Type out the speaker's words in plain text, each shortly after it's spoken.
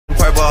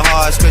verbal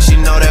hearts, cause she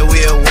know that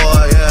we at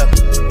war, yeah.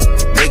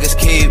 Niggas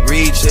keep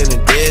reaching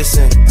and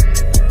dissing.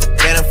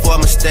 Can't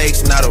afford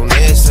mistakes, not on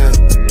listen.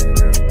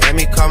 Let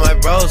me call my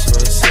bros for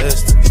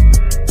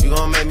assistance. You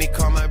gon' make me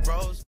call my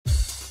bros?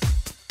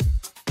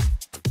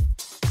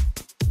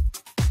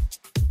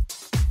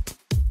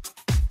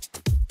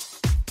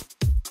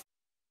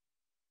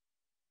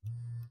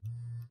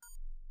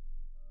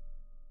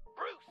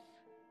 Bruce,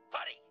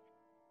 buddy,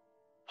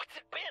 what's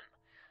it been?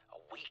 A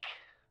week?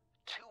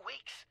 2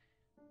 weeks?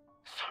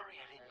 Sorry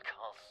I didn't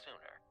call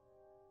sooner.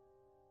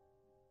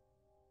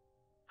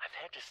 I've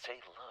had to stay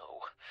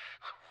low,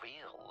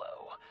 real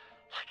low,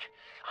 like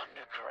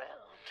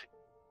underground.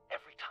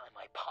 Every time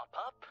I pop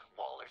up,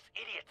 Waller's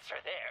idiots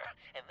are there,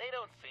 and they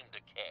don't seem to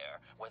care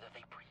whether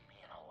they bring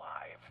me in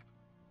alive.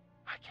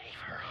 I gave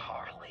her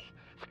Harley,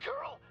 the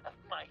girl of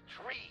my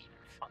dreams,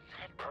 on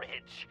that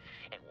bridge,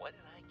 and what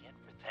did I get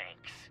for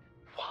thanks?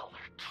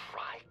 Waller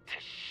tried to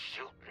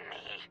shoot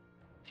me.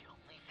 The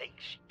only thing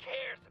she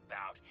cares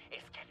about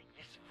is getting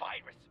this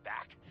virus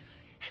back,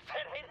 and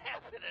that ain't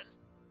happening.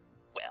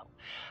 Well,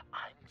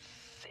 I'm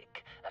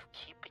sick of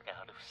keeping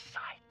out of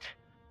sight.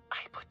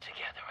 I put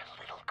together a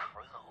little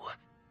crew.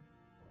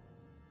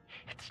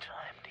 It's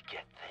time to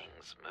get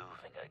things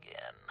moving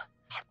again.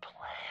 Our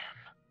plan: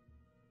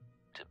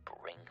 to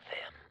bring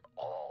them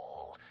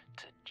all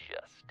to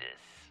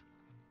justice.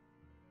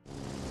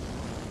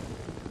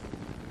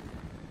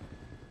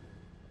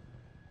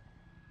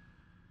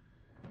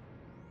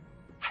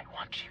 I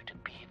want you to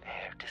be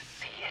there to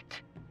see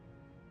it.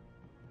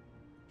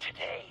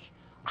 Today,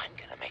 I'm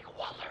gonna make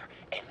Waller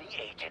and the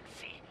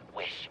agency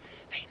wish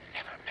they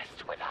never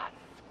messed with us.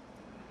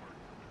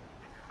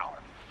 Our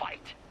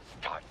fight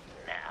starts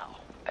now,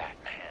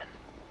 Batman.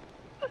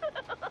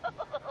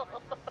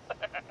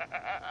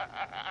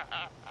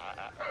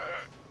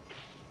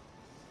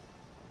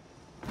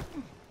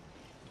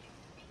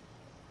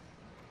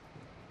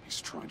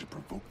 He's trying to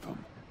provoke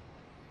them.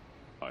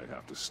 I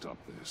have to stop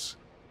this.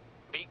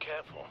 Be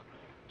careful.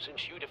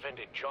 Since you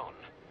defended John,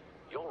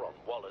 you're on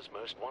Waller's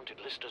most wanted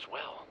list as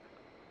well.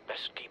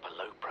 Best keep a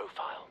low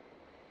profile.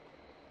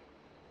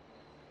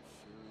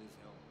 Sure is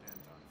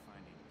hell-bent on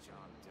finding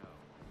John Doe.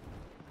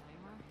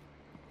 Kramer?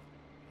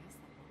 He has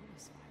the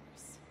bonus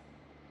virus.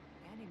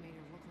 And he made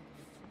her look like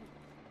a fool.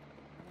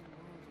 The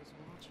whole world was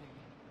watching.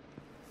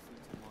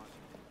 Suits in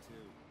Washington,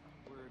 too.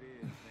 Word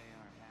is, they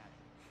aren't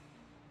happy.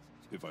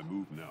 If I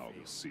move now,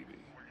 they'll see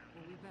me.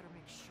 Well, we better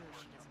make sure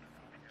she doesn't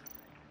fail again.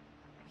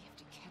 We have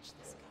to catch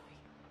this guy.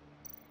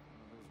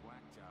 One of those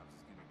whack jobs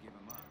is gonna give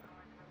him up.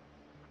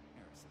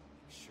 Harrison will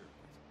make sure of it.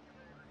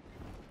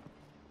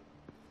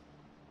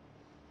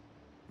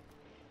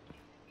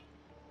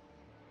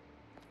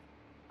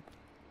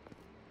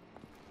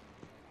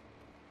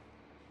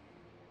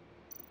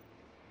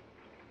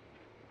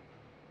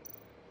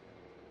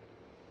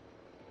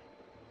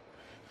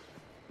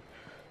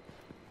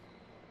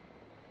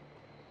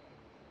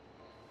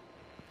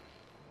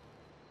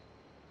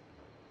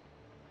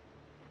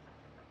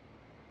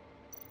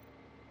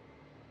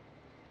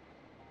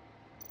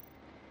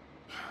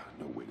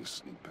 No way to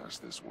sneak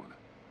past this one.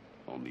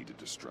 I'll need to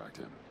distract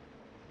him.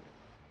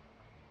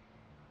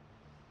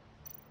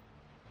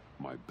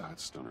 My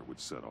bat stunner would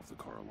set off the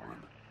car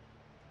alarm.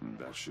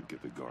 That should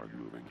get the guard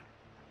moving.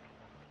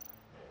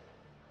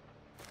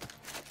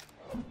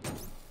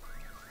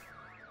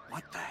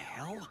 What the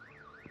hell?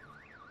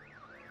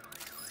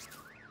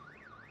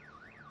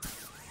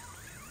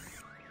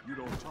 You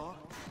don't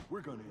talk,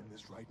 we're gonna end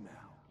this right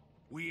now.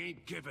 We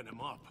ain't giving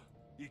him up.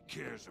 He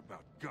cares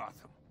about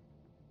Gotham.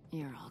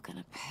 You're all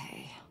gonna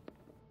pay.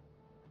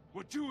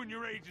 What you and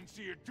your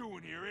agency are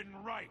doing here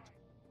isn't right.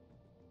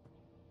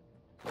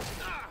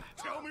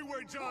 Tell me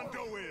where John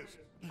Doe is!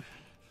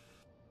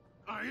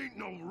 I ain't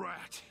no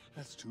rat.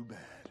 That's too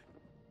bad.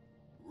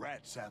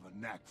 Rats have a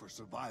knack for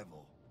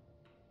survival.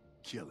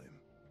 Kill him.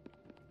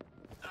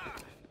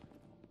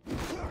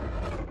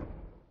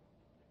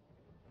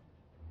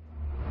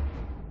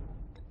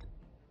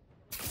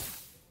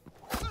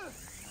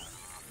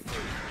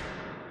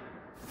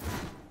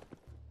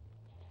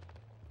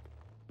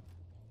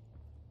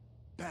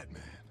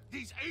 Batman.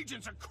 These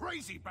agents are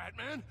crazy,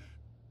 Batman.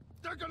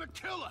 They're gonna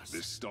kill us.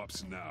 This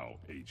stops now,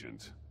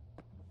 Agent.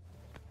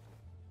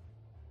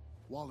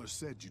 Waller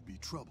said you'd be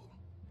trouble,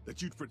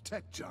 that you'd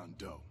protect John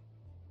Doe.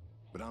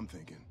 But I'm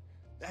thinking,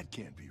 that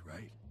can't be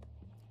right.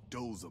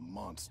 Doe's a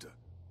monster.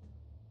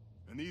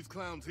 And these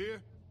clowns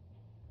here,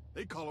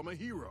 they call him a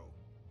hero.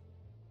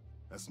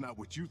 That's not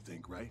what you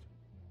think, right?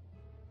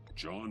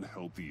 John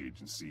helped the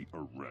agency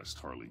arrest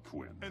Harley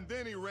Quinn. And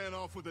then he ran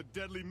off with a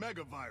deadly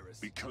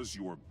megavirus. Because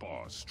your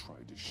boss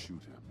tried to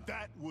shoot him.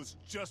 That was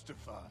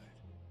justified.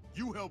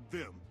 You helped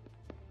them,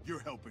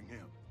 you're helping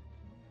him.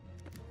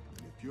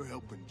 And if you're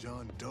helping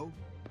John Doe,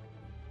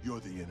 you're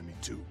the enemy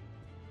too.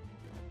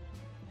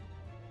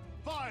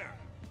 Fire!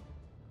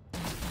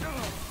 Hit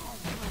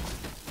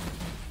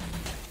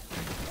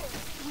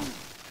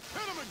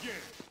him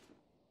again!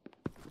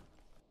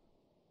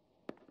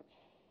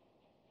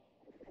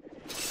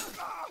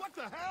 What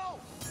the hell?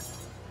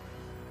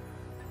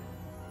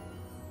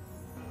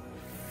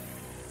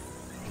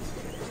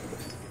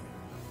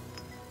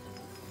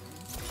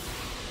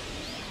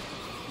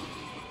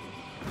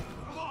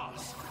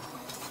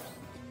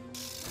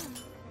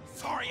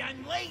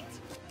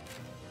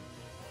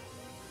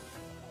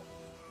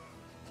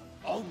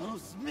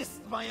 Almost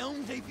missed my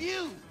own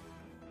debut!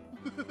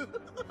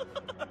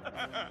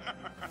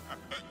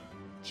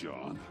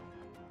 John.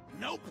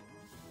 Nope!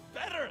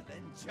 Better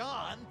than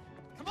John!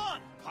 Come on,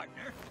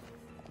 partner!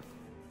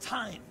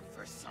 Time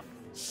for some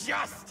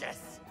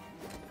justice!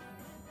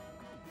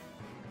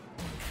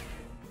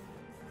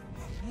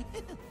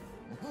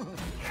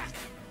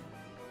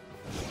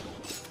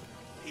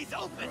 He's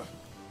open!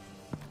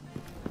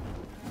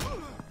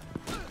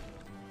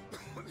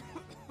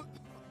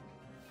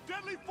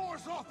 Deadly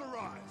force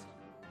authorized!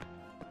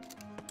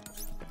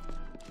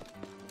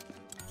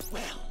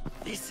 Well,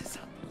 this is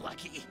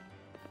unlucky.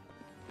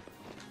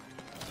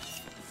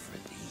 For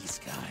these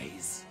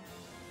guys.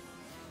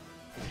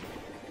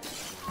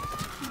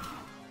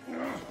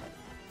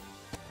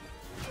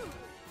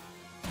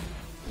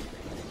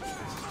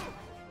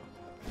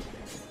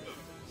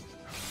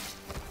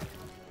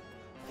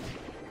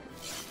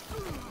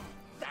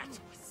 That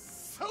was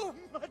so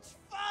much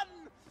fun!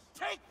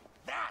 Take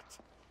that,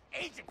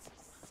 agency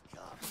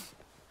scum!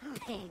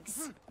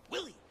 Pigs.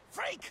 Willie,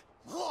 Frank,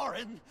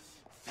 Lauren,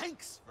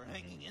 thanks for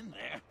hanging in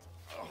there.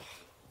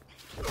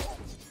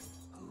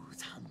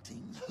 Who's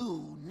hunting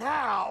who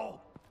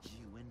now?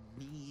 You and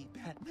me,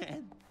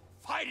 Batman.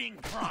 Fighting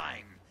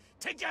crime,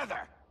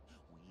 together.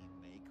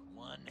 We make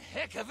one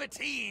heck of a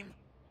team.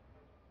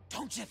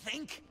 Don't you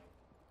think?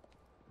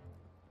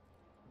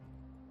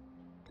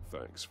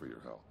 Thanks for your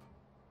help.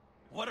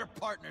 What are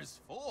partners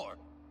for?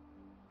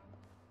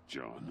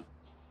 John.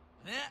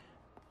 Eh?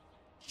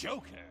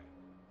 Joker.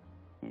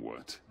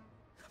 What?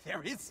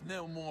 There is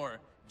no more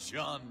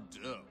John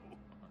Doe.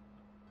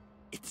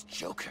 It's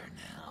Joker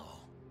now.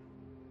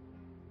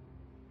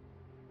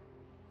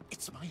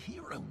 It's my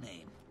hero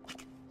name.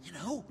 Like, you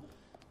know,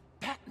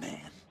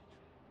 Batman.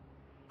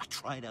 I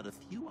tried out a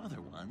few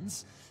other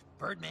ones.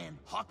 Birdman,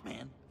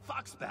 Hawkman,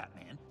 Fox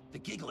Batman, the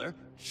Giggler,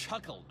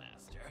 Chuckle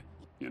Master.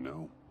 You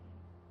know,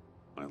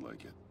 I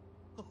like it.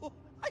 Oh,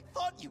 I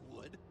thought you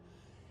would.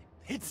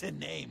 It's a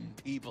name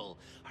people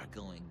are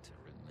going to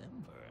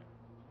remember.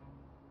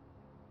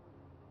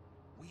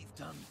 We've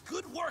done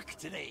good work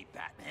today,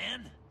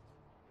 Batman.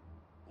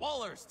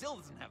 Waller still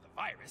doesn't have the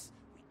virus.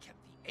 We kept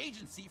the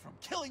agency from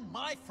killing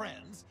my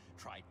friends.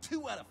 Tried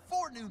 2 out of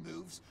 4 new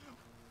moves.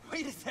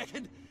 Wait a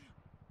second.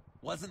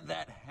 Wasn't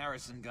that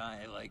Harrison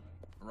guy, like,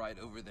 right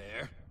over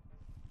there?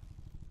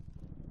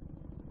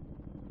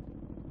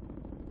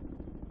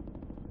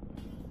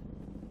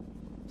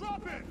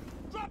 Drop it!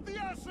 Drop the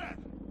asset!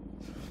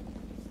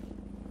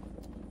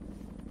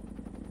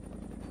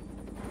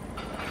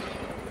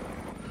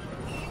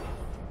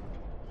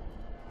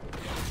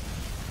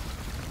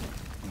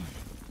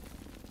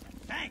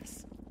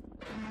 Thanks!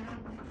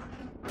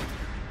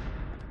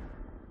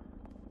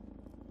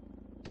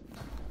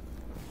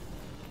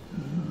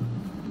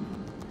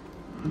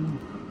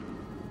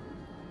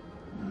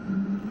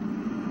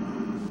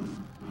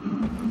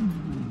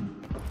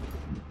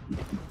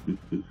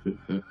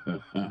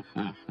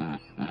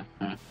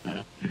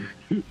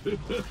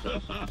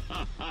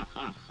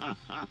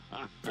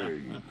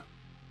 Bane.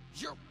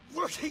 You're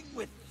working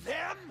with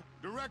them?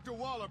 Director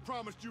Waller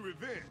promised you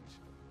revenge.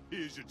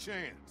 Here's your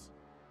chance.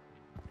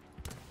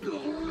 Whoa!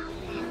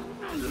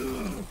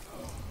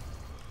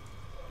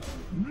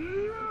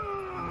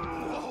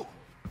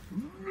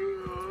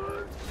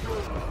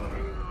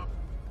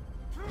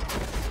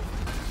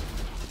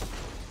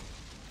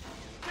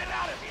 Get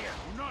out of here!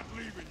 I'm not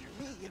leaving you.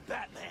 Me and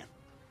Batman,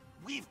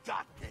 we've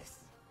got this.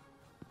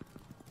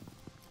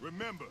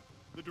 Remember,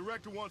 the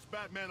director wants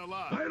Batman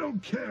alive. I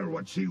don't care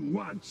what she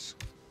wants.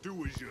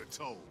 Do as you're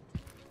told.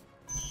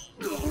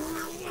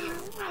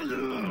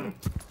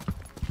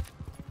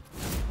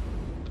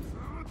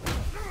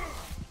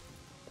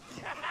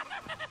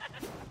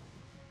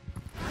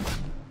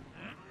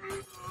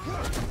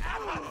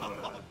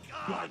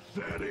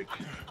 Pathetic.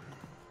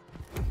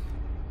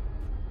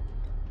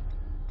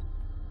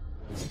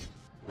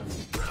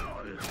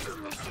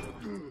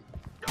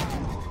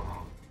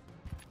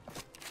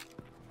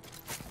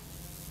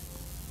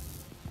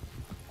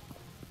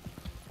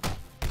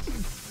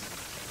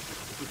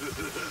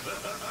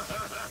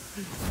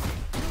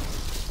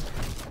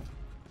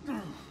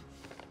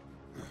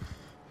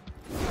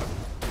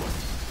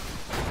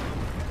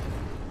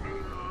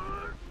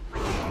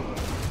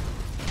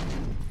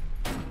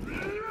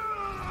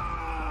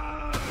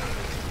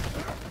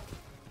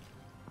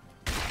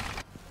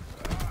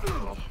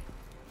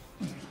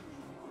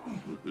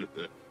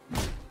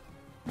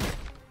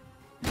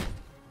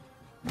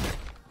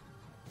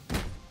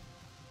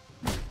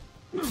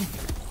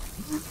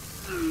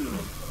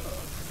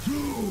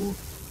 Too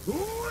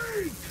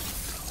weak!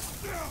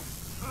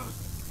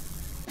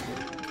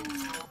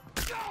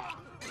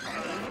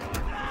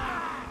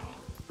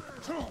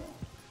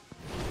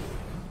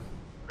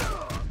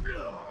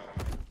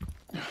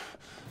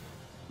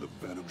 The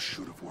venom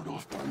should have worn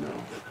off by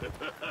now.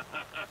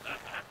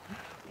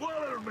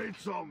 Waller made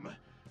some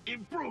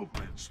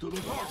improvements to the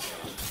formula.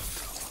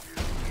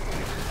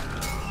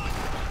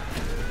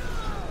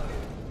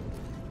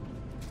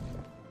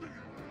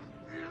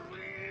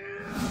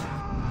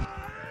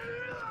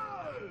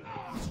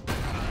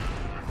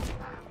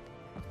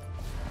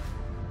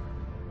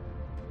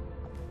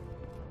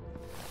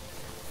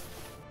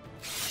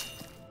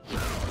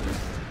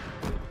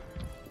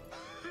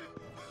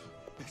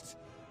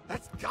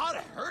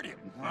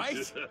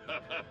 right?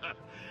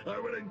 I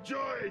will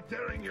enjoy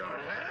tearing your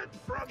head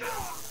from you.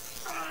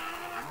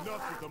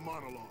 Enough with the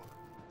monologue.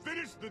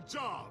 Finish the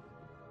job!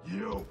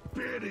 You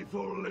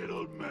pitiful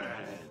little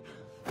man.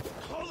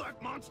 Pull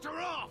that monster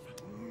off!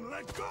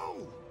 Let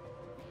go!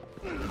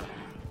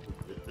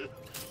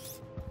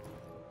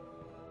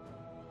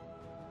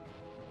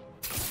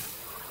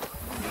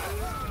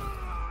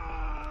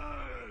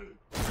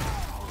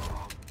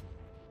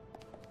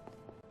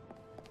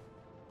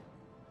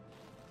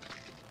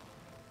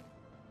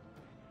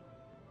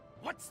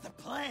 What's the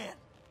plan?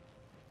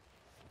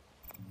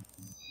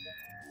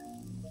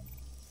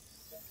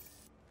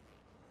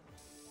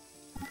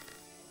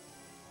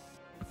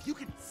 If you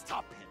can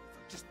stop him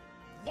for just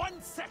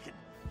 1 second,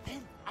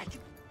 then I can...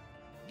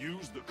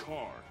 Use the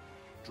car.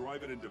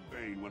 Drive it into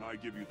Bane when I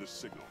give you the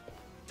signal.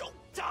 Don't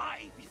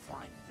die before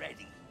I'm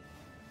ready.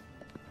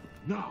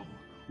 Now,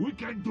 we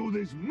can do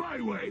this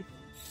my way.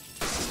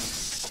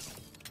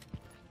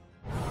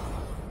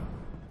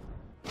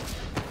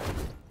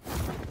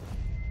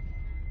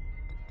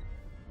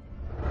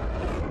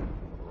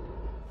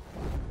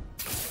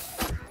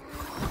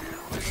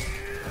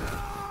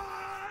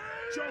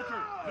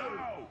 Joker,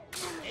 now!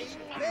 Hey,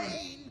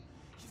 Bane!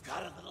 You've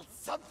got a little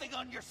something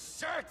on your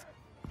shirt!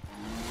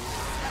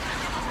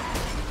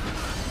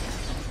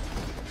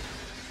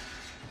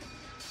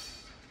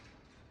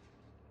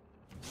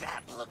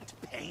 That looked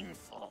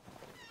painful.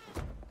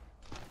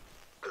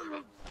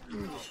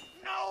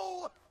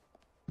 No!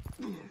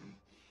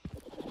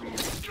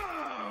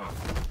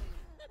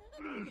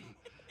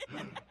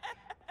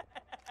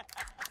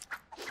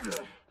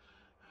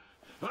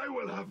 I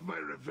will have my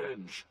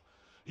revenge.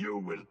 You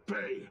will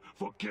pay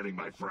for killing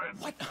my friend.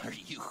 What are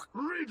you?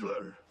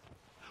 Riddler!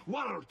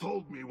 Waller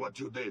told me what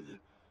you did.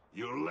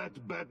 You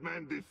let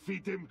Batman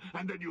defeat him,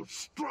 and then you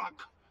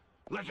struck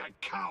like a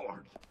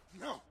coward.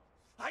 No,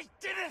 I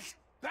didn't!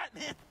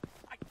 Batman!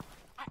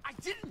 I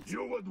didn't!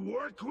 You would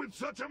work with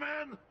such a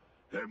man?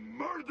 A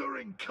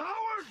murdering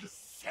coward? I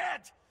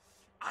said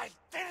I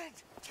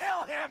didn't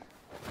kill him!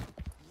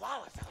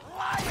 Waller's a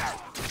liar!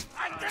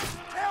 I didn't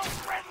kill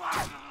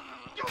Riddler!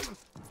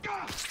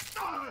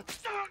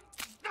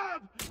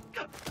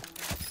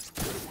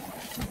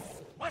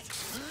 What?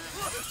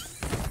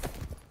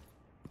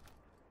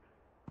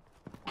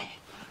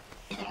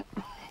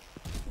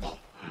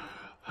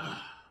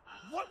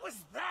 What was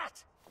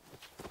that?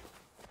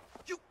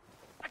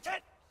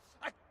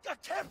 I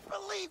can't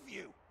believe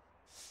you!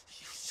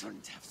 You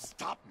shouldn't have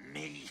stopped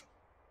me.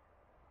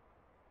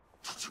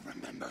 Don't you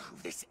remember who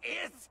this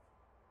is?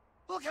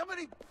 Look how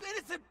many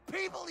innocent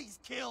people he's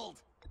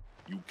killed!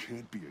 You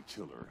can't be a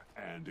killer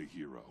and a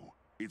hero.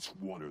 It's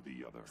one or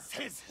the other.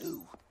 Says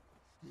who?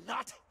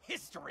 Not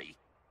history.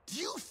 Do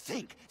you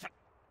think that...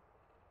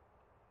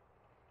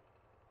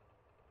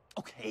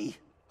 Okay.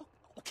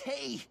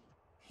 Okay.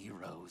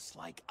 Heroes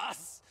like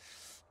us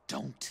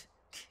don't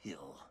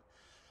kill.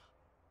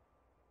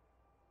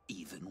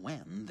 Even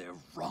when they're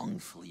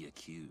wrongfully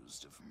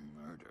accused of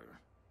murder.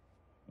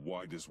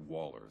 Why does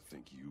Waller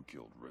think you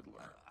killed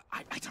Riddler?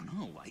 I don't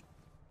know.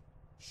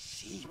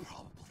 She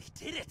probably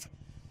did it.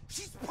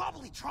 She's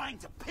probably trying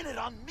to pin it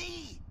on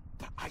me.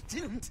 But I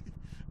didn't.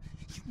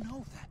 You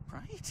know that,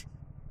 right?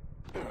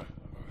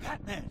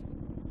 Batman,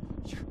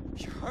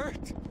 you're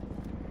hurt.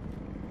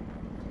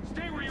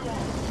 Stay where you are.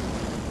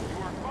 You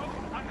are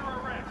both under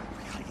arrest.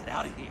 We gotta get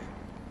out of here.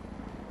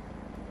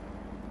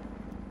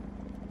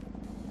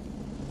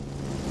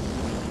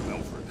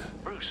 Alfred.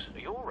 Bruce, are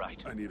you all right?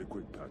 I need a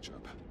quick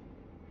patch-up.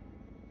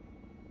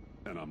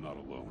 And I'm not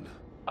alone.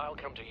 I'll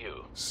come to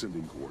you.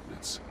 Sending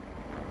coordinates.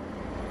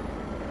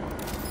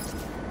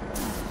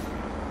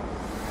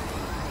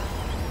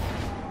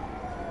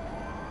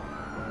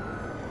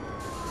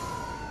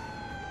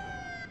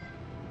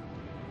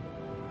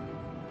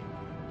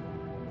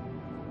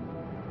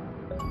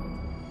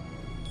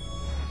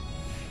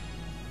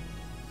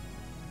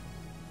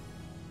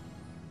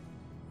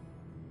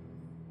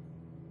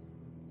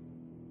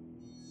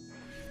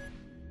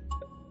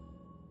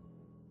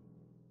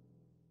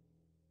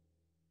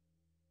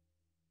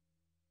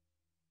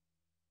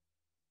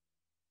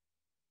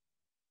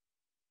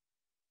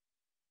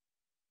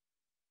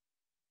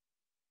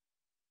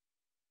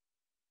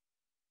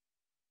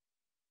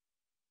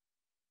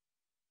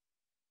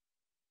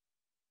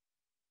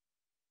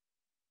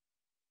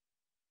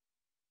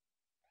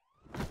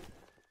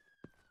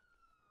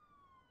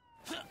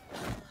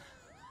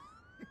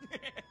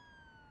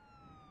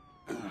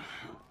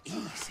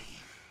 Easy.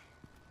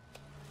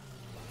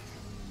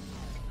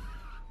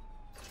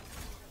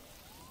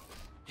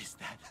 Is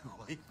that who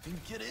I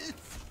think it is?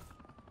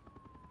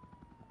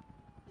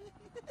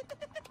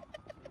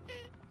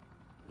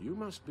 You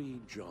must be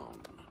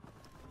John.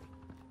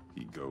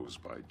 He goes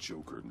by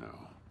Joker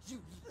now.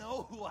 You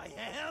know who I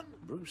am?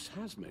 Bruce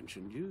has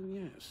mentioned you,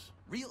 yes.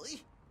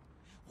 Really?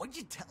 What'd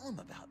you tell him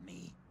about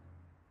me?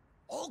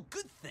 All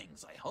good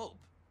things, I hope.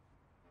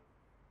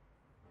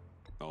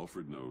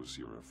 Alfred knows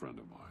you're a friend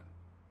of mine.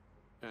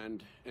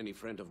 And any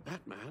friend of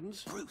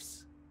Batman's?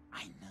 Bruce,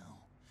 I know.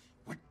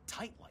 We're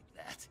tight like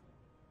that.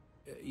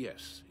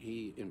 Yes,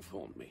 he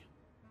informed me.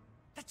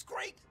 That's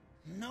great!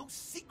 No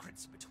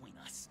secrets between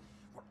us.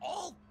 We're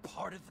all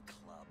part of the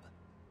club.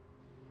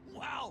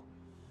 Wow!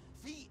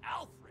 V.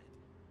 Alfred!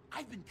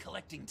 I've been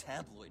collecting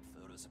tabloid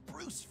photos of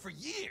Bruce for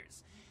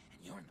years, and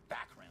you're in the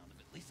background of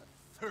at least a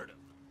third of them.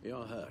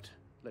 You're hurt.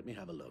 Let me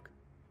have a look.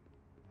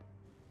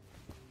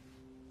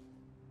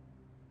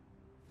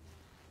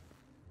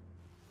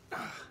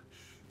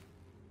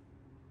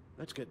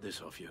 Let's get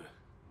this off you.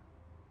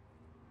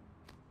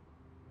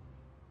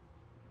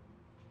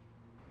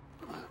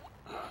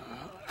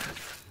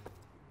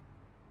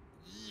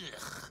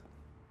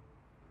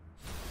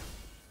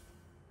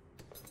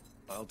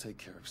 I'll take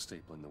care of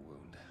stapling the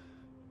wound.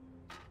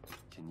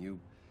 Can you...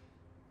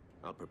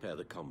 I'll prepare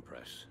the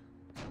compress.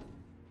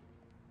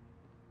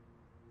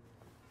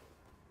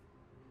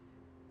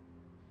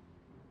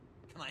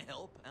 Can I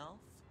help, Alf?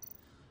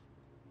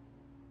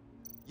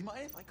 You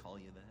mind if I call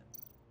you that?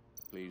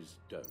 Please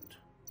don't.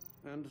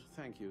 And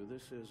thank you,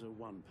 this is a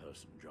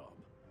one-person job.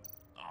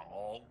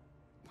 Oh.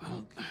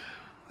 Well,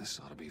 this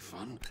ought to be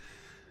fun.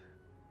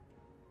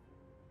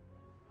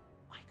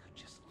 I could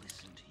just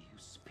listen to you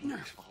speak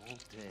all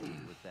day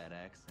with that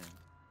accent.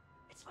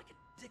 It's like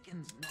a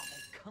Dickens novel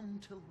come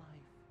to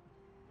life.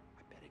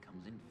 I bet it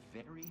comes in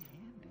very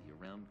handy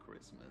around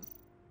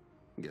Christmas.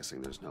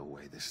 Guessing there's no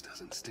way this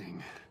doesn't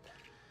sting.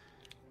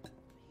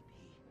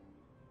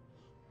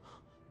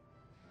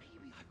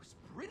 Maybe I was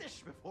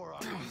British before I...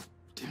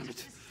 Damn it. Does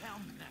this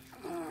sound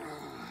natural?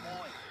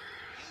 Boy,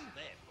 you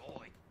there,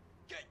 boy.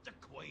 Get the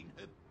Queen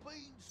her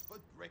beans for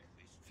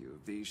breakfast. A few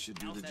of these should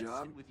do How's the that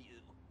job. sit with you?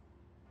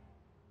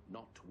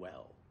 Not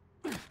well.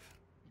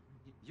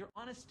 Your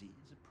honesty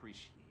is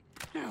appreciated.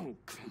 Oh,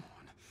 come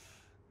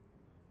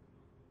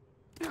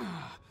on.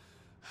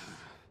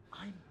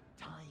 I'm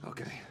dying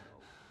Okay. to know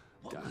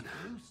what was Done.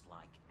 Bruce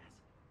like as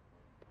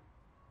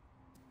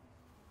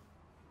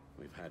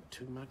We've had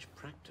too much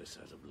practice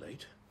as of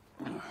late.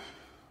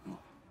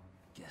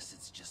 Guess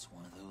it's just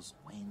one of those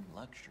Wayne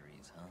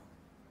luxuries, huh?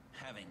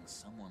 Having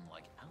someone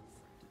like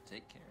Alfred to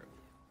take care of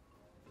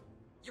you.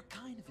 You're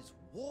kind of his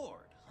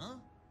ward, huh?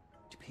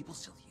 Do people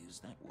still use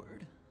that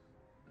word?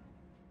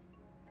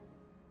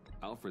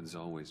 Alfred's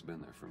always been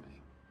there for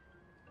me.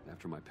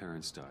 After my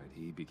parents died,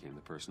 he became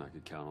the person I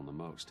could count on the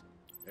most.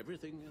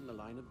 Everything in the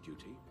line of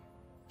duty?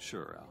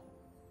 Sure, Al.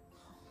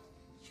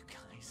 You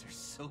guys are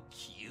so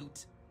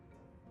cute.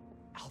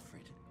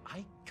 Alfred,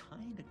 I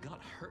kinda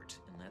got hurt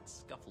in that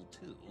scuffle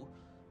too.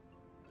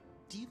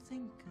 Do you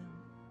think,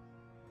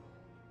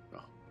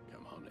 Oh,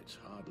 come on, it's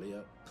hardly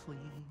a... please?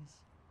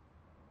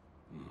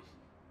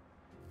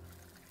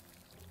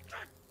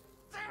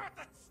 Damn it,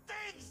 that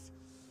stings!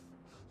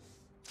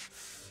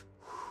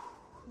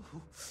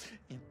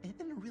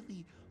 In a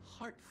really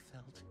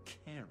heartfelt,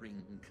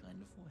 caring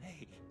kind of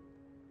way.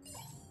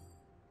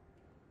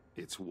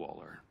 It's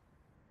Waller.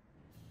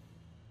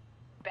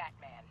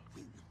 Batman.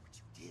 We know what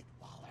you did,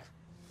 Waller.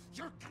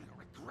 You're gonna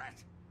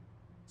regret.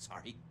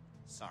 Sorry.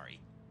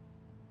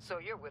 So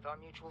you're with our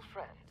mutual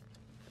friend.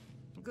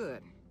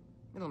 Good.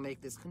 It'll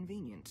make this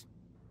convenient.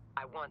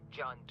 I want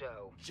John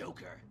Doe.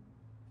 Joker.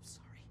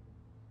 Sorry.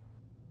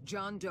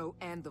 John Doe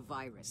and the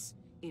virus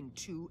in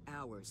 2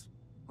 hours,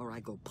 or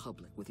I go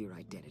public with your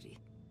identity.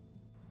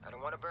 I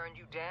don't want to burn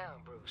you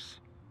down, Bruce,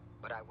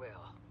 but I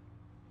will.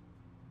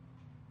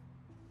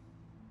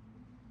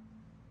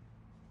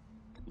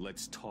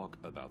 Let's talk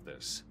about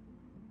this.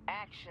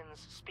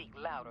 Actions speak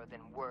louder than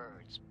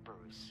words,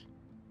 Bruce.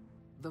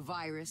 The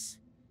virus,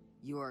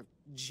 your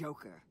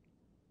Joker,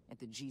 at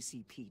the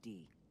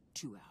GCPD,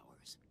 2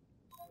 hours.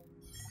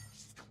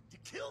 She's going to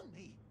kill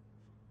me!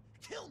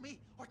 Kill me,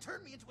 or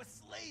turn me into a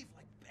slave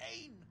like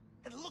Bane!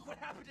 And look what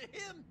happened to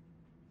him!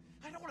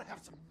 I don't want to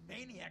have some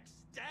maniac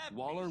stab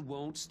Waller me.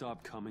 won't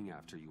stop coming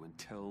after you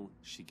until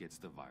she gets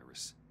the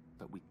virus.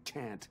 But we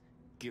can't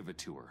give it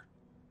to her.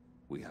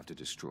 We have to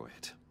destroy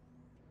it.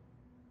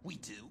 We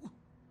do?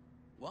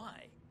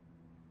 Why?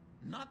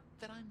 Not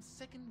that I'm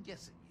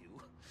second-guessing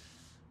you.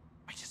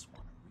 I just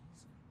want a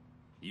reason.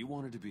 You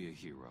wanted to be a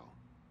hero.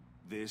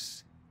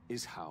 This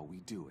is how we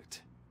do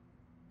it.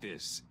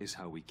 This is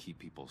how we keep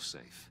people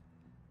safe.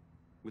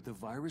 With the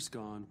virus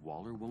gone,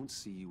 Waller won't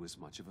see you as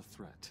much of a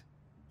threat.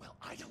 Well,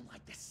 I don't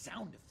like the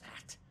sound of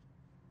that.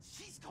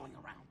 She's going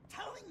around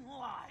telling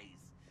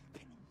lies,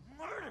 pinning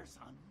murders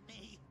on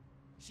me.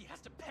 She has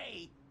to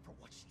pay for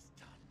what she's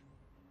done.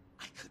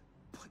 I could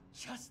put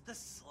just the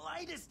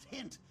slightest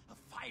hint of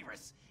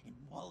virus in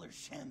Waller's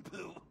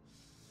shampoo.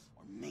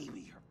 Or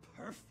maybe her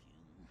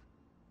perfume.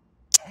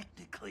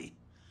 Technically,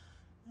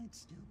 I'd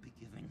still be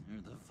giving her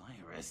the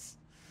virus.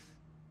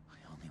 I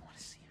only want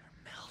to see her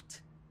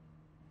melt.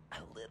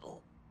 A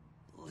little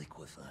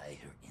liquefy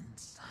her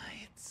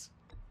insides.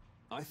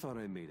 I thought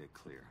I made it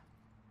clear.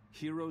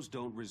 Heroes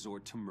don't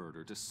resort to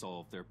murder to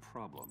solve their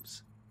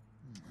problems.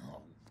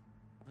 No,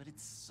 but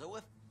it's so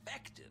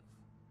effective.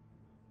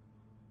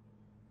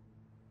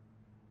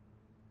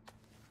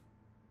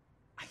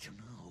 I don't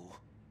know.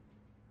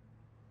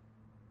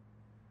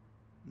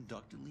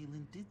 Dr.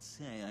 Leland did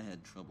say I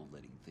had trouble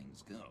letting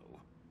things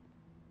go.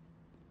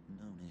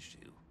 known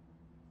issue.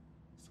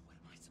 So what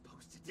am I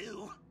supposed to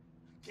do?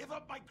 Give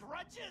up my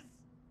grudges?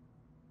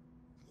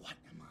 What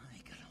am I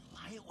gonna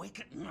lie awake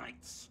at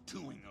night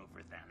stewing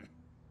over then?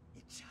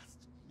 It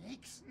just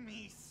makes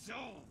me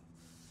so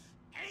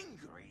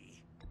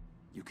angry.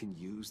 You can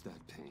use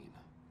that pain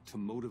to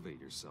motivate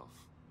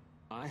yourself.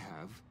 I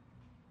have,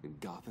 and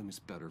Gotham is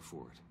better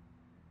for it.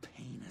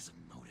 Pain as a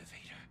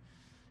motivator.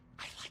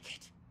 I like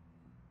it.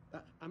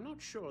 I'm not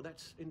sure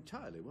that's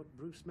entirely what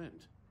Bruce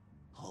meant.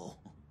 Oh,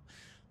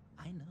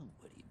 I know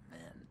what he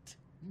meant.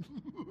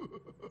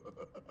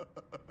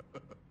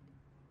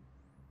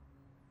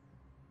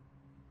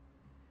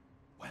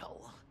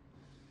 Well,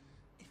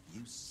 if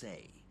you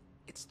say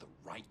it's the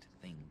right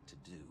thing to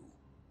do,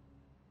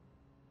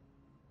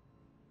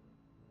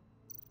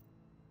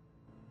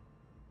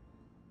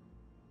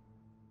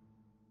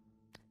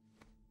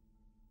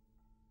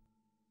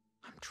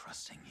 I'm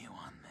trusting you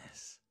on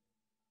this.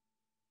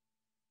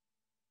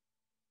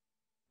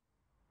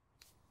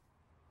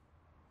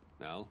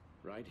 Now?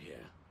 Right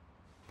here.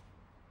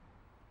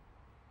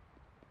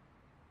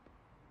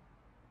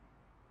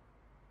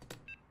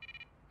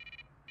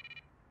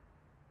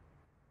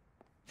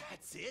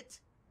 That's it?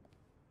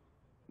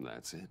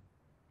 That's it.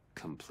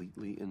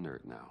 Completely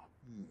inert now.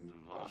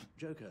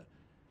 Joker,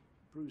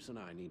 Bruce and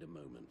I need a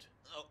moment.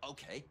 Oh,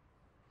 okay.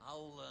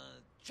 I'll,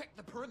 check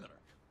the perimeter.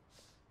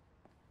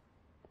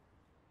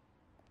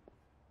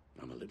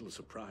 I'm a little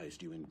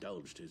surprised you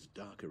indulged his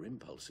darker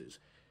impulses.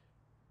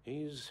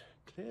 He's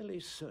clearly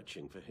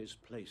searching for his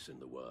place in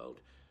the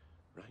world.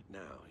 Right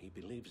now, he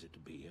believes it to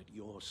be at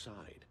your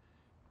side.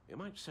 You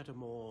might set a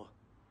more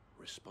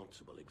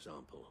responsible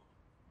example.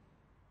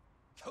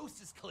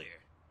 Coast is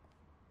clear.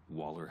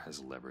 Waller has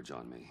leverage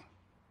on me.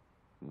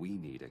 We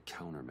need a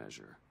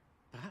countermeasure.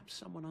 Perhaps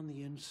someone on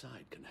the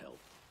inside can help.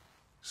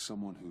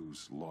 Someone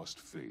who's lost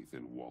faith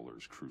in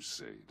Waller's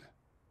crusade.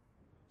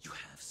 You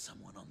have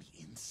someone on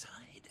the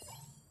inside?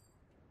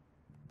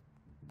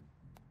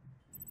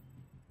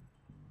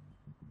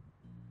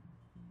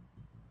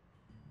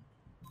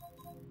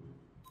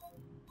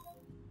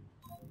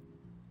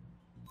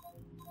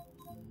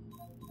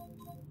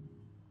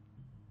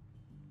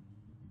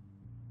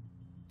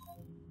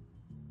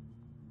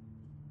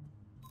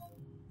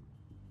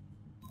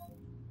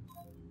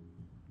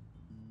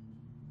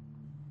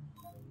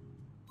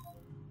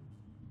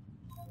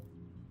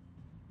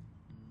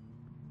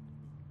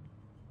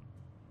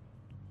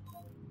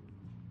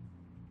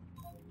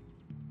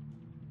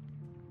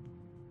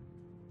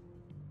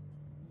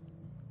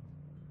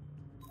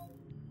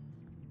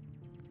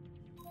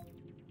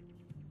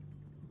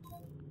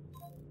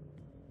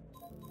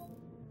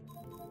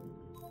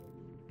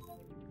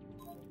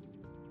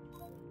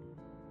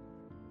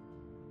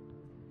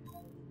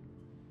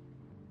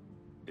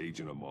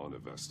 Agent Amanda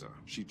Vesta.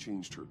 She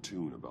changed her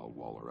tune about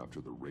Waller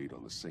after the raid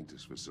on the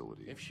Sanctus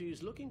facility. If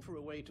she's looking for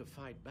a way to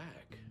fight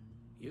back,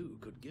 you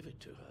could give it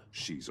to her.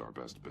 She's our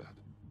best bet.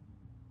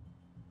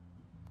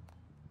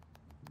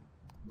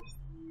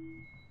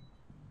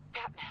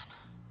 Batman.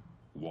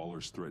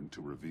 Waller's threatened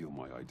to reveal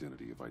my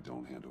identity if I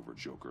don't hand over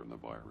Joker and the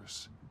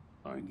virus.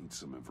 I need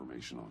some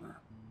information on her.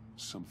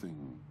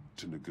 Something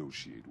to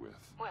negotiate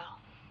with. Well,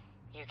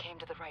 you came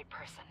to the right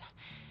person.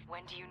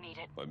 When do you need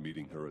it? I'm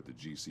meeting her at the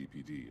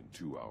GCPD in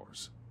 2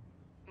 hours.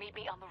 Meet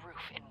me on the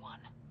roof in 1.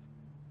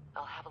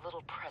 I'll have a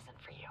little present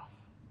for you.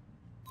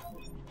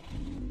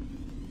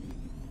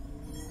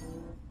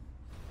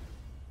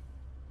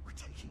 We're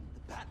taking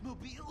the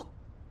Batmobile?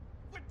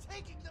 We're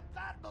taking the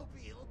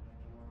Batmobile?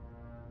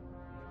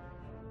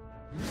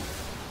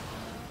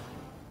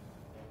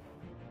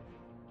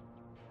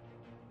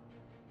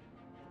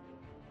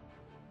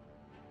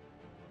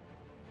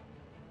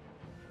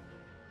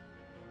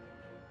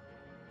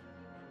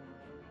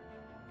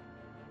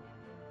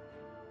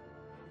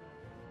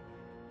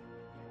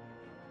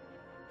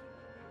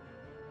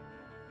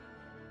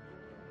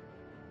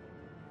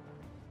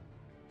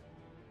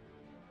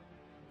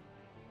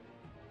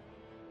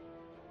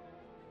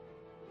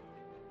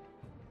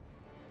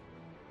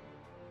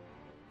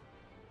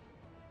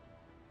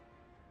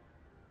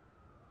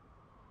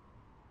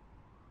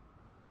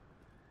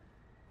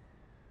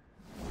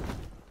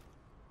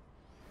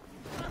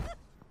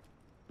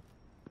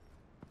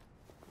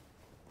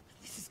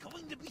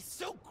 Going to be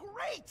so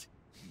great!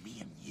 Me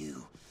and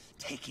you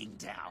taking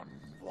down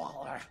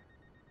Waller.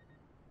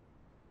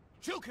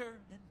 Joker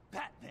and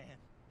Batman,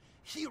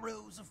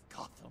 heroes of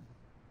Gotham.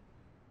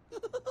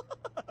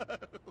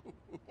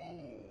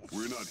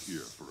 We're not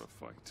here for a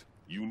fight.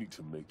 You need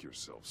to make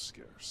yourself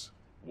scarce.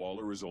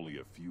 Waller is only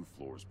a few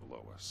floors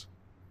below us.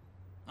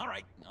 All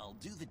right, I'll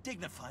do the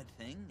dignified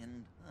thing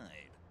and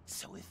hide.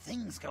 So if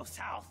things go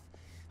south,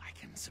 I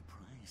can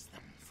surprise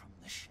them from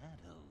the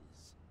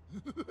shadows.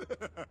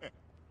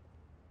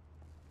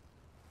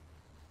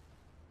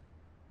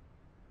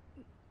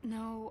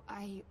 No,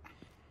 I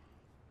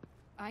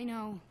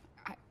know.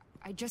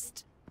 I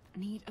just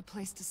need a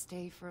place to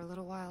stay for a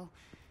little while.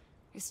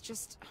 It's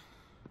just...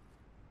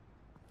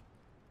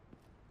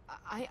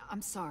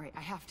 I'm sorry,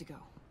 I have to go.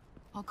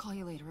 I'll call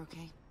you later,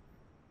 okay?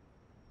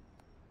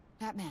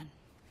 Batman,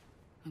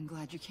 I'm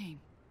glad you came.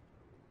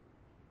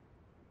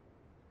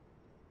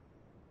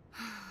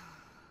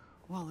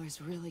 Waller's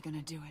really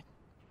gonna do it.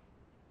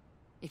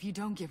 If you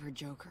don't give her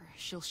Joker,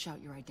 she'll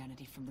shout your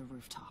identity from the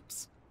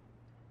rooftops.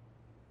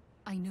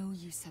 I know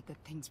you said that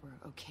things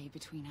were okay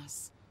between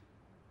us,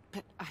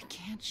 but I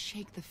can't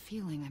shake the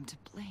feeling I'm to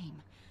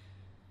blame.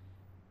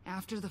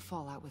 After the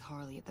fallout with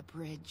Harley at the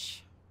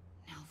bridge,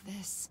 now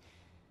this...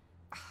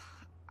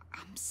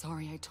 I'm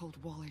sorry I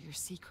told Waller your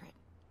secret.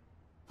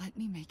 Let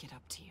me make it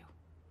up to you.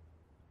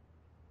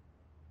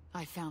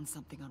 I found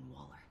something on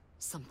Waller.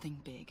 Something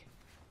big.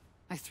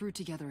 I threw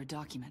together a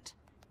document.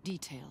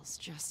 Details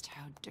just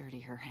how dirty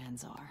her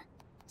hands are.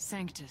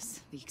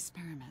 Sanctus, the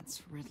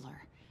experiments,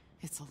 Riddler.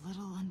 It's a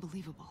little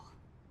unbelievable,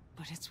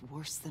 but it's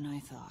worse than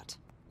I thought.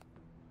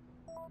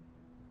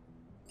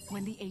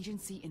 When the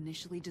agency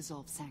initially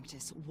dissolved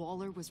Sanctus,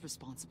 Waller was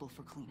responsible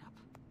for cleanup.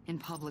 In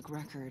public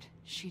record,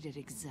 she did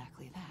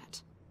exactly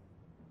that.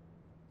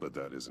 But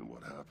that isn't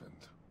what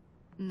happened.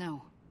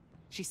 No.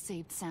 She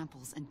saved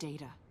samples and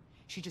data.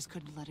 She just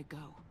couldn't let it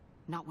go.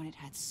 Not when it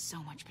had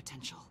so much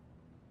potential.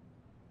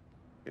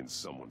 And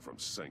someone from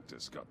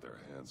Sanctus got their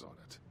hands on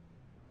it.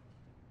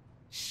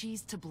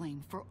 She's to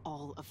blame for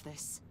all of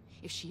this.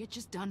 If she had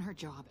just done her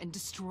job and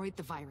destroyed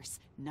the virus,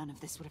 none of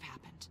this would have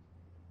happened.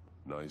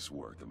 Nice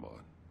work, Amon.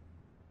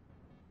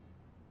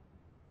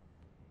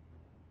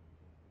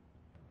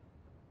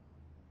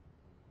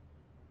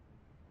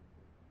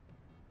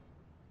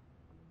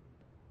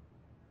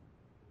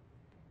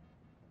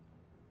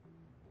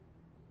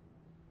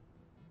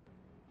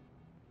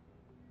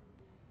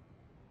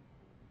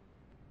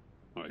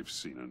 I've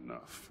seen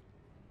enough.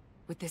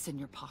 With this in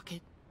your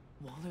pocket,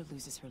 Waller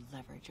loses her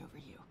leverage over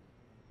you.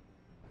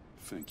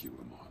 Thank you,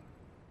 Amon.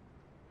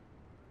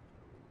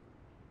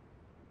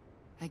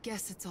 I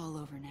guess it's all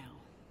over now.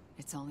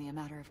 It's only a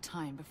matter of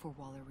time before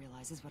Waller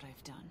realizes what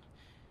I've done.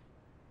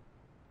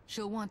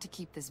 She'll want to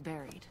keep this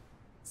buried,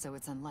 so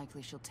it's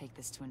unlikely she'll take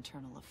this to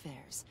internal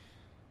affairs.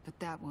 But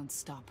that won't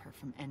stop her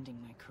from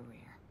ending my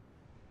career.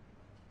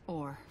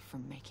 Or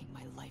from making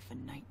my life a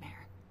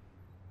nightmare.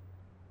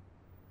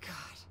 God.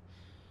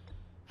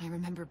 I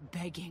remember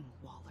begging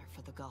Waller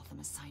for the Gotham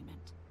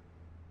assignment.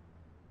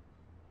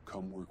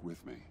 Come work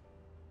with me.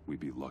 We'd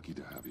be lucky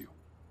to have you.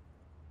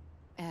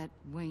 At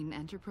Wayne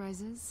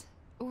Enterprises?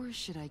 Or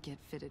should I get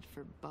fitted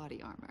for body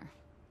armor?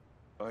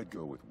 I'd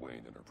go with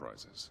Wayne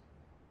Enterprises.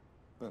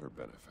 Better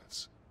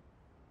benefits.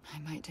 I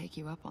might take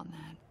you up on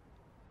that.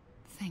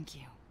 Thank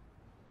you.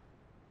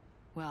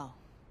 Well,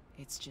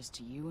 it's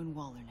just you and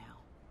Waller now.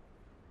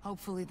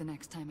 Hopefully the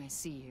next time I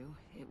see you,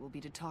 it will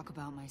be to talk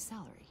about my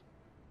salary.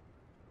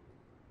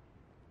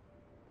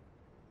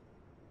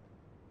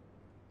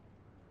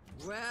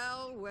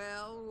 Well,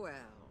 well, well.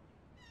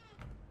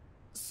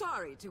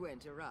 Sorry to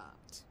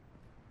interrupt.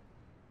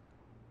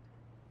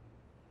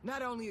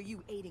 Not only are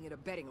you aiding and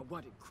abetting a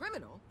wanted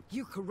criminal,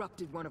 you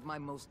corrupted one of my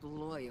most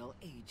loyal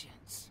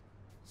agents.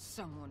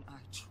 Someone I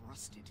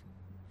trusted.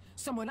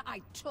 Someone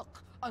I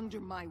took under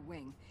my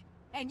wing.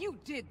 And you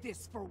did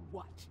this for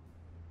what?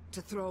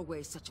 To throw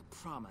away such a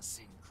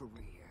promising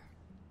career.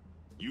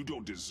 You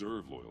don't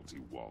deserve loyalty,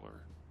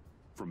 Waller.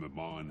 From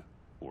Amon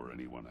or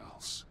anyone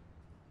else.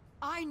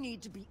 I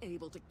need to be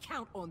able to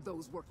count on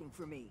those working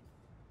for me.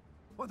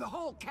 Or the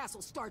whole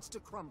castle starts to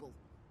crumble.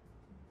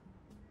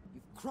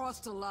 You've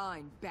crossed a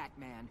line,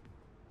 Batman.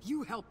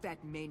 You helped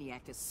that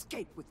maniac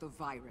escape with the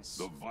virus.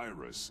 The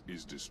virus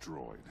is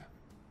destroyed.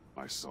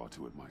 I saw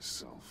to it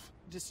myself.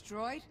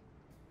 Destroyed?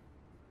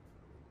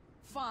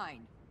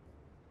 Fine.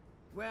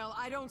 Well,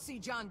 I don't see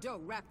John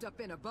Doe wrapped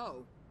up in a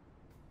bow.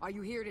 Are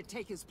you here to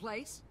take his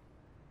place?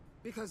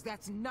 Because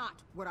that's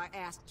not what I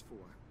asked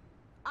for.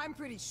 I'm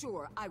pretty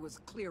sure I was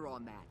clear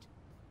on that.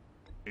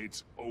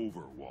 It's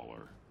over,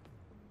 Waller.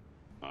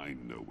 I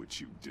know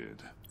what you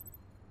did.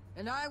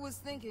 And I was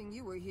thinking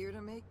you were here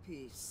to make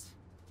peace.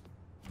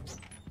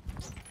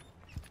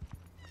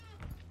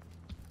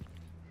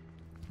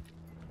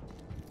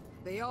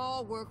 They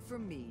all work for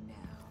me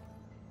now.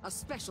 A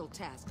special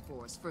task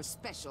force for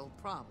special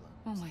problems.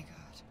 Oh my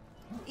God.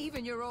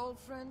 Even your old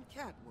friend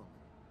Catwoman.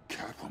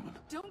 Catwoman?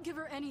 Don't give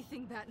her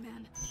anything,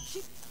 Batman.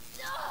 She...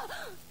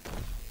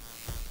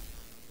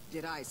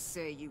 Did I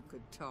say you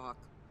could talk?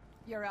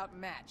 You're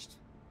outmatched.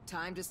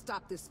 Time to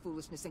stop this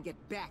foolishness and get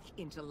back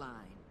into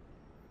line.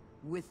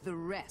 With the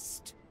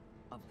rest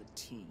of the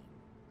team.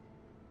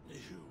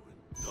 You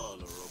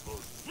intolerable...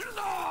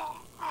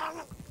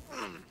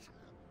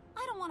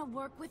 I don't want to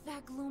work with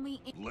that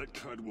gloomy... Let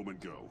Catwoman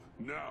go.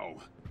 Now!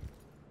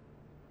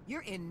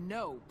 You're in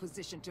no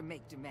position to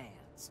make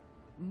demands.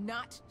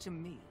 Not to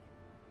me.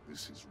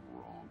 This is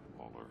wrong,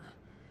 Waller.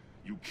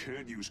 You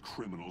can't use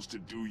criminals to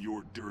do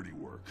your dirty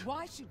work.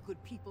 Why should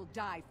good people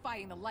die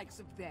fighting the likes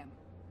of them?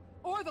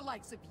 Or the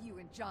likes of you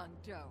and John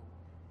Doe?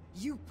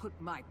 You put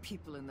my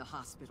people in the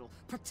hospital,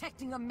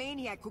 protecting a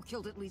maniac who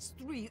killed at least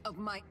 3 of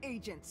my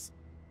agents.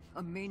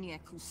 A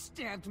maniac who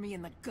stabbed me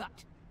in the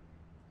gut.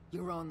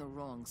 You're on the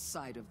wrong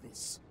side of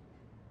this.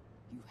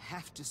 You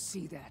have to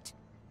see that.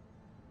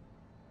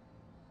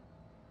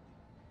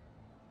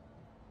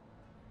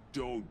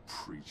 Don't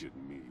preach at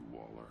me,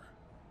 Waller.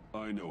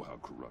 I know how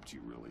corrupt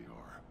you really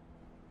are.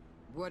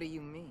 What do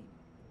you mean?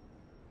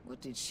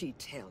 What did she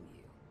tell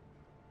you?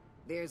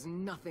 There's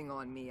nothing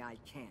on me I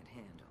can't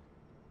handle.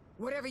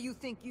 Whatever you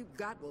think you've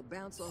got will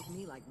bounce off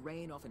me like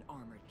rain off an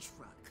armored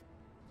truck.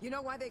 You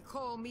know why they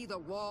call me the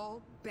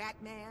Wall,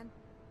 Batman?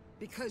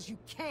 Because you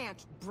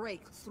can't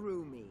break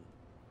through me.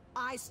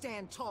 I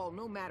stand tall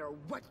no matter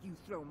what you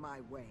throw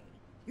my way.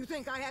 You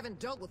think I haven't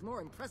dealt with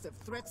more impressive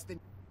threats than...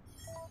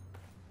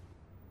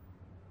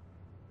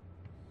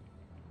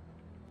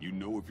 You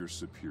know if your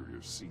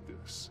superiors see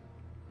this,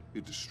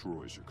 it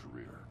destroys your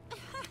career.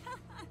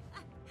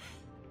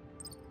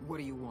 What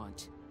do you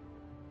want?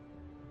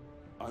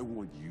 I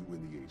want you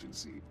and the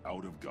agency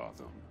out of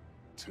Gotham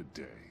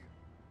today.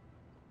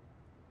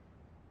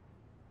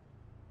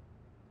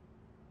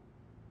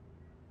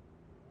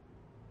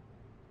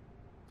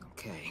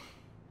 Okay.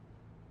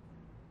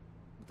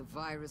 With the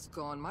virus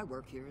gone, my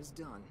work here is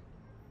done.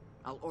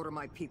 I'll order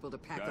my people to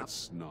pack up...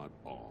 That's not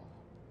all.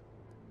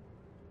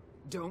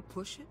 Don't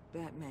push it,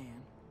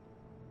 Batman.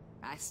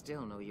 I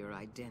still know your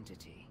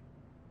identity.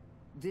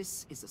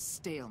 This is a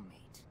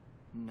stalemate,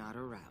 not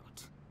a rout.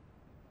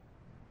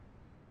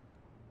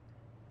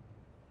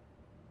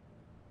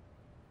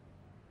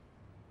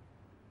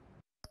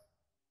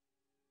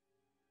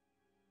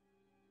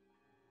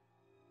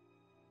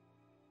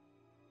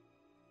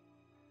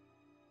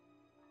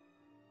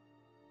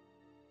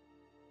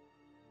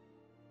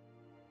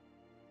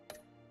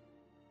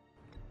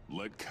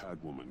 Let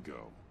Catwoman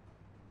go.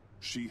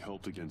 She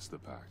helped against the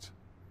Pact.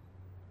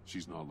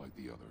 She's not like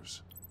the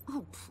others.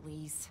 Oh,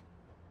 please.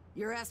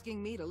 You're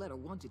asking me to let a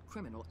wanted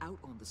criminal out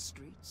on the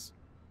streets?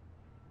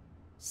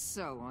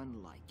 So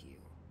unlike you.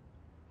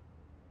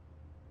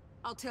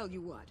 I'll tell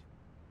you what.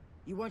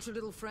 You want your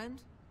little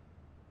friend?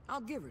 I'll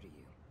give her to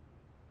you.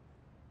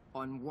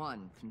 On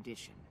one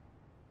condition.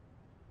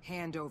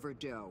 Hand over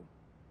Doe.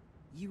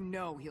 You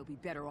know he'll be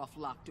better off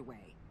locked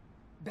away.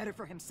 Better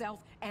for himself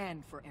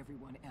and for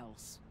everyone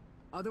else.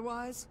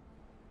 Otherwise,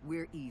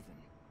 we're even.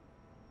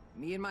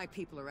 Me and my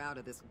people are out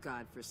of this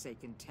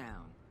godforsaken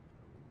town.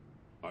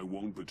 I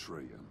won't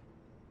betray him.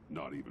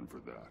 Not even for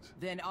that.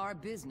 Then our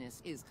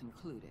business is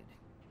concluded.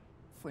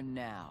 For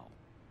now.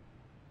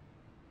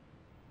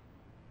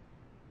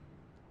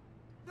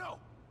 No!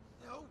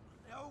 No,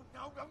 no,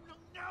 no, no, no,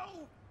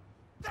 no!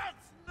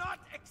 That's not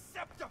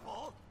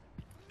acceptable!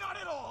 Not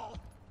at all!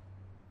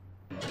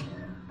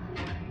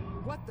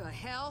 What the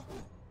hell?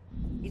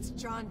 It's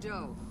John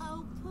Doe.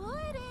 Oh,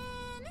 Puddin'!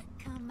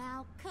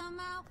 Come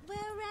out,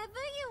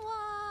 wherever you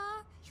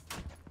are!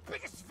 The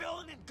biggest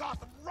villain in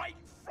Gotham right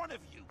in front of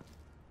you!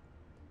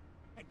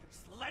 And you're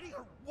just letting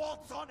her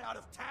waltz on out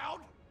of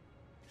town?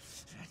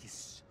 That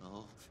is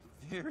so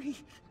very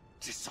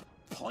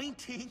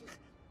disappointing.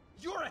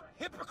 You're a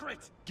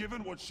hypocrite!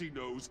 Given what she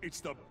knows, it's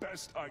the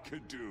best I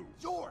could do.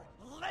 You're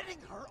letting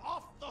her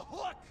off the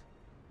hook!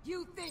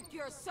 You think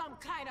you're some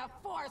kind of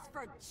force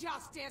for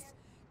justice,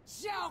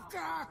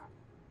 Joker?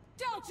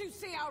 Don't you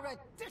see how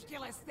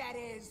ridiculous that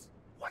is?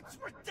 What's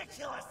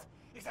ridiculous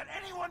is that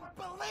anyone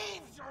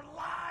believes your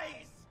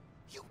lies!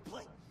 You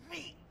blame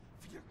me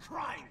for your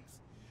crimes,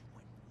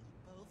 when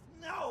we both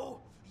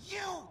know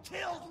you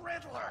killed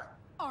Riddler!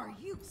 Are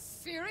you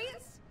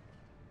serious?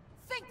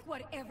 Think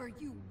whatever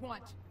you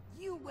want.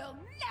 You will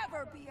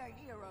never be a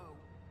hero!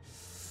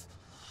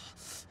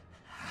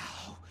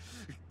 How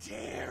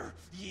dare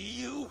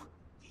you?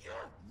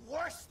 You're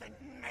worse than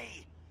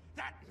me!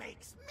 That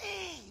makes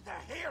me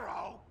the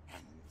hero!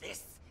 And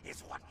this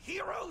is what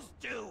heroes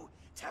do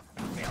to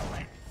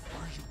villains!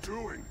 What are you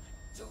doing?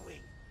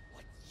 Doing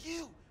what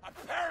you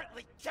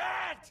apparently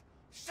can't!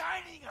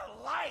 Shining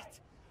a light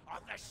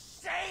on the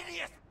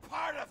shadiest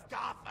part of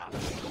Gotham!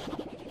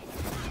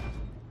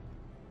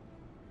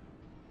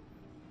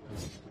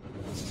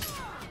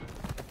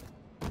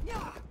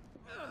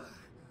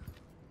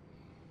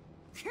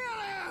 Kill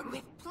him!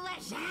 With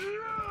pleasure!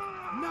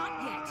 Not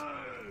yet!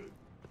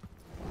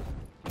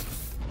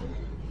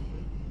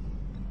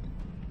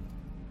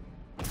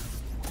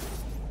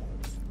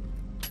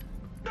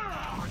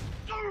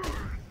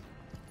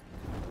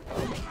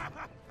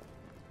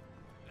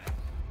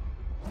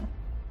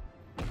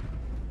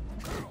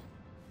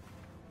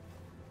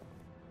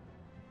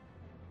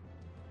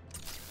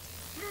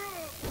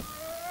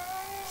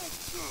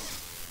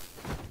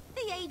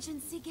 The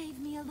agency gave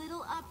me a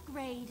little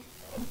upgrade.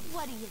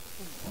 What do you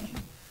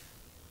think?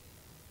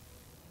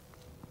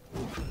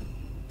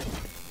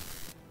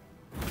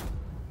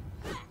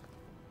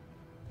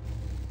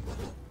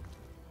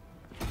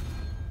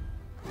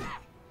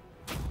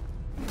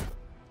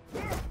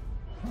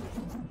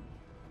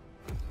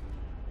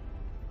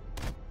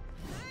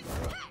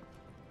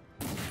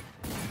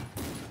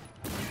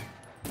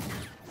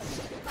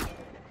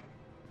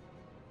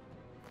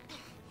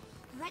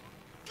 Let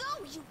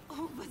go, you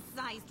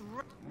oversized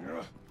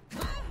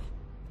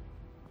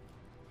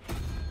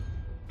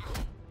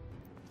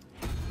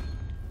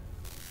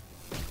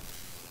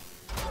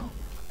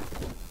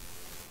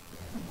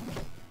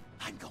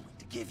I'm going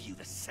to give you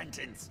the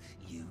sentence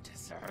you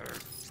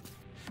deserve.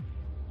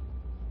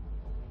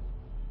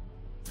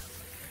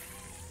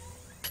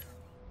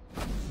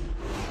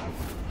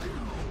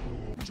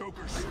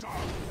 Joker, stop!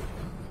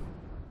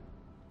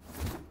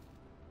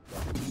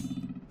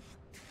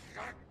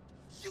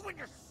 You and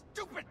your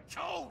stupid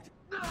toad!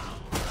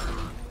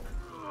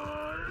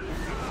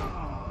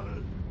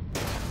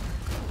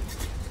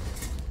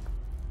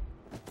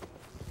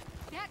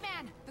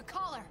 Batman, the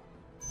collar!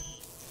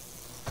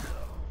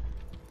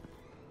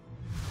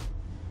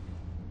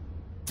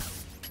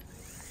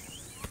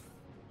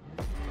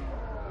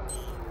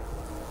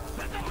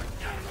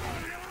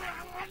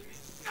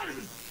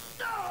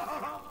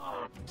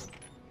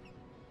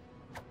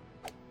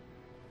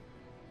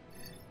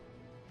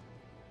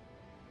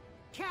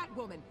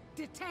 Catwoman,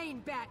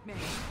 detain Batman!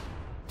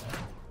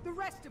 The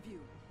rest of you,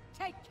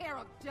 take care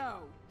of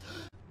Doe!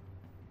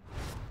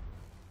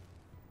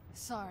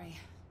 Sorry,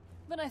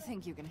 but I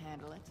think you can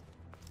handle it.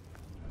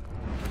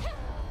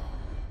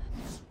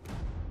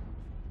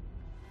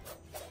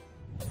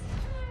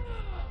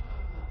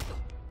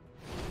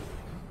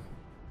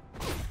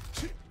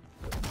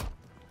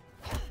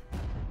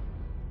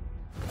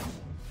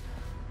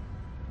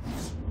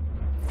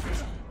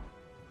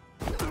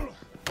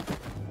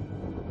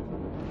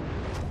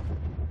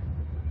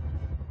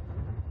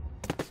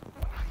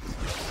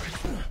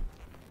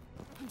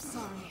 I'm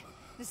sorry.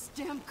 This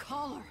damn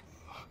collar.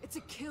 It's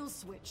a kill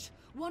switch.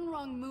 One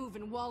wrong move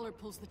and Waller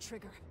pulls the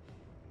trigger.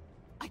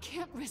 I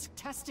can't risk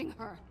testing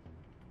her.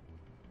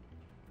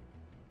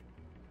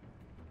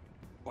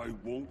 I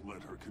won't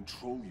let her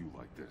control you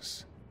like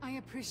this. I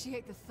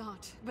appreciate the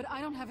thought, but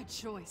I don't have a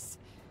choice.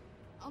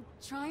 I'll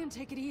try and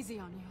take it easy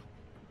on you.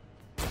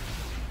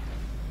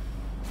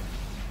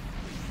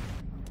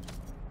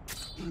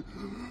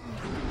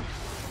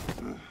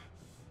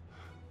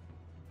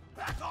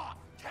 Back off,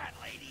 cat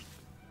lady!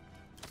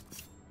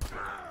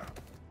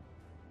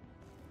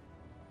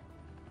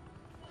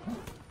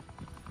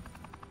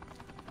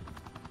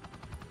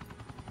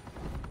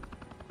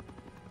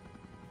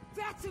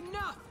 That's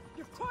enough!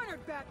 You're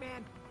cornered,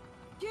 Batman!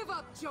 Give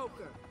up,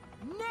 Joker!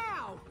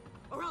 Now!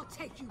 Or I'll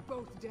take you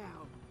both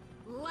down.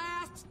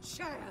 Last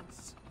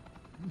chance!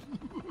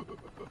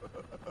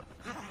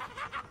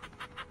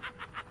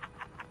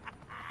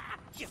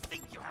 You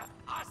think you have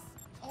us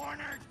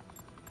cornered?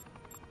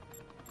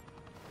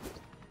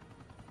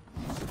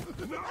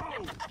 No! Get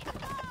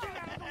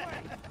out of the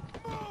way!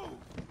 Move!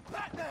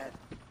 Batman!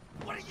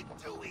 What are you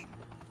doing?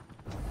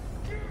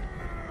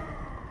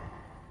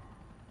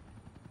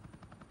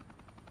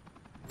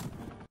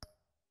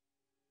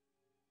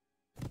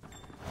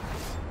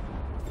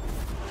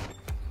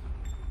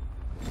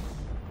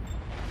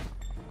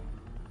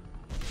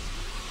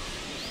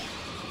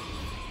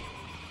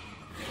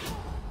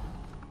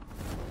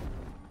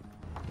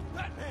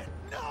 Batman,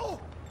 no!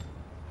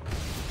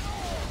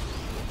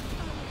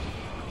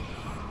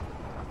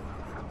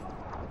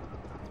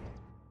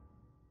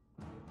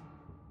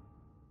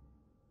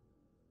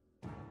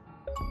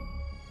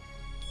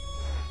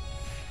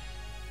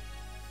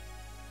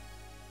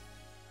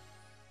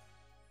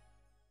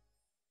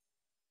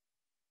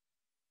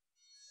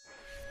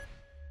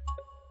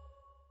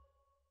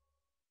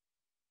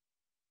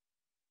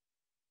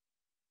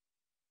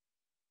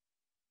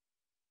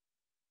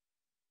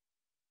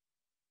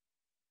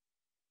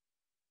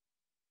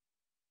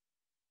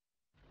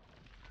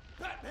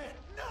 Batman,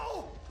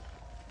 no!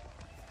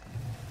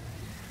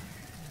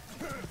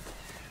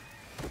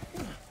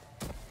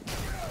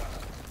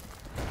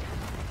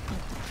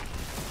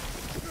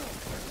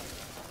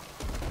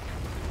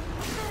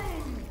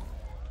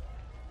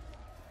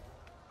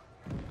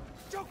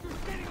 Joker's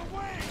getting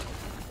away!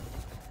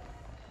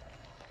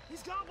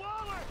 He's got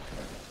Waller!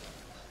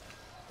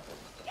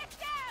 Get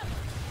down!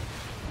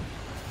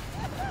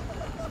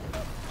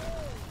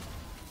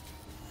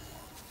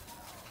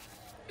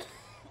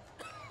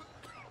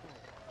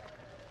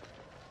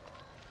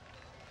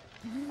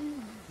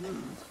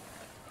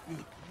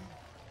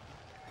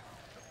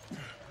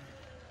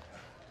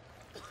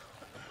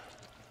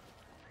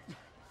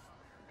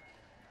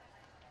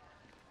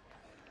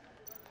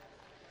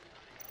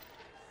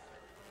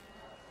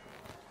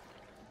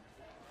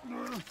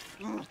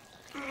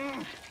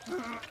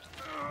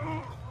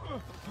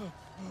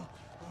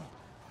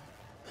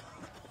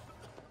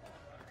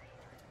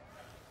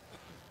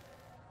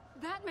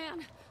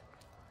 Batman!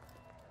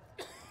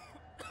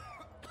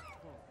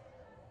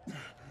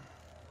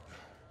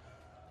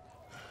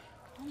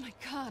 Oh my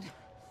God.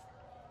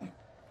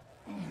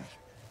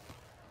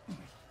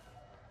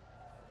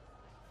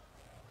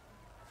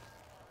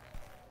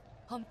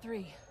 On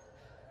three.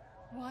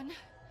 1,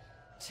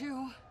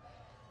 2,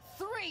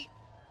 3!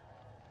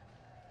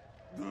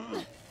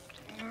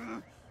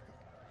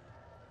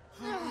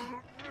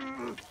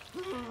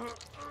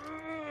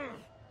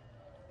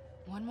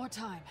 One more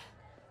time.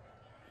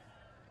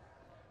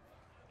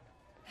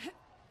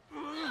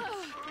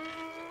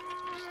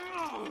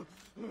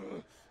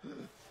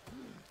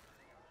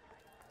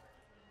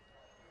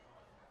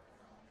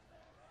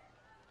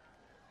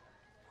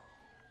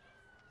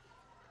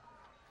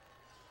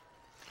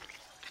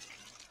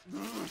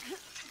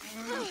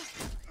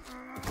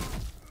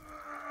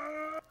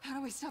 How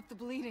do we stop the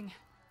bleeding?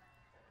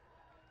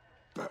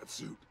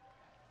 Batsuit.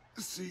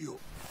 seal.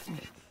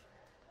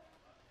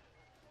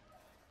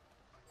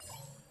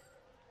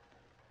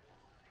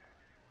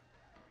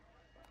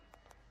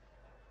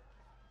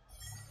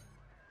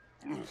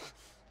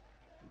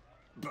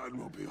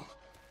 Batmobile.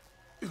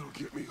 It'll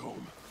get me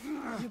home.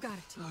 You got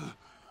it, T.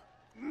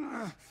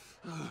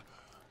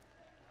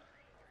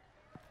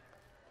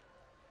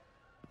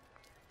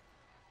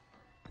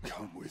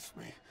 Come with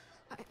me.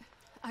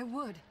 I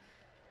would.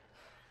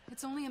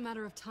 It's only a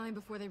matter of time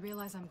before they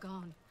realize I'm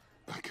gone.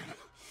 I can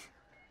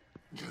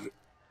get it.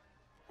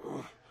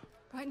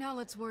 Right now,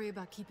 let's worry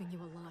about keeping you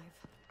alive.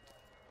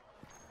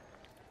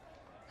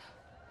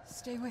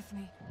 Stay with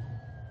me.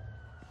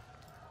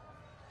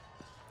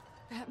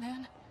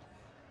 Batman?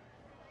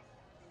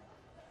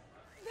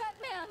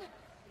 Batman!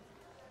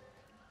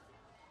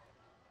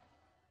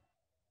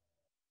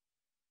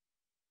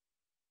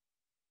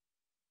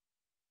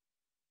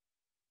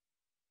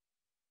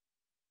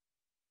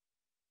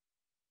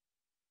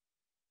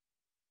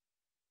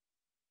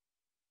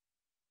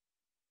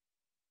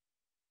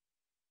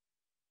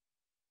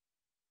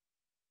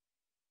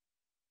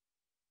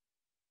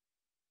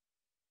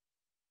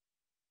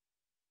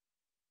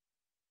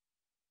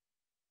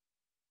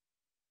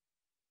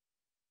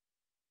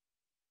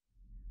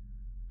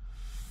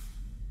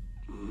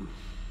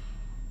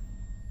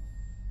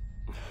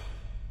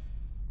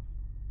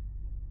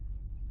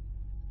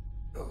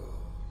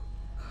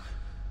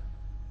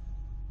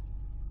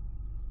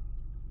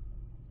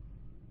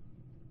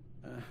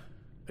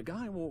 A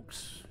guy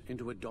walks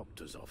into a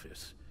doctor's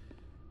office.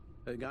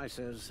 The guy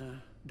says,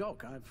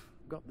 Doc, I've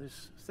got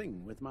this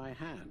thing with my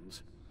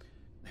hands.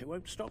 They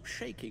won't stop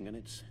shaking and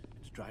it's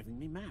driving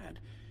me mad.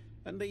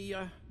 And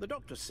the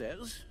doctor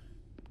says,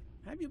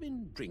 have you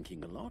been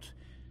drinking a lot?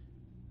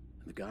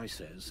 And the guy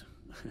says,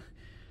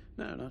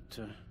 no,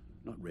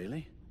 not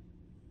really.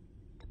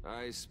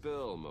 I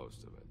spill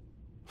most of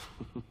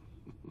it.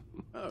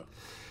 Oh,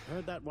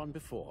 heard that one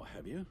before,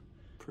 have you?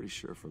 Pretty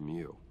sure from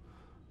you.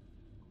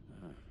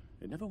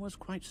 It never was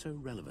quite so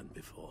relevant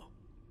before.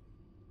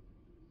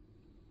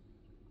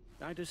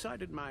 I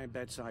decided my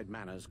bedside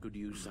manners could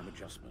use some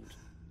adjustment.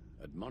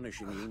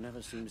 Admonishing you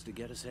never seems to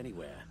get us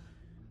anywhere.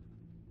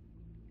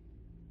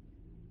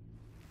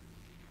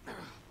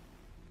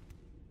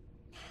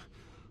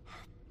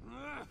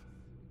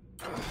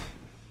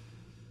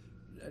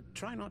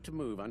 Try not to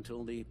move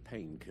until the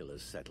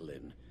painkillers settle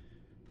in.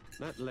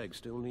 That leg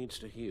still needs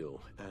to heal,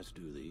 as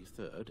do the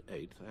 3rd,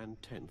 8th, and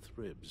 10th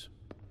ribs.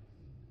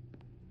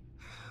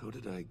 How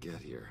did I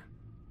get here?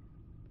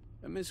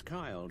 Miss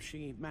Kyle,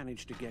 she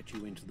managed to get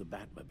you into the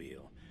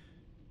Batmobile.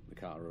 The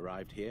car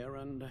arrived here,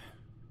 and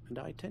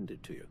I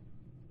tended to you.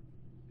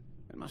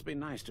 It must be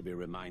nice to be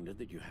reminded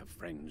that you have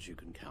friends you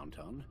can count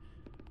on.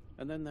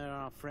 And then there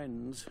are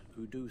friends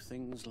who do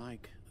things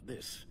like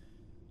this.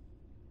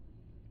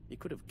 He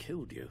could have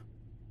killed you.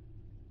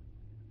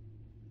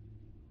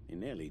 He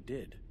nearly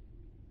did.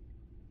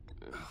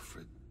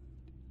 Alfred,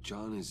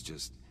 John is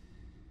just...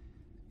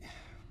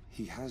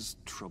 He has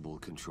trouble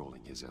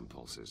controlling his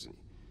impulses.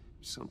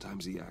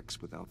 Sometimes he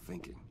acts without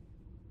thinking.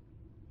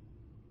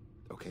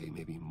 Okay,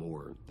 maybe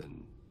more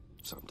than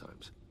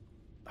sometimes.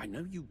 I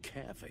know you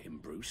care for him,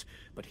 Bruce,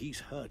 but he's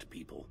hurt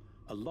people.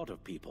 A lot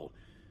of people.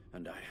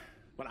 And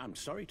well, I'm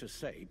sorry to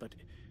say, but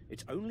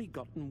it's only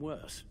gotten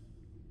worse.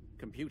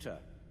 Computer,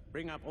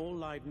 bring up all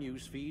live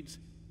news feeds.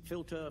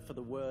 Filter for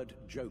the word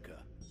Joker.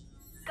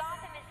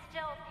 Gotham is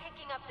still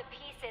picking up the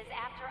pieces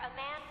after a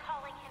man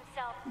calling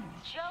himself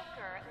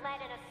Joker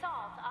led an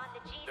assault on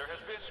the GCPD. There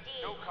has been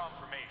no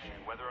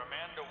confirmation whether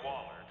Amanda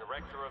Waller,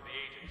 director of the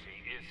agency,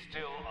 is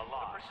still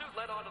alive. The pursuit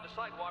led onto the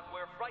sidewalk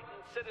where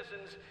frightened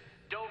citizens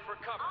dove for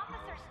cover.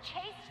 Officers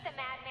chased the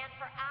madman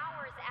for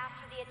hours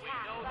after the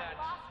attack, We know but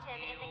that lost him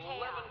in the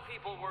chaos. 11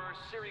 people were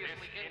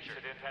seriously This injured.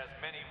 incident has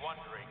many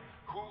wondering,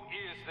 who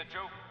is the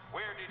Joker?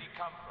 Where did he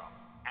come from?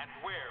 And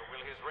where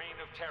will his reign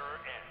of terror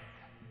end?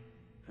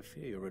 I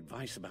fear your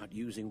advice about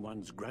using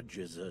one's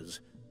grudges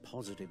as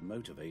positive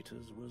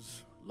motivators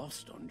was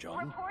lost on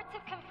John. Reports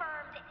have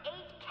confirmed 8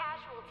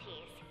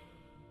 casualties.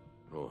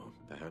 Or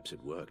perhaps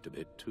it worked a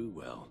bit too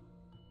well.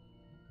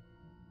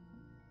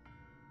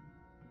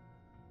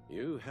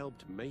 You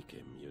helped make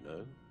him, you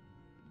know.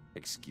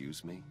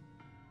 Excuse me?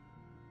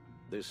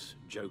 This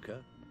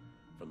Joker,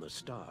 from the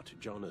start,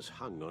 John has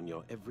hung on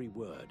your every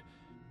word.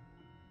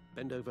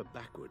 Bend over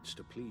backwards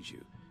to please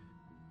you.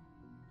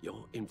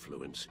 Your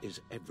influence is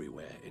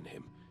everywhere in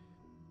him,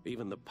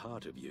 even the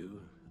part of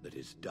you that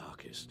is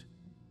darkest.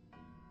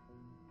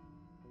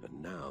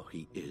 And now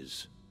he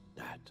is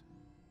that.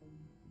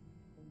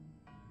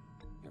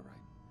 You're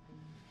right.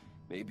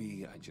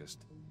 Maybe I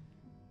just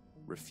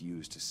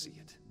refuse to see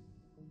it.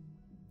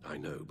 I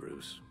know,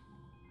 Bruce.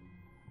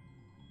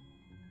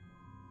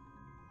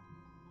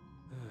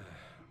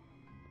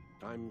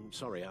 I'm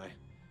sorry, I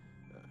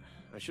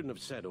shouldn't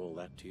have said all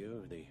that to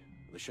you,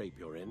 the shape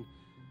you're in.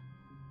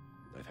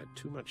 I've had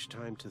too much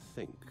time to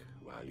think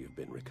while you've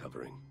been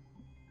recovering.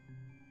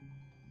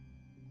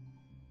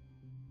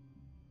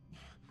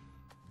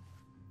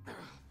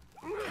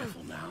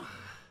 Careful now.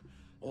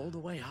 All the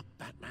way up,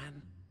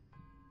 Batman.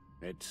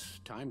 It's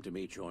time to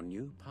meet your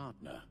new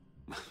partner.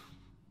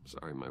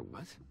 Sorry, my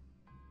what?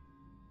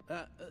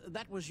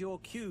 That was your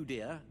cue,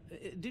 dear.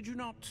 Did you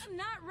not... I'm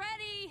not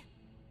ready!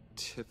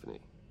 Tiffany.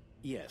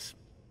 Yes.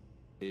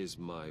 Is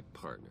my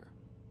partner.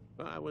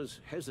 I was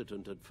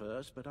hesitant at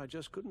first, but I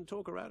just couldn't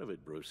talk her out of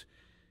it, Bruce.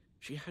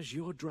 She has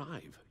your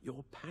drive,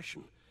 your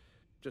passion,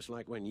 just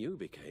like when you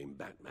became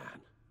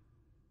Batman.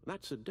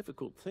 That's a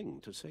difficult thing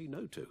to say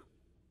no to.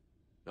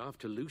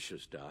 After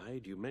Lucius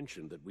died, you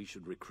mentioned that we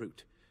should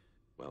recruit.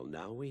 Well,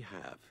 now we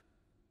have.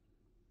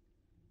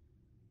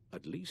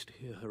 At least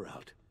hear her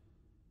out.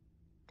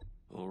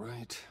 All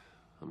right.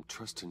 I'm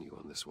trusting you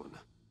on this one.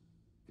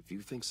 If you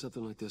think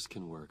something like this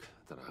can work,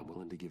 then I'm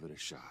willing to give it a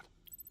shot.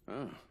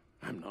 Oh,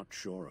 I'm not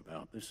sure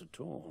about this at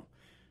all.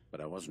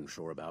 But I wasn't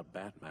sure about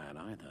Batman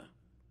either.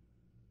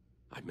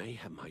 I may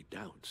have my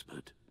doubts,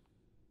 but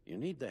you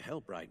need the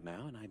help right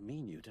now, and I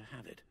mean you to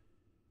have it.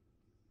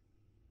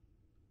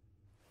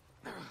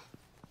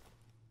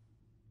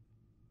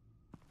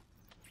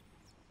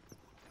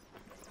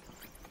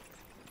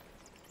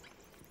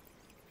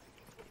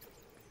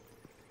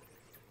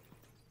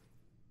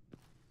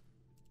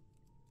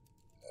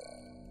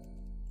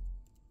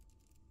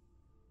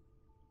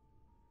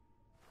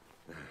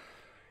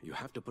 You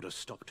have to put a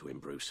stop to him,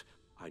 Bruce.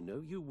 I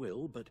know you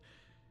will, but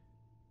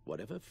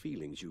whatever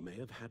feelings you may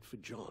have had for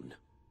John,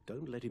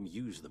 don't let him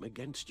use them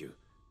against you.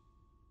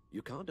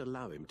 You can't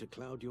allow him to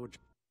cloud your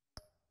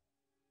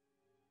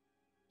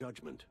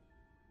judgment.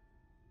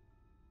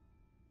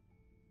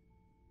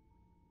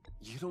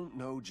 You don't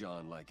know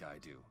John like I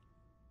do.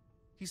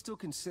 He still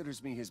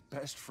considers me his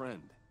best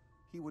friend.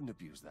 He wouldn't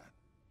abuse that.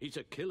 He's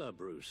a killer,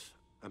 Bruce.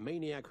 A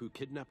maniac who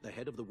kidnapped the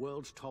head of the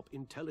world's top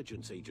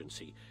intelligence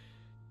agency.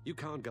 You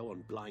can't go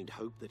on blind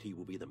hope that he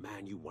will be the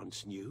man you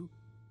once knew.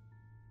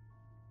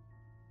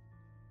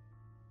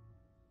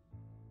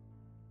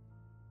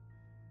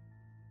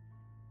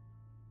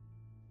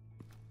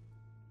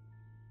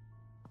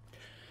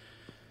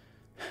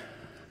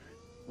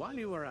 While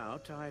you were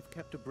out, I've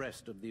kept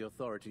abreast of the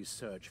authorities'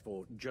 search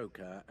for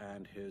Joker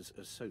and his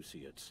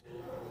associates.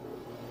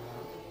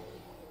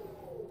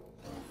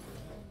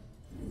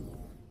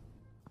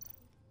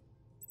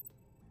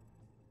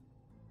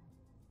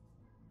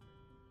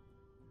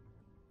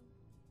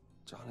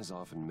 John has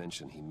often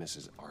mentioned he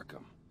misses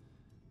Arkham.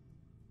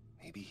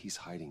 Maybe he's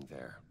hiding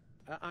there.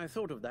 I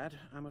thought of that.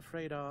 I'm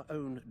afraid our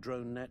own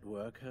drone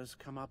network has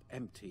come up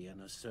empty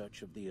in a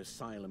search of the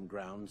asylum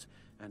grounds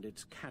and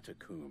its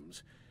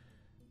catacombs.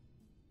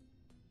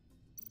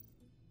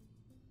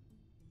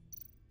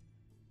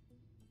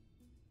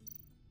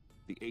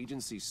 The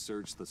agency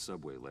searched the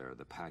subway lair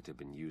the Pact had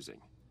been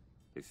using.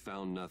 They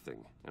found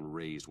nothing and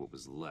razed what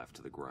was left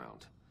to the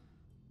ground.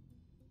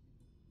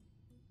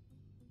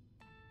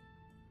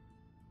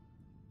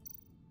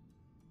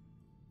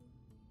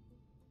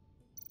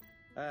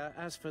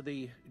 As for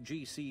the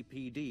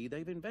GCPD,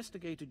 they've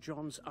investigated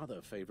John's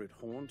other favorite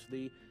haunt,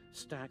 the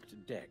stacked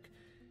deck.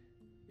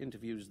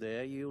 Interviews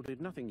there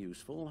yielded nothing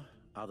useful,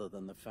 other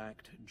than the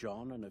fact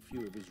John and a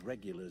few of his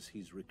regulars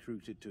he's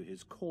recruited to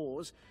his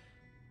cause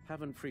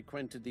haven't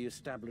frequented the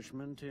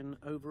establishment in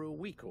over a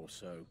week or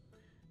so.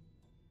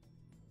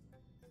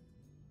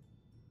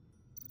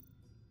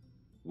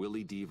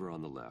 Willie Deaver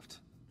on the left,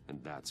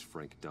 and that's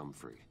Frank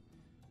Dumfrey.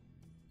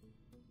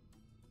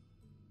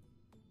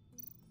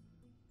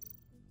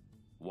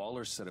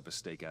 Waller set up a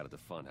stakeout at the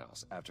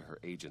funhouse after her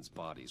agents'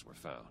 bodies were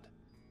found.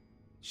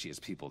 She has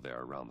people there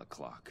around the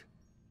clock.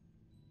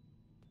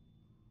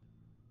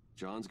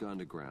 John's gone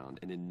to ground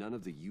and in none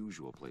of the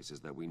usual places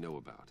that we know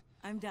about.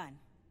 I'm done.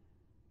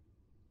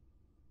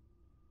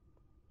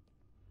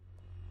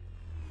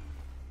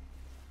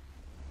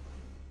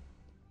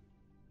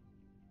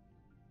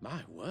 My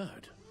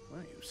word.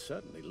 Well, you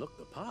certainly look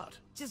the part.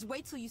 Just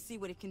wait till you see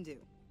what it can do.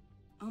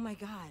 Oh my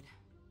God.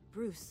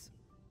 Bruce,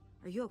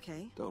 are you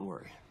okay? Don't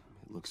worry.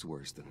 It looks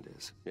worse than it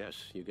is. Yes,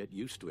 you get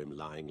used to him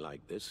lying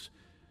like this,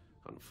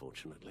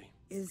 unfortunately.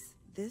 Is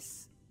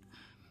this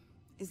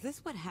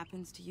what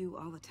happens to you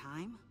all the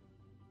time?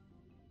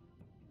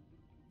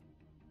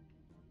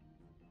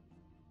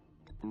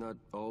 Not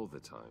all the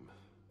time.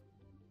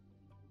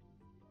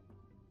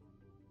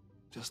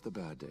 Just the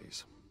bad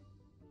days.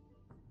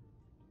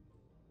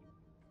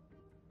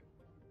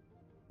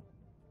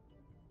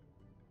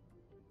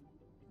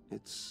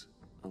 It's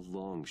a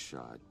long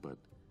shot, but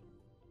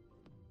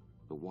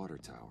the water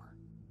tower,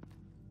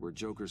 where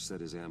Joker set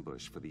his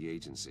ambush for the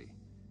agency,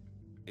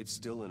 it's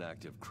still an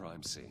active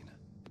crime scene.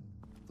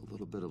 With a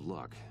little bit of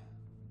luck,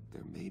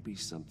 there may be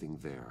something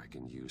there I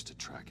can use to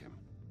track him.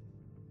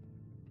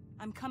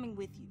 I'm coming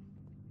with you.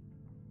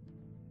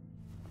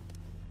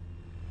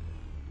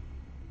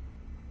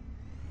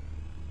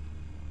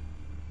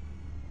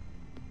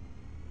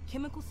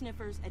 Chemical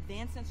sniffers,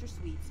 advanced sensor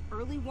suites,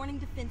 early warning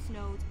defense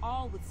nodes,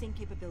 all with sync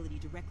capability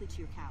directly to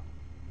your cow.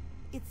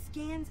 It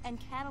scans and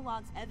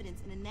catalogs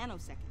evidence in a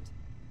nanosecond.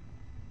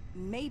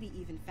 Maybe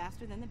even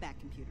faster than the Bat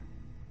computer.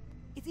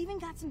 It's even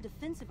got some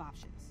defensive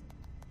options.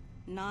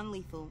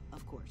 Non-lethal,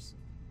 of course.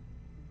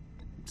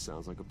 It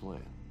sounds like a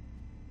plan.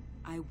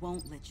 I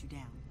won't let you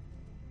down.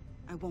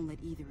 I won't let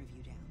either of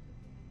you down.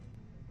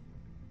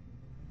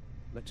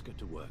 Let's get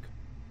to work.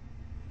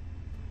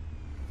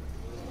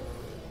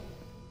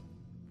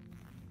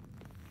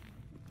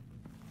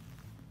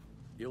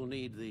 You'll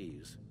need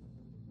these.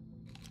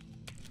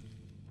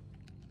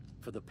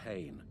 For the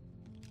pain.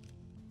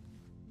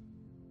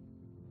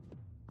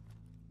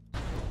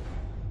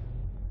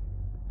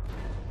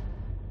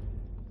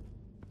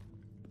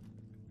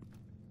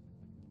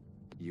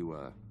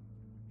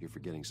 You're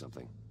forgetting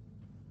something.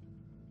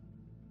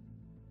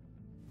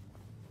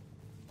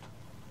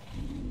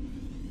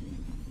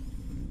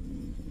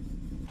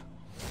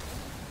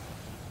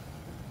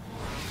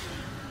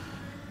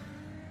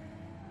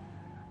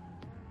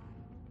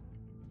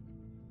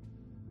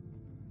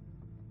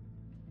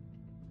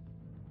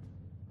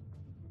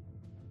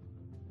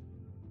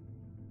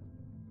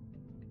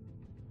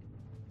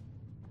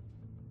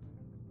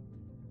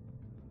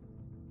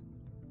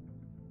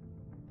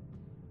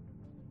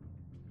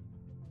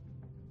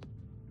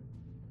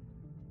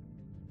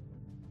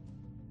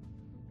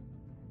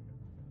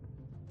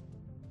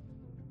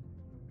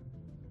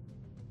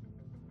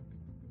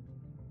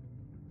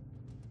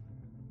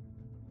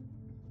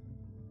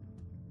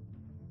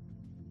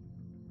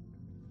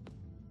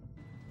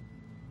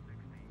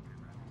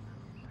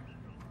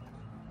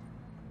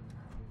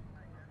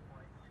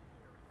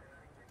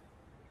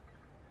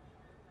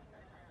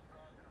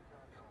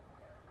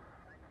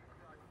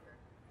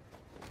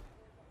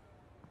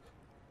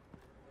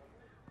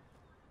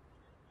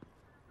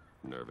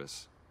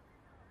 Nervous?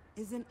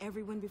 Isn't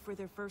everyone before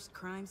their first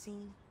crime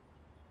scene?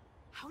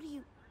 How do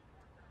you...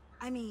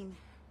 I mean,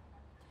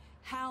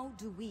 how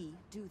do we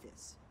do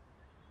this?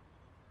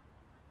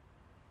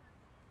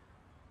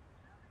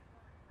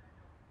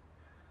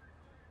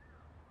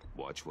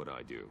 Watch what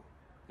I do,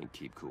 and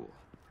keep cool.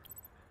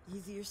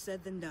 Easier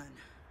said than done.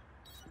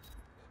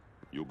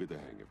 You'll get the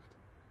hang of it.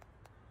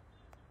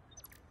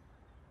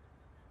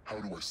 How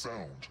do I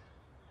sound?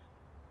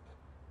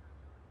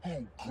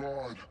 Oh,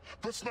 God.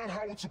 That's not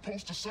how it's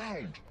supposed to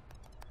sound.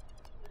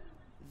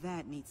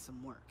 That needs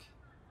some work.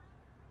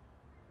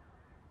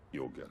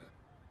 You'll get it.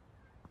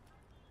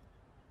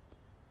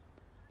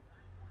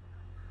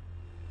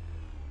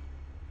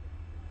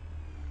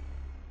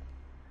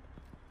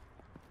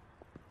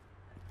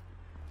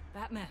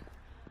 Batman,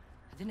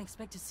 I didn't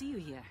expect to see you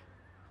here.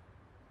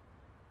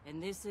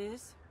 And this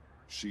is?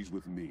 She's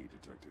with me,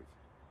 Detective.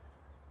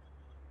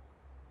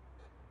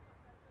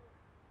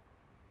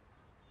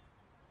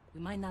 We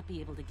might not be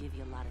able to give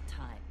you a lot of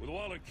time. With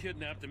Waller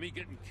kidnapped and me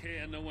getting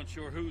canned, no one's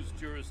sure whose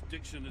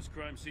jurisdiction this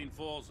crime scene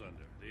falls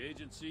under. The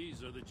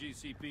agencies or the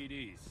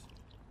GCPD's.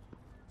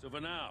 So for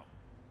now,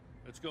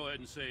 let's go ahead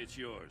and say it's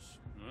yours,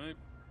 all right?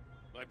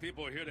 My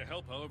people are here to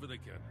help however they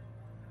can.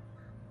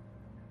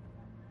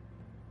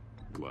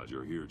 Glad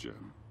you're here,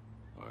 Jim.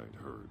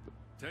 I'd heard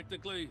that...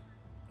 Technically,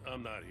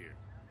 I'm not here.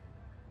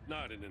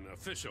 Not in an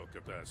official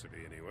capacity,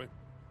 anyway.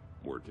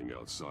 Working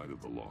outside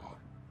of the law.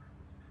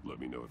 Let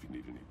me know if you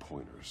need any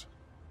pointers.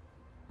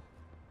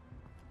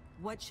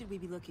 What should we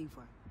be looking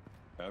for?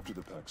 After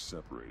the pack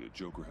separated,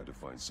 Joker had to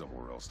find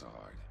somewhere else to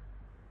hide.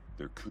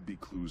 There could be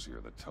clues here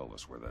that tell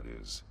us where that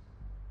is.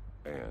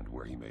 And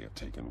where he may have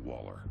taken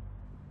Waller.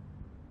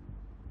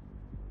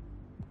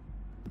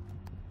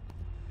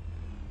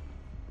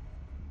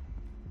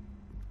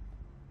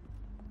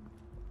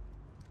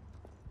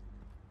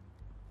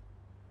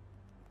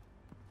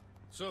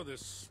 So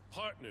this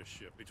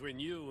partnership between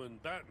you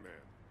and Batman,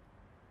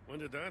 when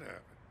did that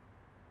happen?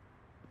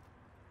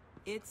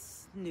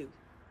 It's new.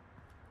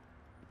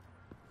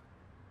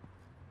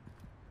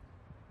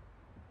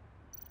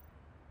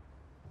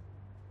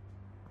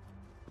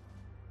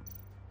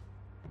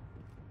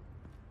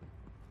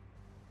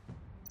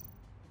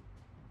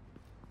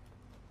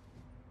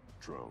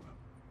 Drone.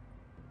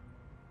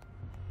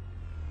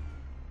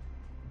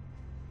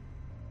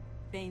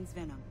 Bane's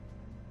venom.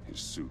 His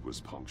suit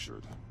was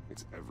punctured.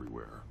 It's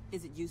everywhere.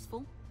 Is it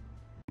useful?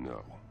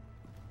 No.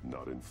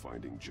 Not in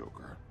finding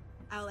Joker.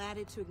 I'll add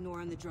it to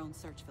ignore on the drone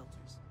search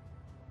filters.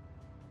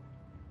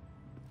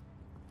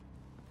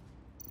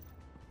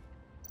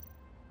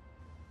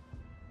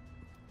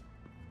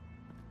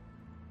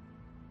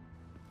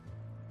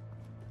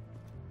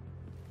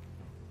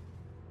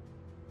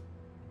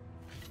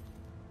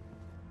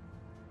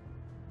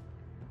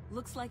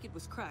 Looks like it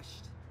was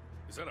crushed.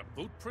 Is that a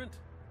boot print?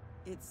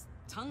 It's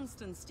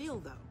tungsten steel,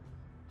 though.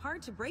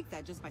 Hard to break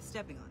that just by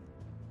stepping on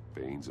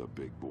it. Bane's a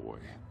big boy.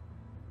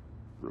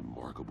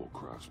 Remarkable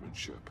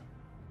craftsmanship.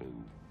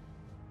 And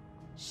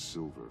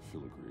silver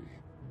filigree.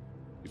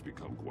 He's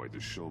become quite the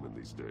showman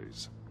these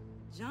days.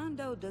 John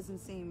Doe doesn't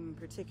seem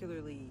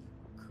particularly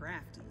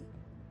crafty.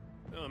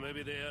 Oh,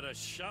 maybe they had a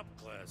shop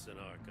class in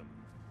Arkham.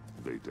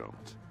 They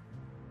don't.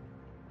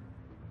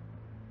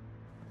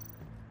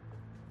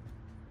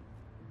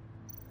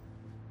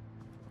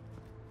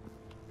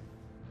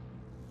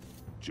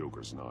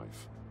 Joker's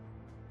knife.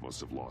 Must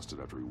have lost it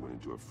after he went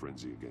into a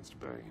frenzy against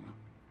Bane.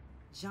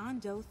 John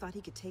Doe thought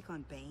he could take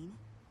on Bane?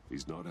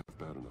 He's not half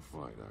bad in a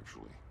fight,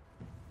 actually.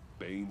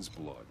 Bane's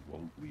blood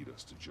won't lead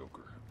us to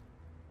Joker.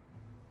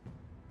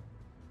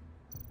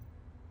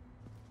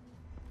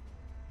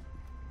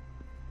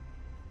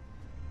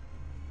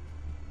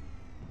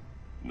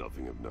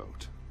 Nothing of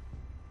note.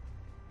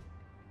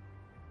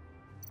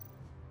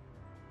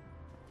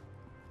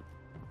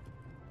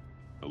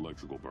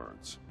 Electrical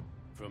burns.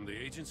 From the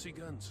agency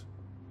guns?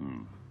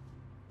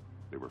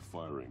 They were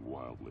firing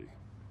wildly.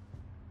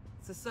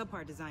 It's a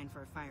subpart designed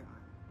for a firearm.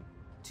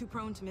 Too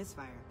prone to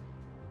misfire.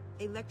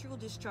 Electrical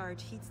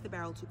discharge heats the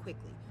barrel too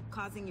quickly,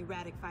 causing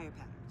erratic fire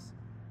patterns.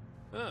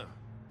 Ah,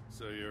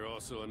 so you're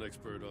also an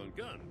expert on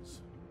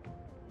guns.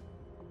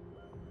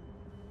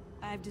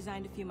 I've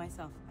designed a few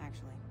myself,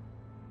 actually.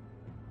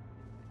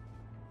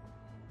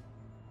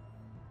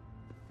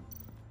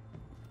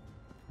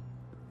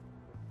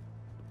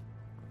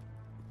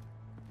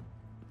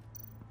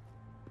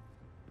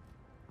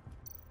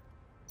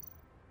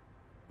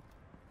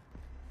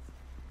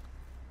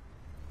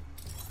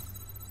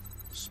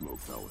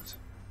 Smoke pellet.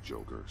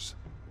 Jokers.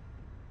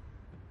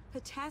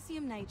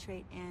 Potassium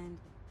nitrate and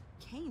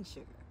cane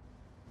sugar.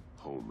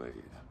 Homemade.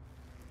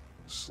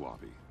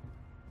 Sloppy.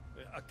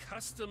 A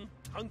custom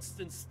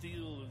tungsten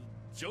steel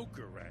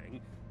Joker rang,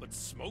 but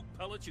smoke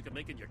pellets you can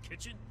make in your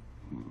kitchen?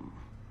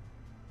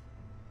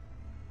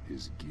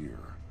 His gear.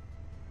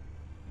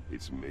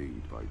 It's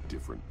made by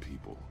different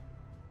people.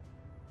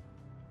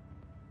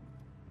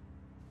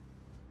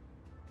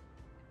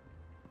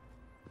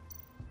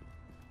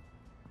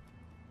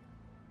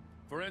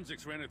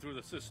 Forensics ran it through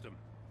the system.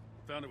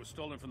 Found it was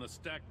stolen from the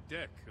stacked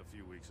deck a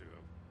few weeks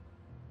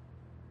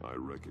ago. I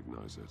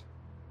recognize it.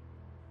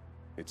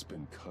 It's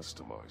been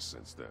customized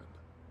since then.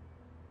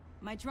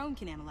 My drone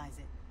can analyze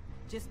it.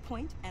 Just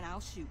point and I'll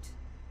shoot.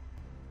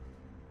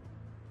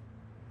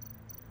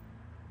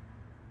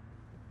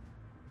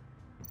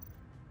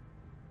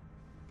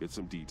 Get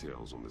some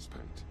details on this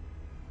paint.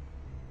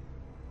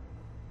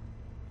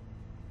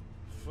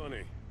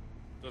 Funny.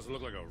 Doesn't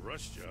look like a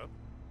rush job.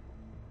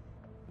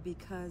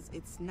 Because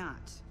it's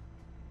not.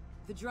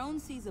 The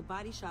drone sees a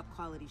body shop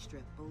quality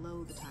strip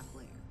below the top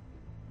layer.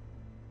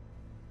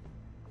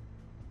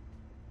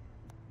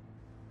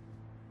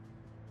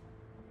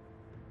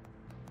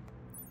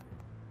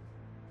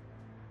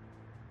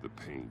 The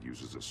paint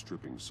uses a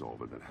stripping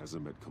solvent that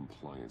hasn't met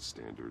compliance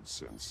standards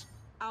since...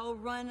 I'll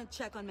run a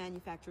check on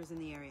manufacturers in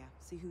the area,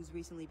 see who's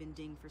recently been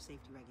dinged for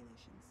safety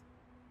regulations.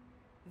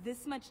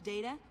 This much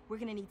data, we're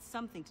gonna need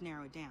something to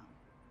narrow it down.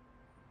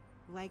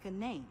 Like a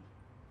name.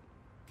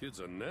 Kid's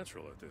a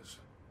natural at this.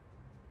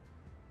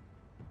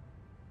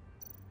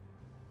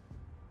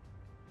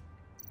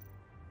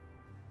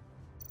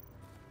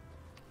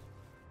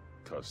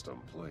 Custom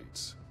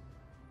plates.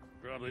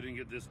 Probably didn't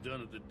get this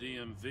done at the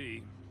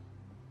DMV.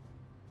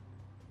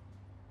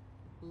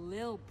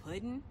 Lil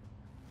Puddin'?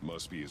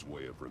 Must be his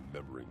way of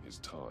remembering his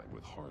time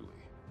with Harley.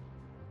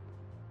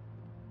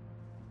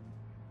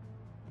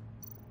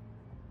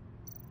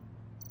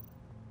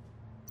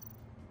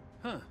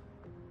 Huh.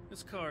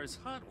 This car is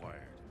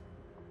hot-wired.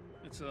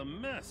 It's a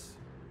mess.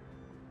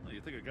 Well,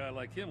 you'd think a guy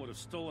like him would have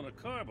stolen a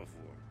car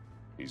before.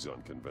 He's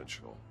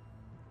unconventional.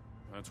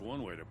 That's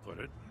one way to put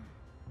it.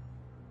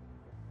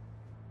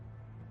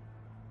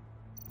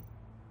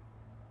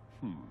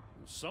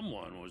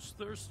 Someone was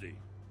thirsty.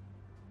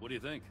 What do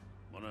you think?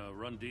 Wanna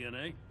run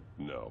DNA?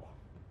 No.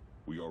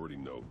 We already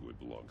know who it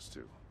belongs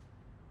to.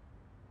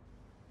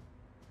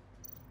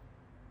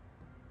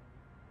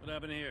 What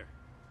happened here?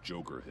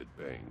 Joker hit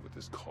Bane with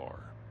his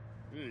car.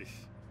 Eesh.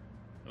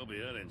 Hope he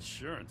had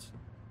insurance.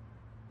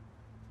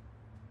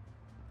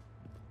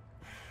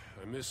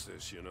 I miss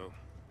this, you know.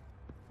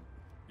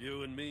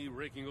 You and me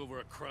raking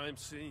over a crime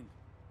scene.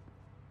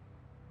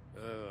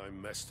 I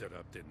messed it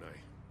up, didn't I?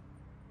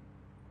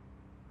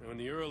 Now, in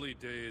the early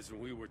days when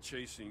we were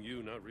chasing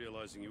you, not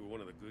realizing you were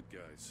one of the good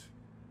guys,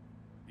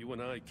 you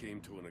and I came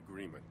to an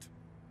agreement.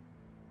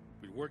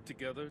 We'd work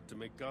together to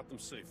make Gotham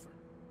safer.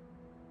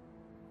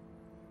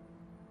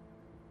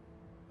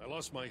 I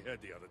lost my head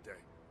the other day.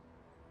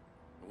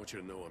 I want you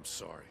to know I'm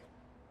sorry.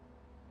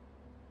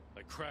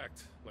 I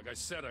cracked, like I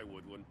said I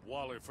would when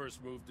Waller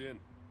first moved in.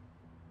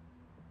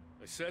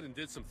 I said and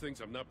did some things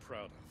I'm not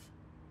proud of.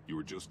 You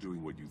were just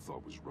doing what you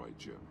thought was right,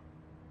 Jim.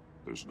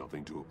 There's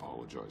nothing to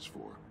apologize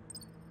for.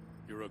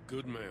 You're a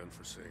good man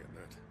for saying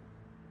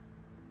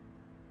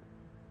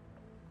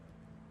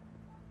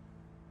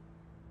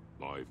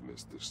that. I've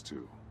missed this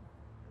too.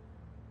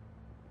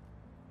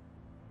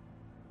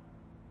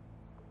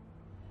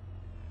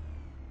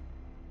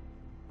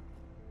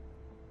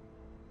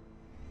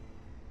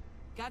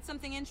 Got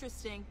something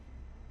interesting.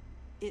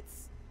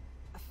 It's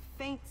a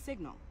faint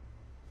signal.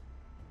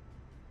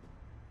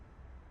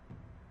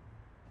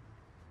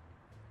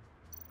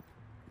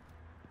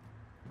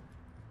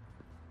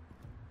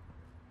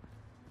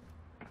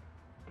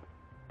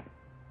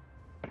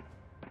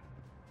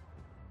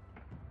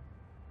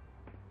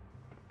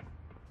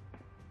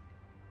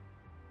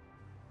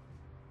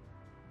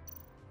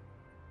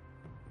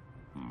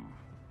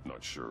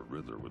 Not sure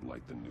Riddler would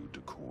like the new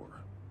decor.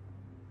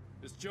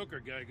 This Joker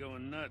guy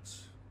going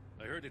nuts.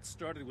 I heard it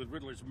started with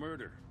Riddler's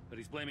murder, but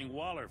he's blaming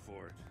Waller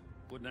for it.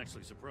 Wouldn't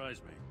actually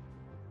surprise me.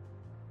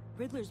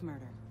 Riddler's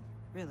murder?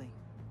 Really?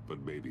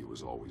 But maybe it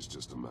was always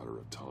just a matter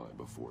of time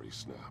before he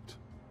snapped.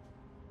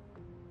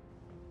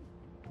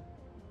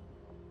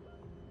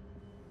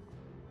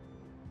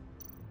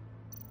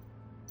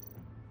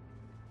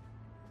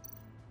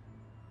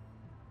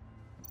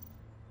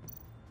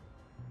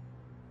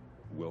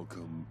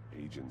 Welcome,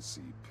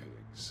 Agency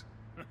Pigs.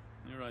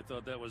 Here I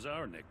thought that was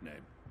our nickname.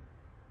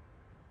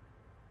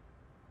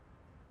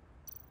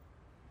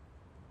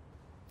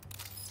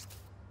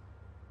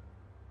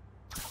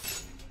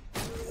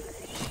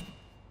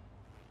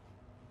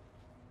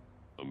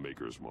 A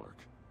Maker's Mark.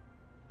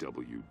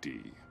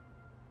 WD.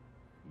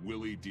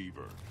 Willie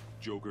Deaver,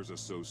 Joker's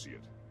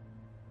associate.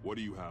 What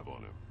do you have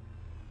on him?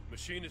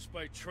 Machinist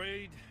by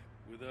trade,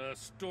 with a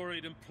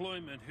storied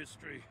employment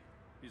history.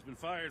 He's been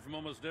fired from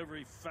almost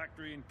every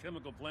factory and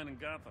chemical plant in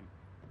Gotham.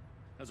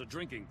 Has a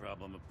drinking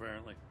problem,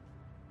 apparently.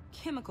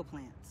 Chemical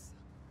plants.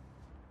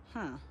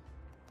 Huh.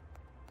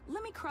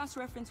 Let me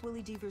cross-reference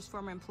Willie Deaver's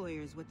former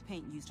employers with the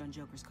paint used on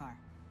Joker's car.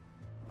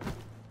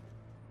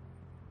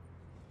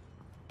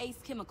 Ace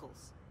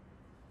Chemicals.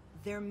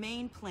 Their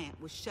main plant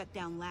was shut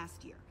down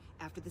last year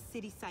after the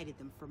city cited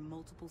them for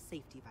multiple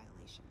safety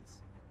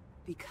violations.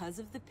 Because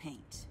of the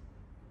paint.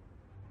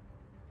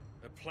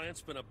 The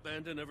plant's been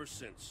abandoned ever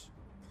since.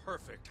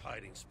 Perfect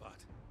hiding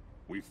spot.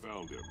 We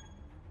found him.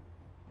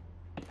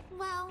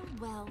 Well,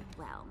 well,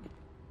 well.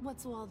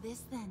 What's all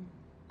this then?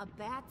 A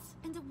bat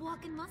and a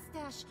walking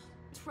mustache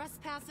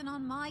trespassing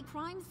on my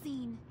crime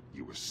scene.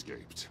 You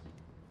escaped.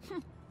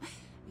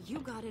 You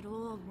got it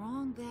all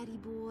wrong, Batty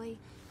boy.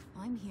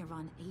 I'm here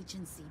on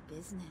agency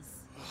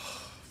business.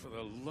 For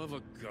the love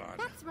of God.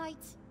 That's right.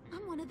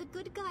 I'm one of the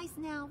good guys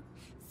now.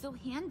 So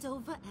hand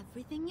over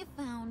everything you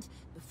found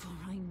before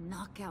I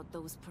knock out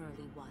those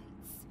pearly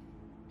whites.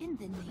 In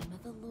the name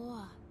of the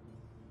law.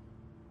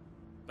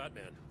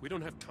 Batman, we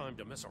don't have time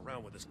to mess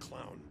around with this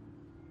clown.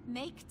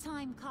 Make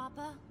time,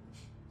 copper.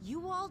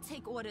 You all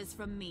take orders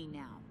from me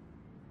now.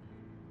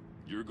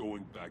 You're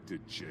going back to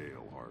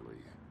jail,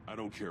 Harley. I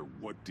don't care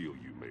what deal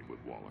you made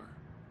with Waller.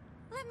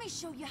 Let me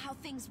show you how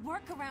things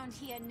work around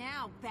here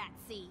now,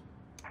 Batsy.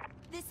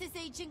 This is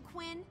Agent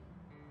Quinn.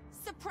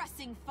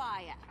 Suppressing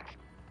fire.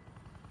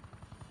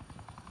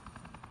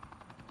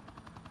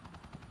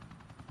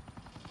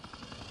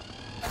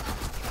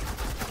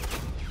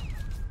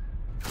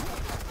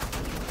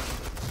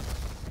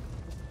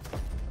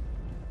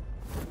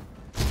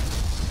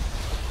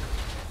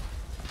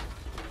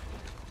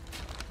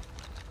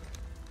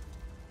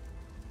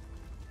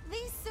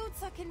 These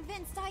suits are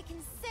convinced I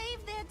can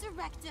save their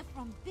director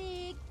from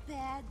Big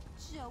Bad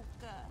Joker.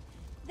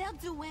 They'll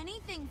do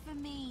anything for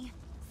me.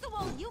 So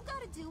all you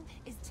gotta do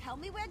is tell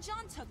me where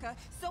John took her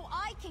so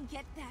I can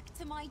get back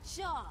to my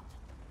job.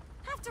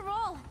 After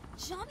all,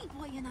 Johnny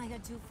Boy and I are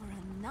due for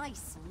a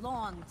nice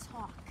long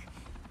talk.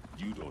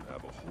 You don't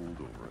have a hold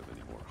over him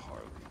anymore,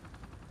 Harley.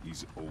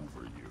 He's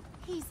over you.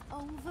 He's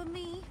over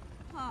me?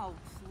 Oh,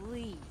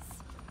 please.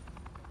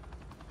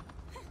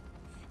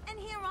 And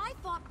here I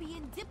thought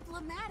being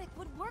diplomatic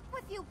would work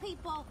with you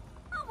people.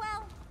 Oh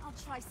well, I'll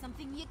try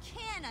something you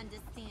can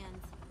understand.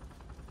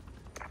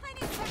 I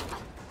need to...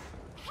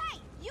 Hey!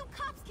 You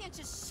cops can't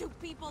just shoot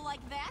people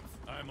like that!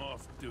 I'm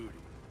off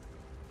duty.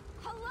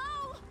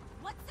 Hello?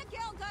 What's a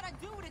girl gotta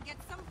do to get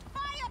some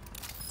fire?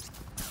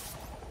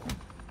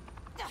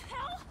 The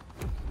hell?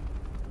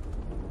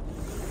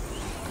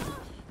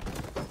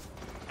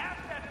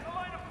 Asset in the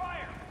line of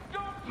fire!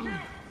 Don't shoot!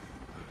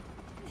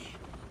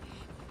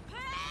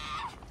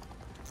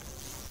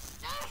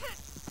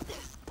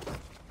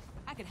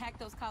 I could hack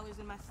those collars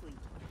in my sleep.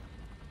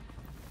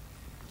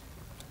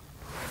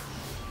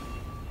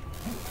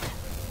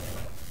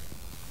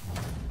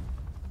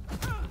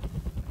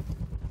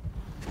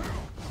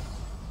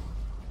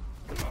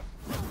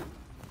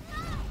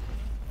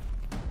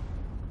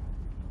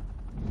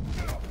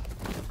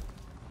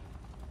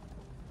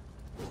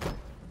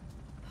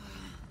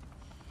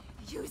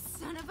 You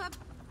son of a...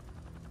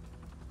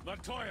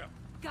 Montoya!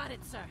 Got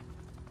it, sir.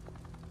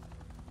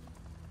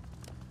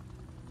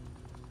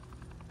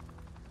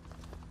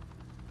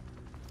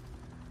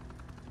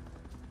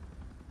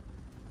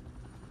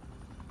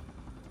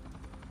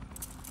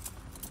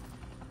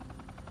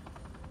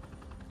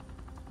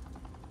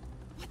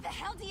 What the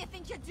hell do you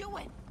think you're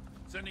doing?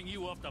 Sending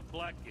you off to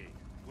Blackgate,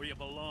 where you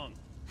belong.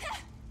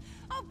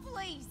 Oh,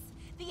 please!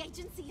 The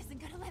agency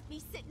isn't gonna let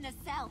me sit in a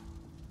cell.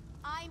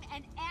 I'm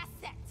an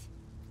asset.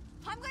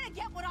 I'm gonna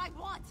get what I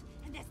want,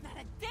 and there's not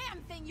a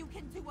damn thing you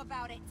can do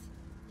about it.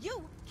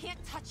 You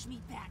can't touch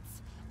me,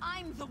 Bats.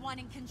 I'm the one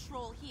in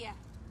control here.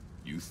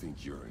 You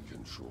think you're in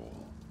control?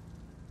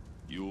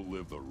 You'll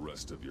live the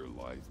rest of your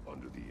life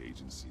under the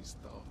agency's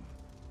thumb.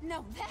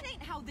 No, that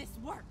ain't how this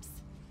works.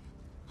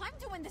 I'm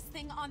doing this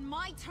thing on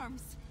my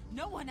terms.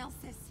 No one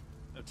else's.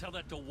 Now tell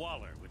that to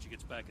Waller when she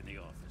gets back in the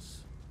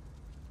office.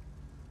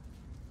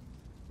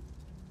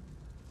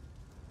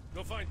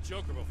 Go find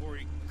Joker before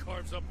he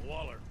carves up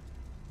Waller.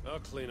 I'll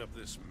clean up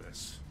this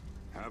mess.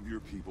 Have your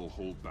people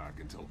hold back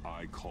until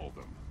I call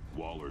them.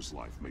 Waller's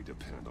life may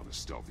depend on a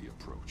stealthy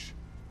approach.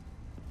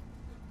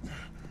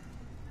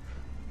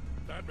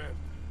 Batman.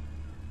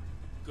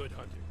 Good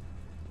hunting.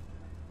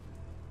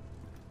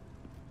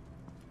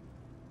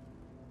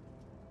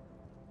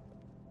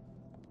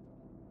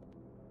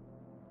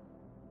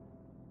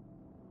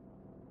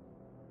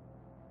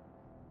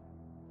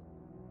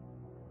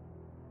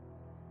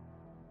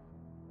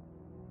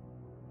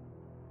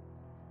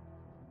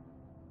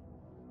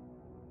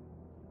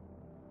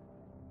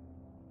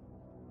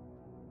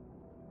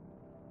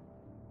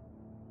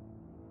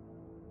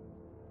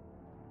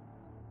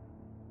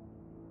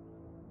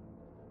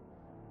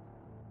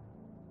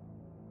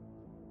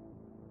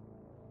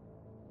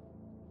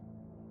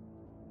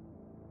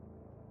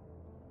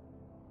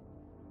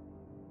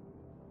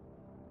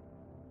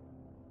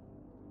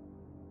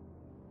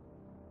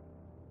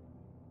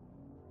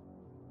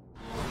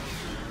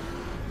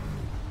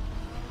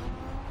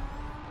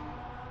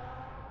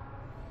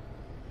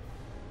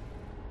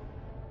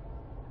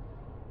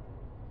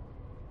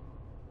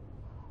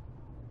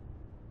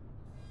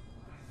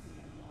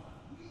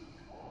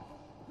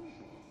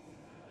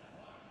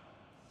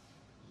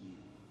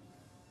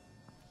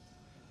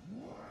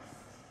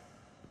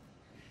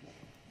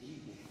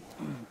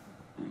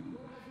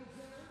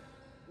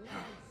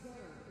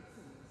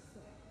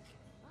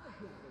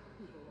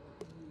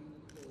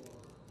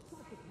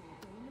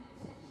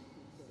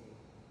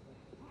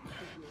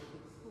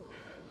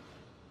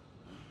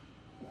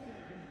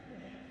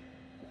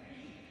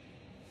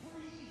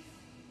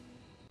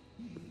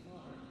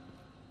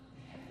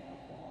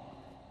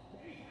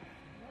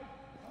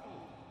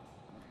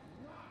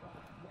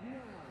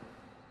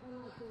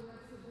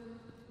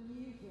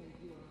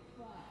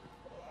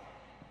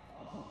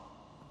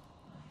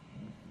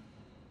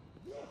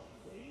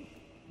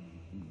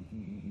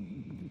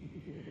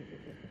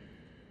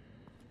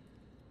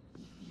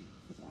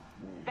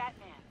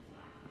 Batman.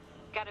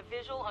 Got a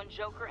visual on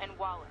Joker and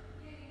Waller.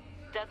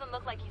 Doesn't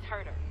look like he's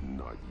hurt her.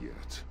 Not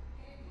yet.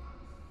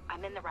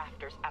 I'm in the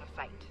rafters, out of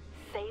sight.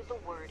 Say the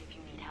word if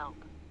you need help.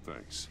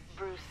 Thanks.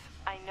 Bruce,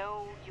 I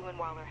know you and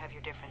Waller have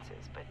your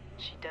differences, but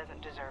she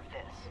doesn't deserve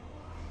this.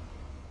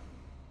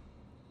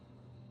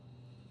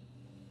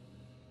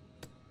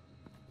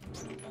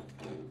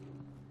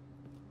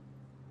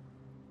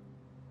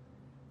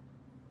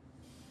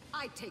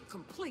 I take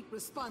complete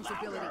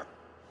responsibility. Louder,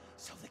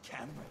 so the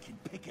camera can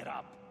pick it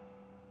up.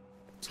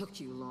 Took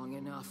you long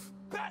enough.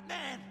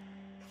 Batman!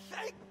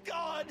 Thank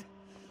God!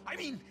 I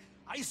mean,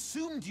 I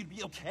assumed you'd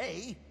be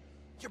okay.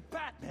 You're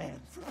Batman,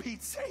 for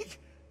Pete's sake.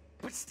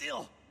 But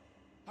still,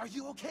 are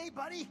you okay,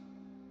 buddy?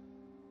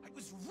 I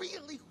was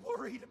really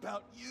worried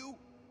about you.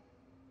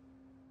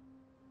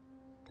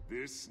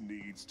 This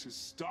needs to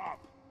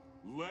stop.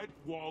 Let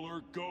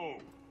Waller go.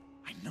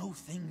 I know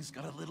things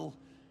got a little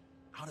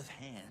out of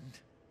hand.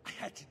 I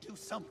had to do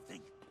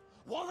something.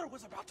 Waller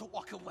was about to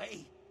walk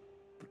away.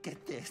 But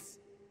get this.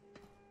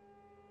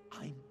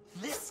 I'm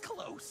this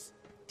close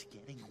to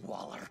getting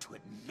Waller to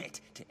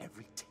admit to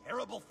every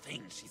terrible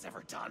thing she's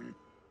ever done.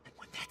 And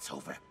when that's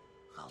over,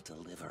 I'll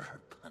deliver her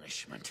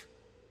punishment.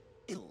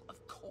 It'll,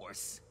 of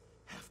course,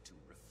 have to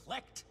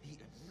reflect the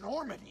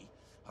enormity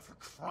of her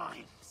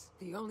crimes.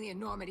 The only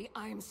enormity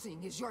I'm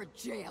seeing is your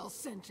jail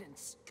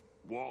sentence.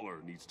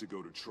 Waller needs to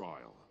go to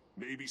trial.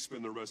 Maybe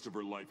spend the rest of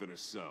her life in a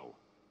cell.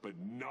 But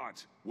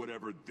not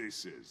whatever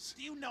this is.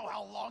 Do you know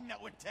how long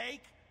that would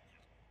take?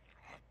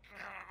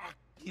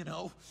 You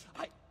know,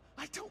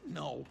 I don't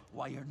know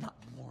why you're not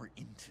more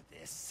into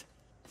this.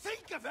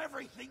 Think of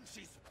everything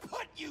she's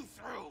put you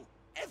through!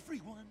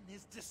 Everyone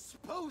is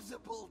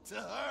disposable to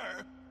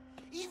her.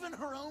 Even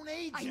her own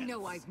agents. I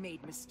know I've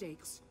made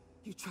mistakes.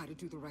 You try to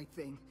do the right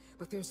thing,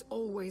 but there's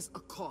always a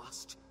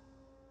cost.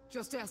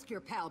 Just ask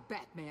your pal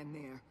Batman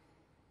there.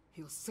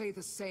 He'll say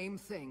the same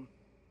thing.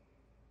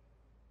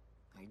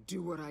 I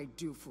do what I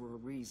do for a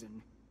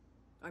reason.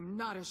 I'm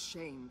not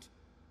ashamed.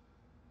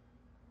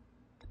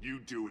 You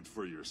do it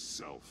for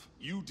yourself.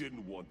 You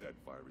didn't want that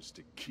virus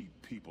to keep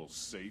people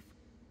safe.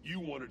 You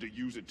wanted to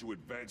use it to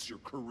advance your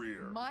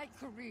career. My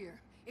career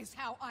is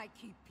how I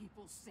keep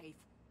people safe.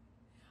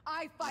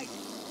 I fight...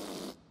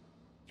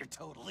 You're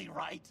totally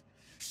right.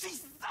 She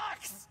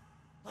sucks!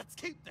 Let's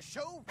keep the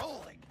show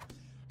rolling.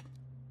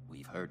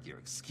 We've heard your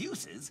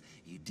excuses.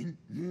 You didn't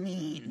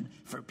mean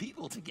for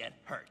people to get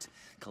hurt.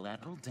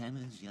 Collateral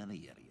damage, yada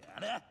yada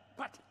yada.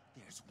 But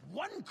there's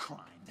one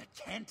crime that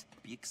can't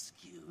be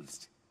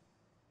excused.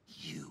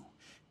 You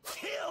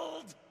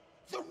killed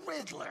the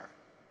Riddler!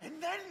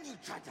 And then you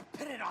tried to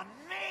pin it on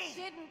me!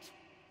 Didn't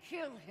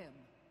kill him.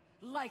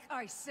 Like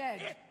I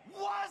said. It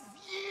was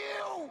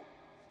you!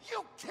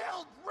 You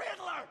killed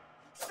Riddler!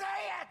 Say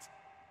it!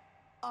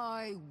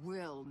 I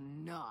will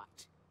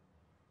not.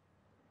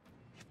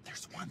 If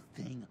there's one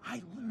thing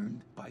I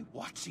learned by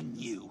watching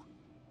you,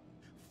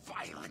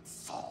 violence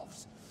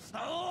solves a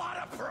lot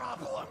of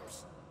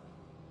problems!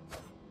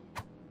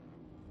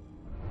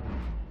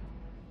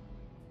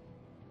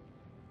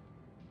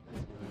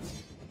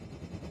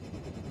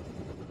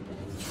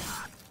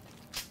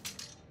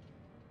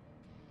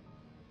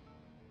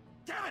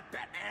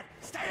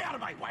 out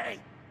of my way!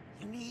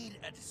 You need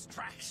a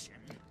distraction.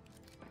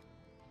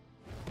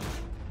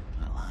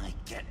 Well, I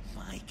get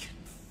my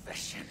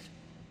confession.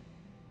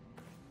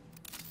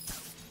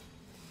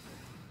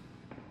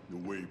 The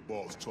way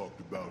Boss talked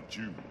about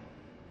you,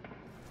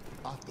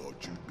 I thought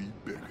you'd be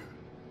bigger.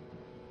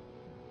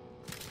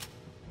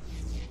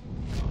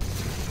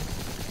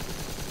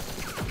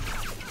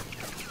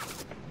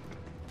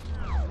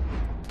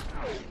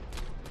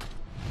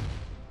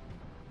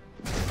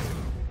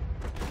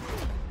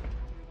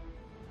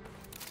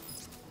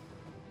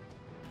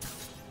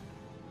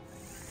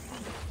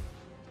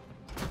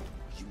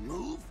 You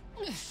move,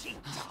 she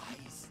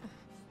dies.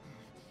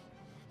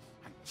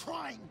 I'm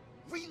trying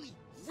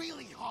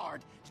really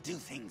hard to do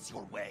things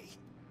your way.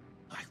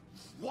 I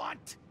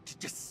want to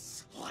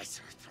just slice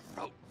her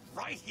throat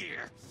right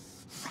here,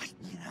 right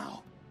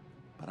now.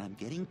 But I'm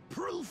getting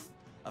proof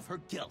of her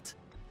guilt.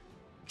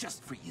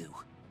 Just for you.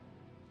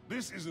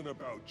 This isn't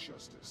about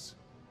justice.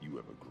 You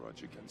have a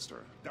grudge against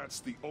her. That's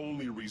the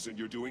only reason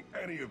you're doing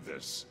any of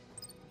this.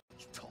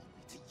 You told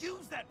me to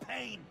use that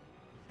pain,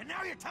 and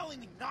now you're telling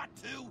me not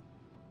to?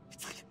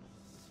 It's like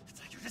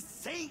you're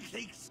just saying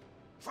things,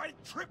 try to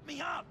trip me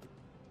up.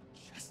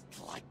 Just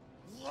like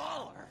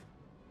Waller.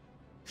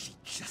 She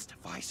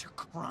justifies her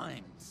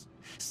crimes,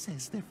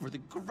 says they're for the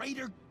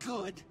greater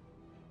good.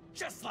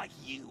 Just like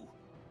you.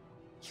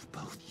 You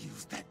both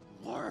use that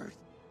word,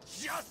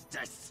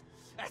 justice,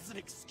 as an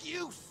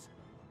excuse,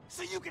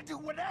 so you can do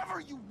whatever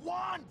you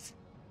want.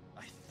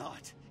 I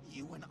thought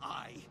you and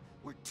I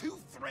were two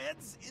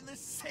threads in the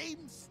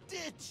same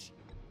stitch.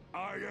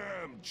 I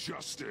am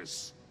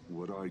justice.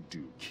 What I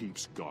do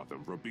keeps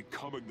Gotham from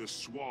becoming the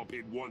swamp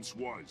it once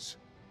was.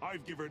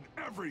 I've given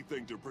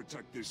everything to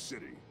protect this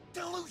city.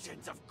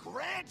 Delusions of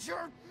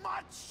grandeur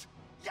much?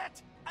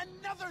 Yet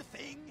another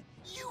thing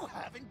you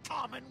have in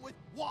common with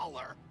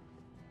Waller.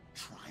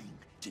 Trying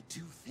to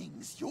do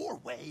things your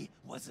way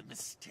was a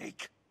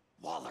mistake.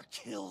 Waller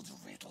killed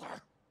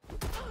Riddler. And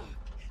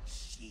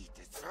she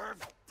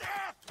deserved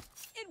death!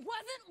 It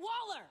wasn't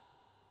Waller!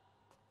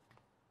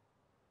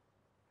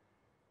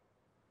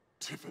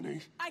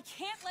 Tiffany? I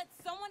can't let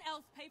someone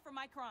else pay for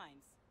my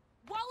crimes.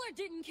 Waller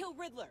didn't kill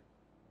Riddler.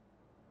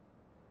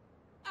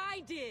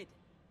 I did.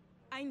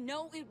 I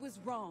know it was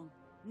wrong.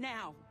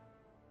 Now.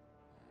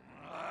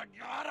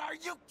 God, are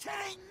you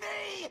kidding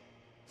me?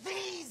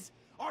 These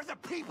are the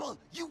people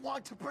you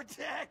want to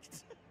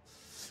protect.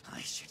 I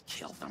should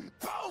kill them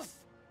both.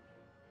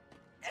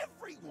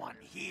 Everyone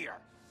here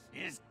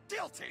is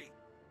guilty.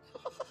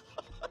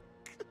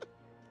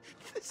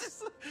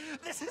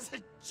 This is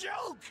a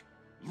joke.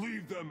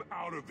 Leave them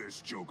out of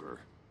this,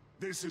 Joker.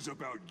 This is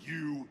about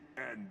you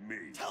and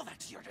me. Tell that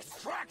to your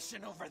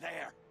distraction over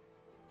there.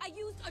 I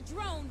used a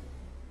drone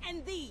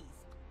and these.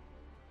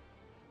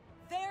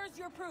 There's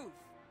your proof.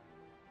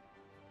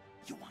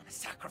 You want to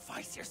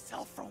sacrifice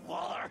yourself for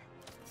Waller?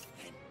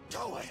 Then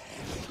go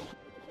ahead.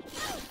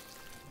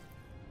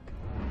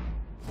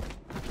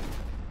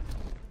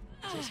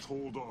 Just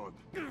hold on.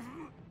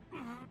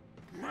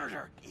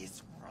 Murder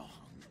is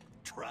wrong.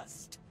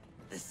 Trust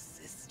the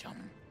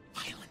system.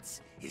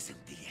 Violence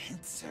isn't the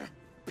answer.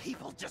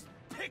 People just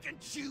pick and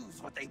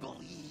choose what they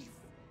believe.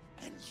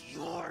 And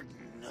you're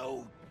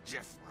no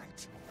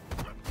different.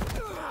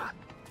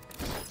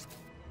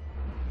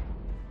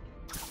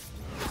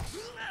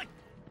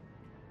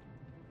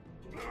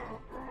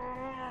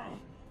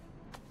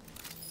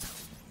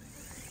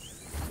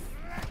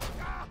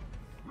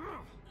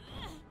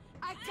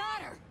 I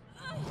got her!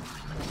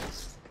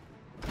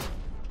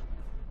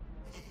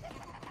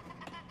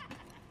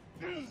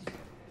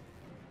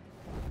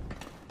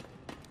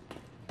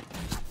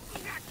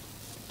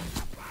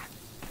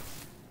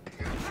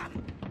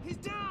 He's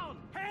down!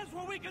 Hands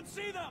where we can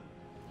see them!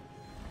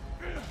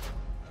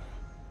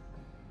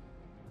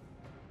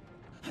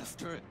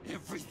 After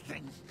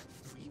everything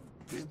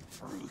we've been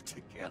through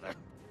together,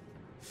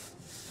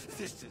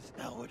 this is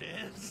how it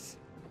ends.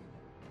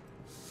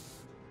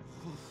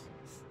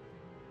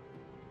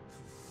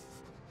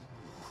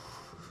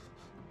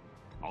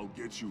 I'll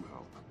get you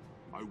help.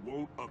 I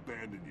won't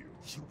abandon you.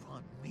 You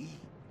want me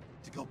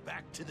to go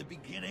back to the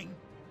beginning?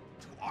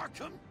 To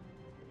Arkham?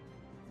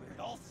 Where it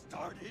all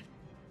started?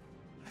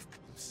 I've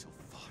come so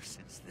far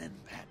since then,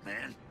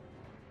 Batman.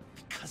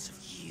 Because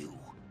of you.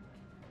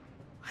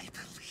 I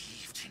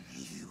believed in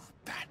you,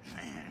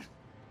 Batman.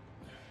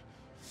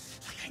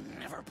 Like I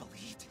never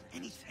believed in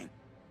anything.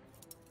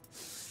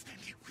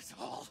 And it was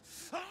all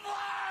a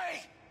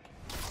lie!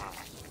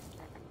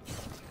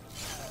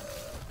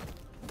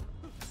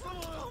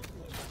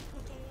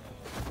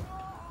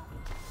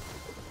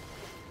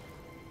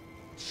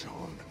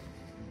 Sean.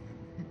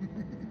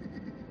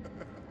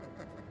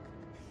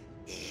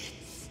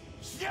 It's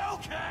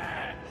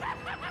Joker!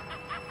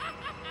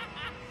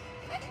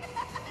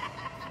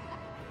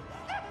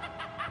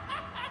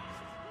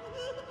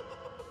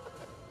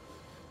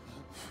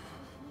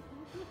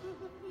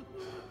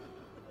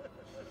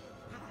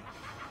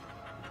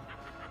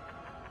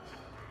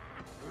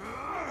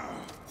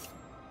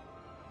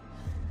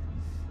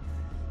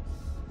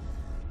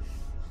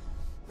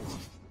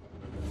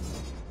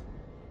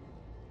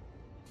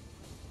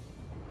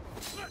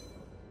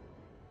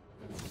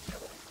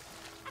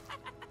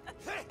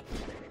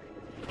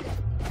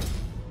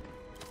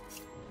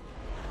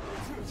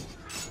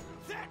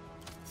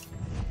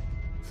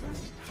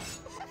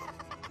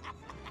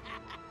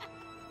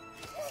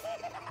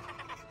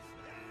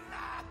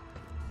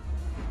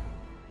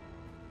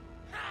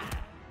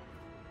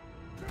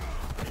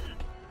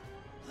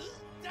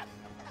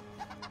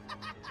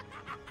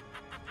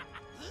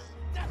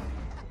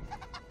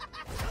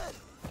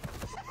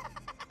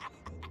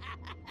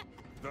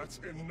 That's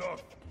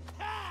enough!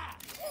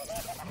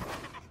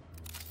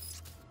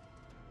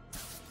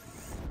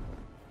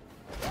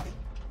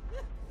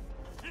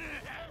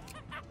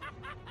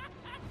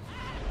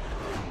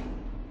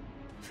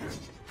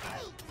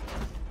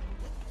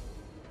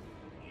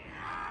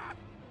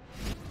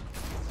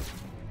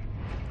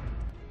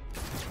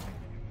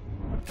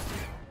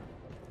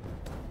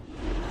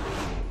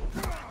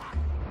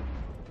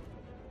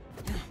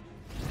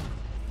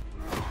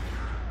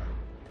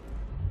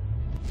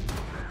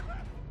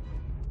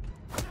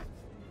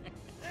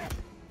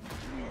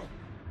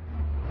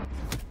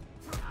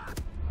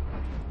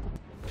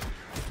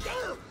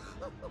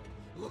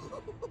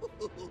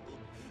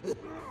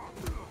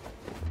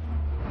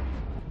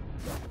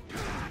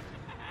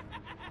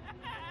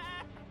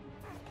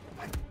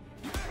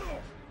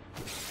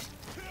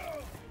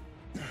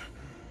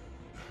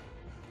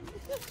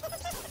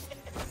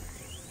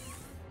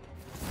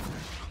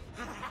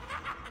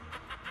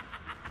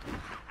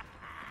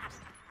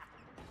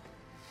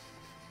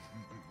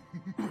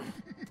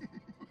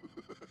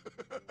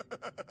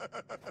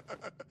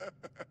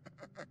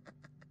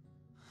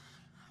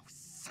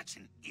 Such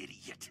an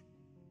idiot.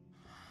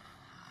 I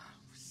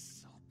was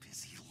so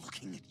busy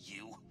looking at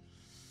you,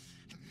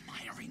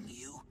 admiring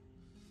you,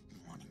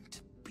 wanting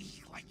to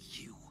be like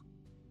you,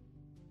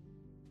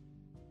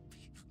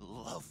 be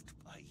loved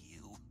by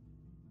you.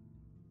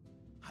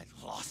 I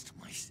lost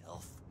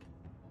myself.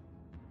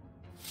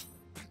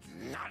 But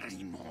not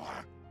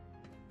anymore.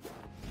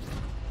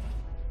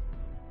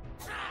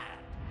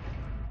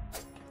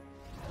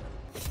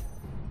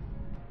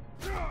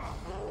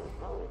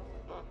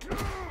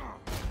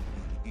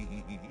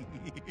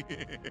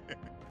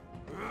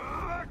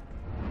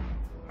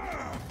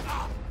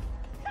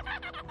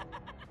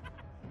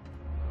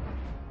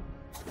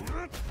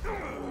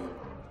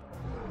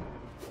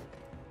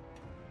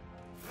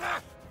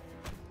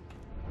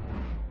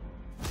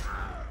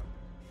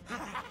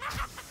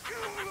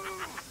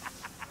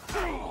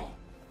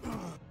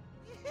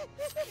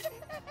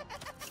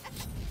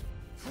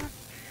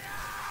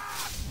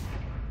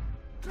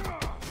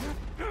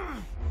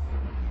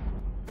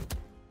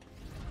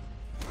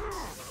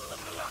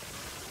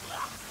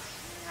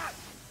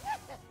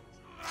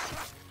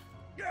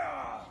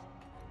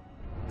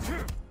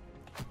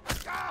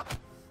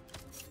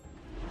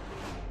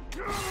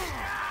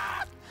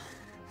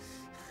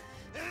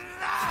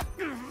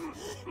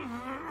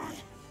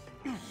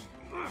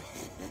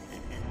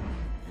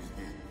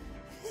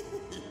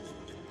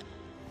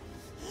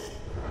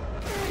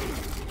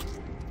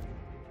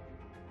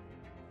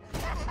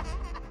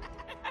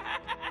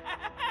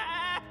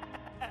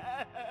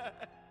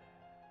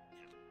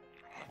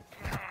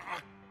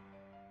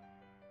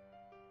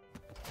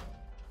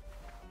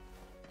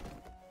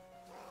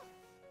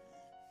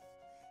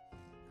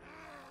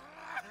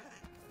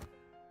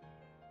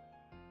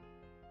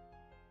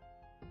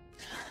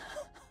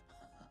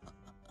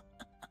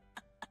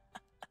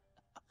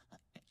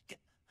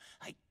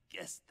 I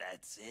guess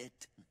that's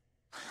it.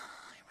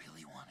 I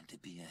really wanted to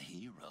be a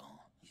hero,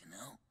 you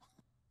know?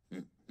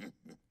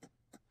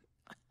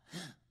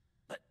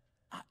 But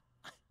I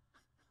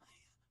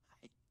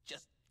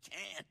just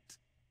can't.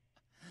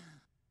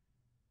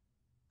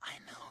 I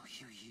know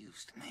you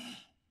used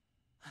me.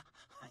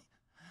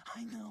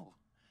 I know.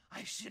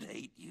 I should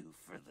hate you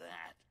for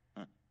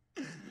that.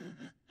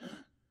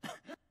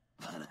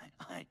 But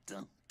I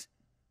don't.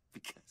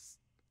 Because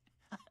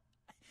I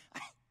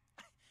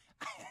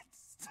had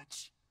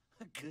such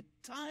a good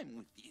time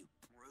with you,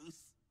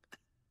 Bruce.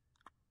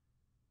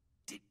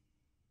 Did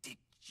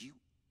you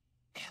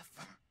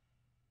ever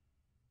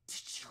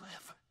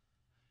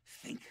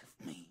think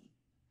of me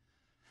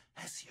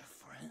as your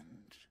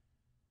friend?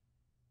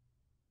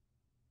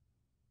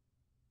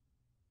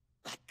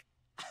 Like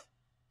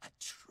a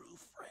true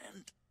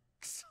friend?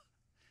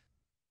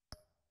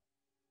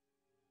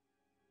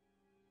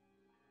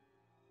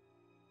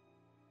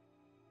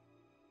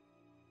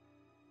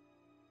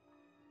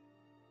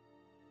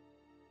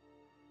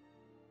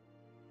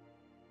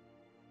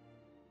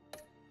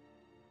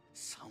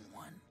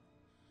 Someone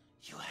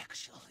you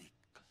actually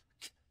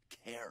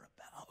care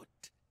about.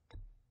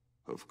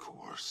 Of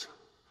course.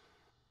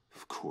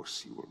 Of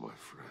course you were my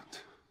friend.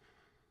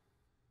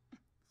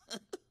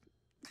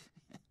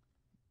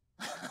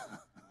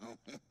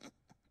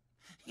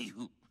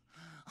 You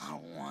are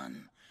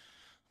one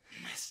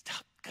messed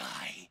up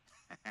guy.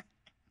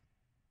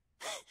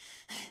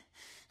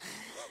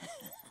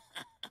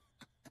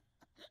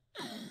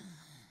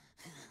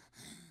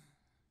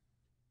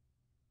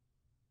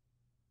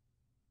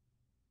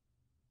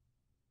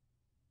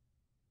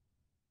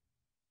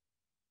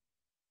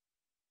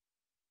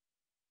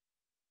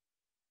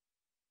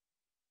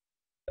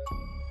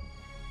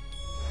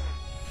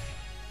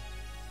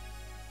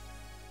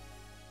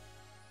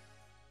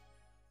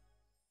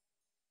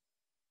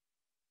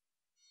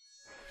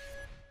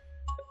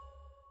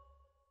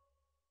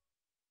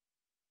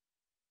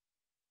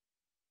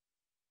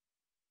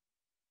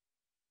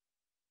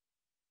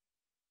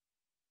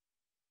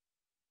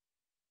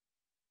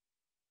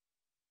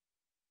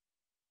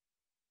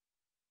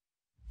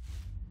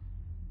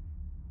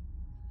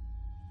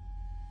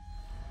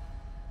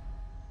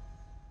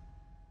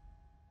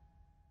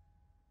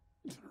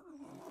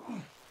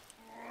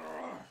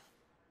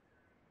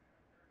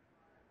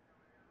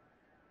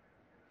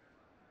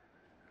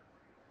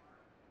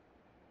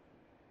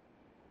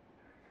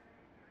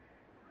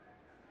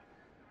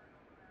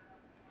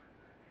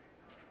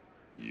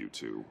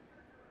 too?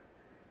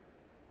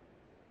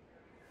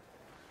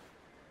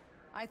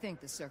 I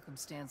think the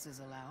circumstances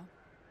allow.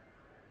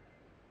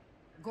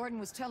 Gordon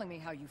was telling me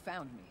how you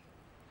found me.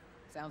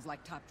 Sounds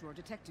like top-drawer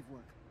detective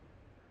work.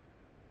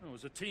 It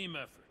was a team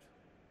effort.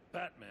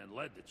 Batman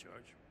led the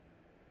charge.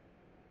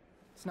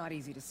 It's not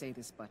easy to say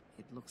this, but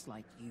it looks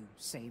like you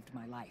saved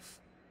my life.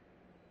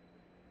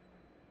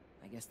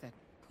 I guess that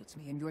puts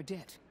me in your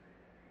debt.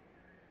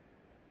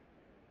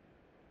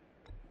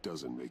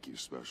 Doesn't make you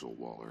special,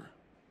 Waller.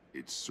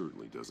 It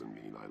certainly doesn't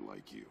mean I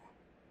like you.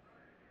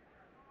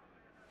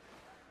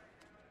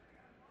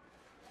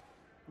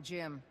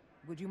 Jim,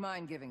 would you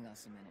mind giving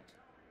us a minute?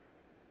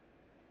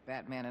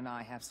 Batman and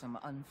I have some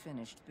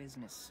unfinished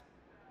business.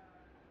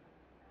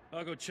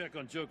 I'll go check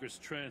on Joker's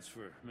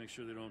transfer, make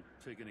sure they don't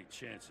take any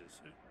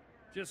chances.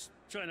 Just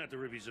try not to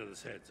rip each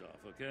other's heads off,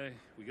 okay?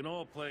 We can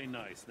all play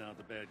nice now that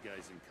the bad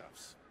guy's in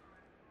cuffs.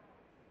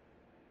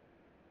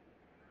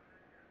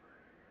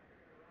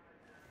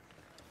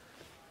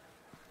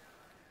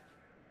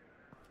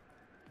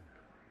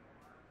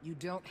 You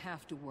don't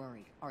have to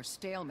worry. Our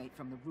stalemate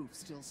from the roof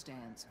still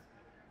stands.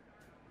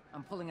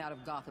 I'm pulling out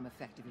of Gotham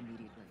effective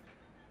immediately.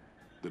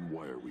 Then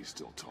why are we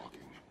still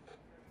talking?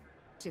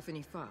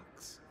 Tiffany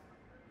Fox.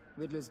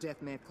 Riddler's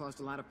death may have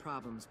caused a lot of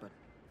problems, but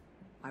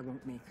I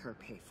won't make her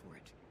pay for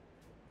it.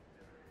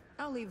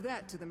 I'll leave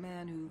that to the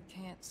man who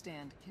can't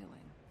stand killing.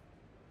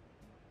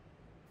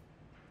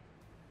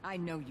 I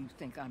know you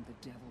think I'm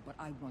the devil, but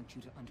I want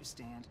you to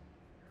understand.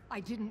 I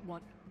didn't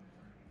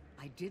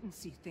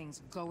see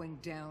things going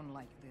down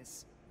like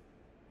this.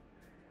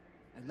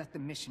 I let the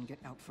mission get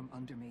out from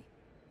under me.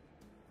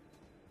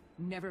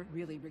 Never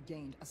really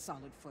regained a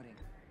solid footing.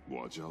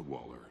 Watch out,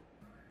 Waller,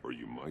 or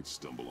you might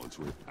stumble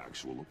onto an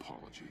actual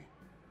apology.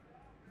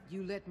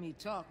 You let me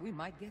talk, we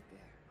might get there.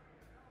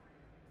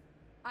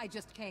 I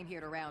just came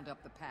here to round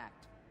up the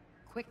pact.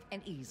 Quick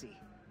and easy.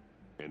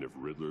 And if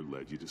Riddler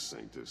led you to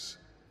Sanctus,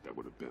 that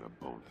would have been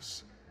a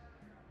bonus.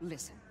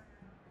 Listen.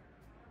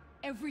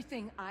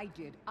 Everything I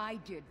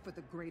did for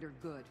the greater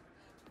good.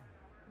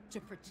 To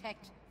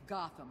protect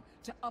Gotham,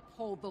 to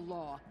uphold the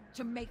law,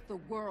 to make the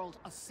world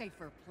a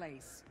safer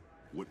place.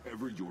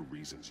 Whatever your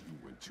reasons, you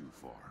went too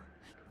far.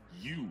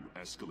 You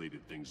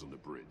escalated things on the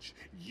bridge.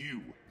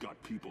 You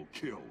got people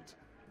killed.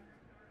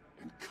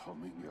 And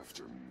coming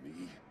after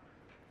me?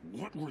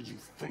 What were you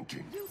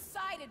thinking? You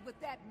sided with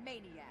that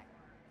maniac.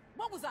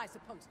 What was I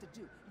supposed to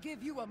do?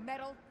 Give you a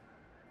medal?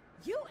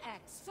 You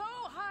act so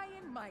high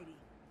and mighty.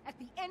 At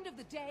the end of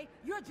the day,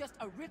 you're just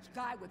a rich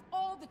guy with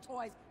all the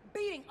toys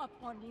beating up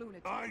on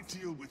lunatics. I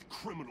deal with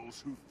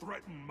criminals who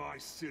threaten my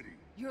city.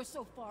 You're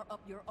so far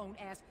up your own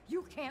ass,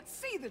 you can't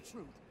see the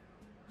truth.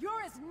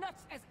 You're as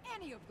nuts as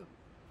any of them.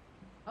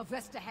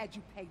 Avesta had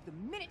you pegged the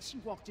minute she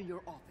walked in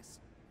your office.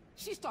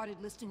 She started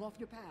listing off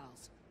your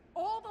pals.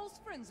 All those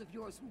friends of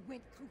yours who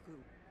went cuckoo.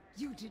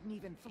 You didn't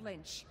even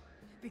flinch.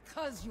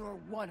 Because you're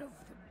one of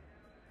them.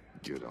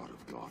 Get out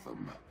of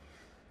Gotham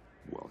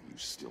while you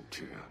still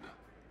can.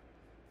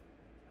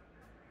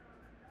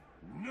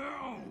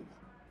 No!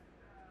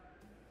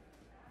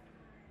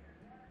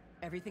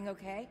 Everything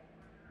okay?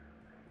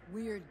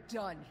 We're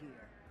done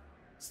here.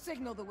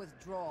 Signal the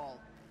withdrawal.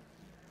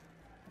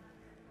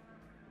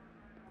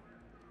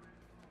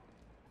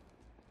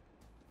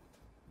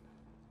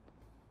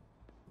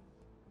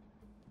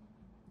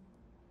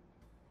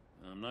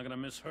 I'm not gonna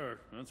miss her,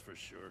 that's for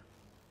sure.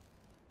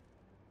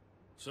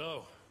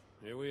 So,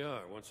 here we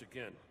are, once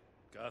again.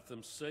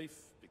 Gotham's safe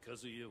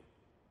because of you.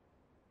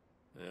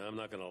 Yeah, I'm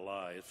not gonna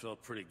lie, it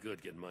felt pretty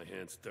good getting my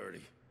hands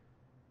dirty.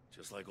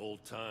 Just like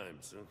old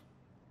times, huh?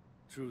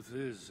 Truth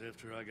is,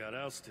 after I got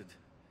ousted,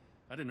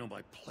 I didn't know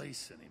my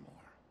place anymore.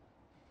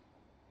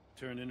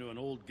 Turned into an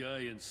old guy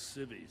in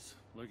civvies,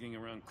 lurking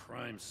around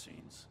crime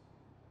scenes.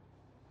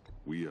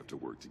 We have to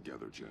work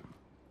together, Jim.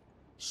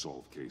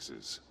 Solve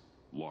cases.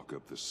 Lock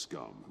up the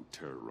scum who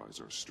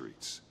terrorize our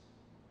streets.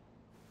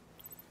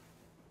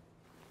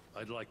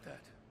 I'd like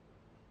that.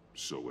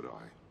 So would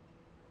I.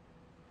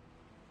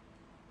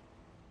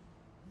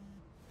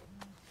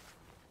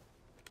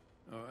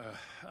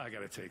 I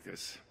gotta take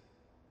this.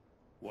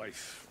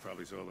 Wife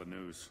probably saw the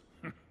news.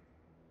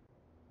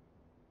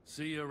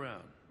 See you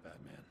around,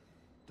 Batman.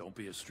 Don't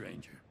be a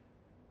stranger.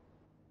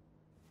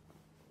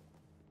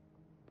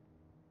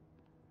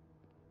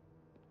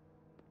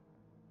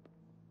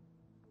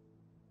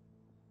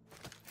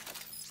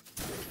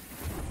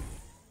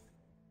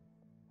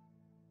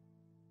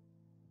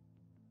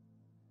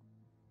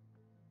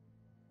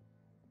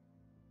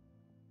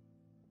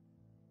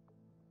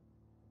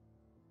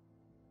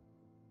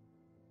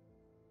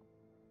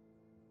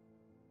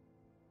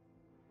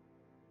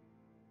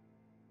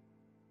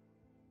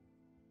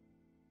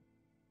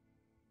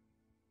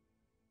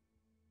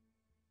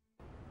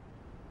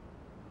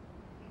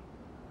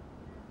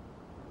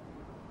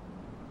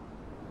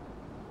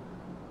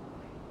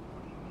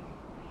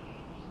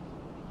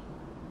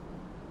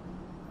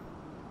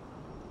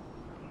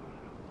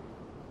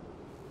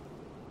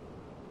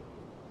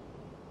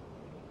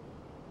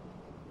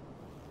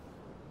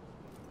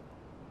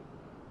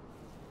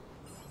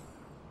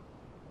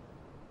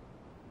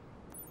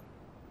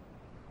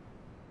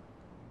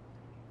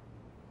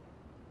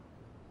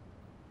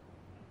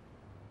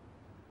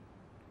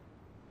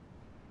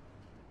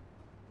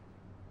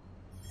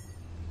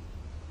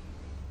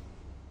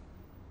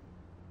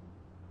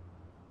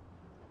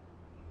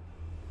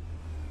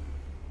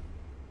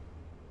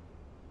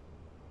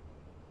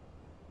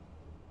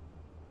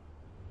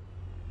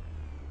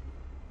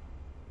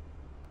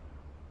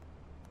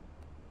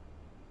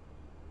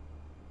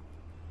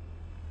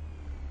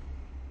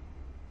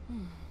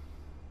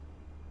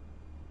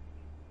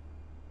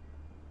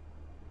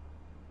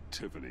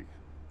 Tiffany,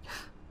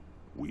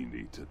 we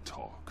need to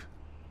talk.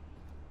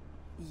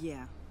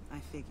 Yeah, I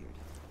figured.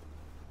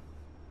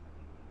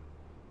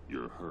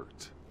 You're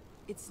hurt.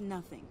 It's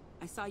nothing.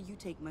 I saw you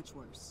take much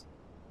worse.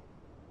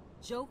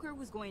 Joker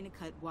was going to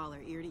cut Waller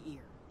ear to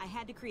ear. I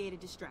had to create a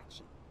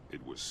distraction.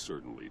 It was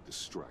certainly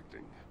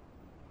distracting.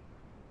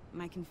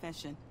 My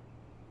confession.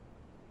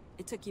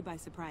 It took you by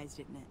surprise,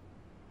 didn't it?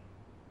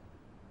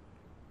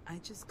 I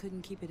just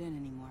couldn't keep it in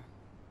anymore.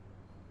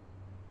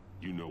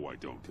 You know I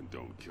don't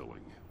condone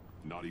killing.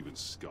 Not even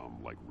scum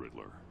like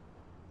Riddler.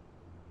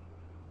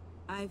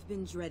 I've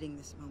been dreading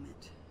this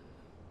moment.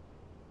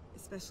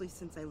 Especially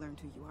since I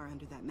learned who you are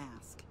under that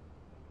mask.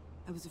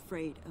 I was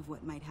afraid of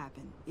what might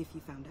happen if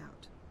you found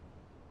out.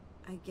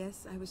 I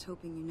guess I was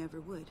hoping you never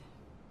would.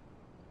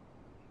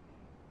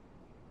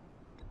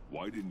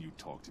 Why didn't you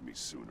talk to me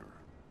sooner?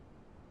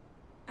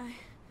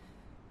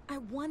 I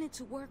wanted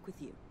to work with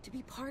you, to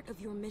be part of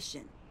your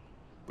mission.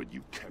 But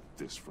you kept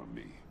this from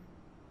me.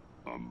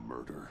 A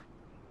murder.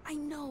 I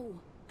know.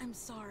 I'm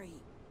sorry.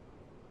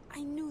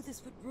 I knew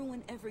this would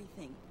ruin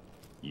everything.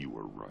 You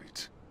were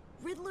right.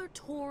 Riddler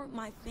tore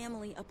my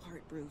family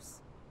apart, Bruce.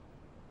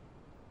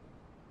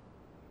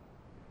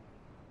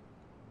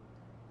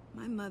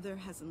 My mother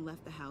hasn't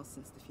left the house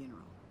since the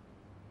funeral.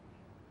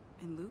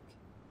 And Luke?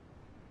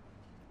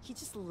 He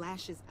just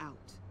lashes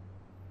out.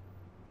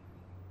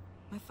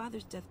 My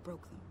father's death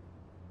broke them.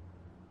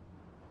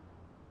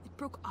 It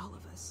broke all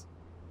of us.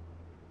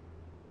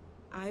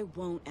 I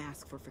won't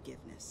ask for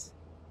forgiveness.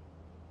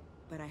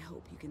 But I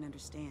hope you can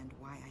understand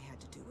why I had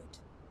to do it.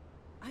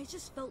 I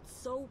just felt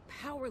so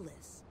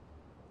powerless.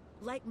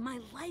 Like my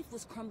life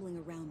was crumbling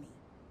around me.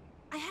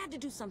 I had to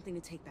do something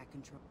to take back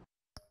control.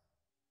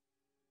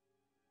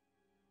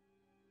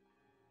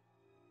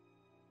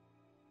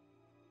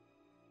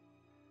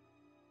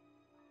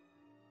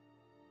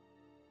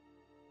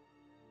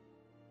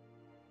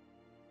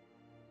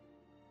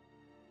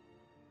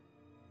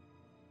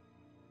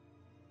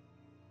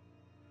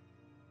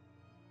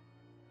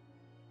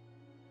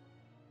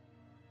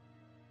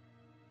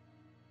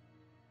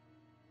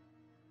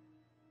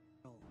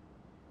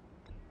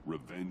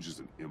 Revenge is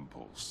an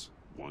impulse,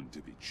 one to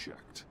be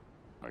checked.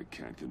 I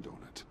can't condone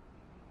it.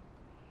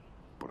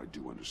 But I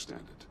do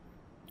understand it.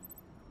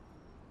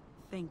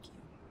 Thank you.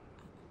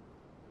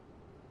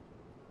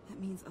 That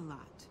means a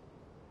lot.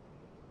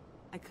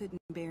 I couldn't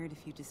bear it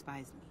if you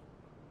despised me.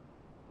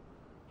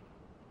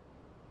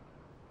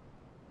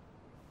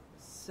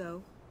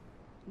 So,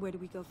 where do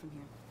we go from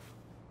here?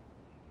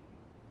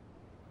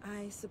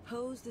 I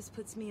suppose this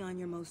puts me on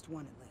your most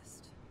wanted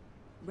list.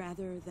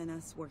 Rather than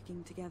us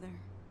working together.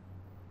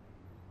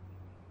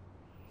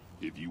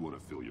 If you want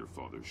to fill your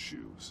father's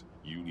shoes,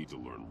 you need to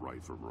learn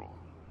right from wrong.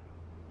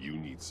 You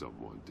need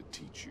someone to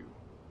teach you.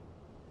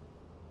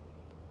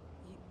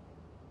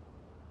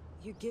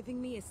 You're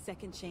giving me a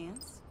second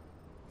chance?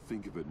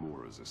 Think of it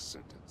more as a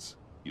sentence.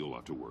 You'll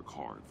have to work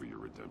hard for your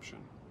redemption.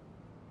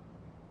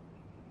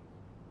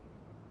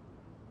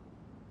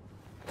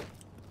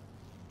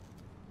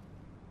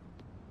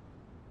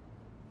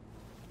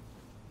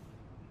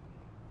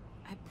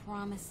 I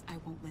promise I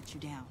won't let you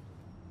down.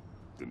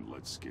 Then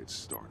let's get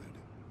started.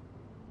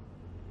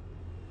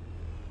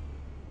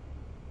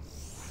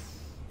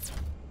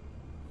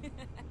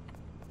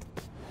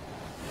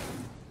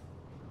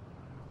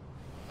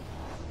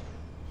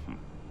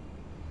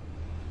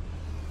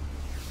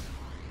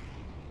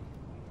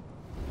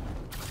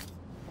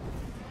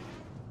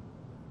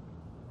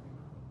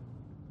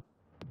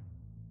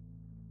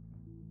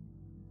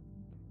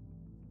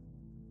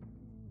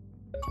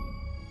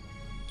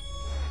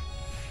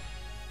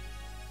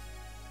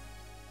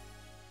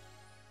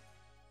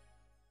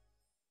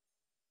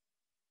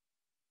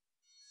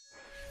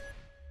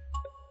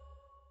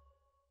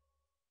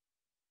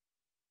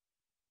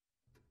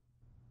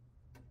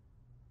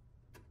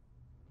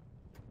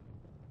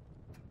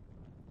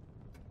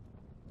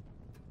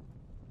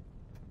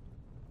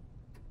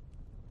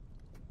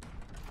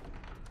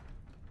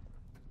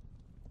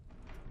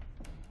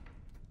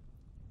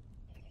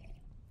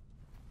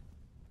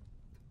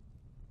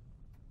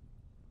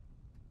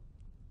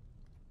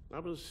 I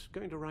was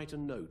going to write a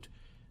note,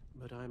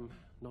 but I'm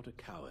not a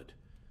coward.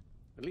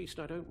 At least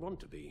I don't want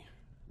to be.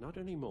 Not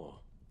anymore.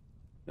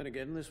 Then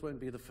again, this won't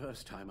be the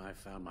first time I've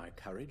found my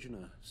courage in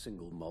a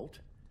single malt.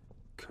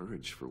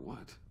 Courage for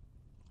what?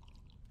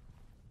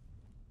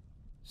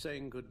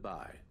 Saying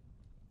goodbye.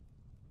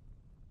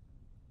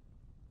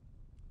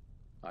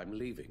 I'm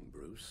leaving,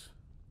 Bruce.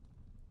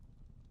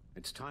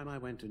 It's time I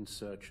went in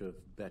search of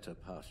better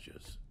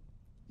pastures.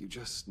 You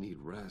just need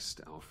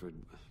rest, Alfred.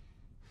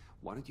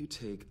 Why don't you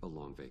take a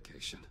long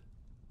vacation?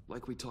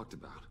 Like we talked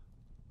about.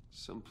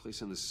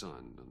 Someplace in the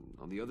sun,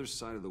 on the other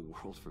side of the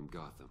world from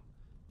Gotham.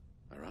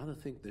 I rather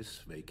think this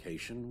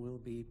vacation will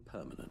be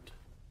permanent.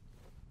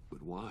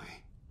 But why?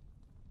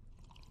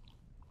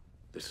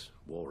 This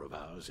war of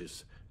ours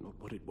is not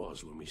what it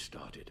was when we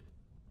started.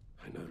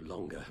 I no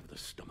longer have the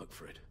stomach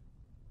for it.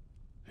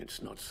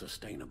 It's not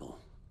sustainable.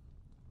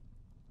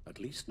 At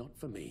least not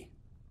for me.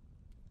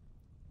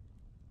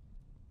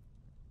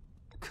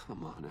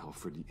 Come on,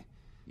 Alfred.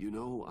 You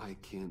know I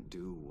can't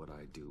do what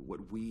I do,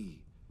 what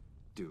we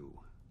do,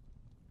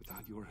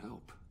 without your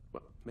help.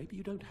 Well, maybe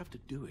you don't have to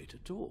do it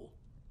at all.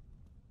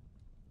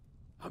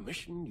 Our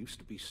mission used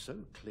to be so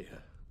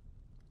clear.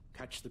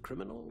 Catch the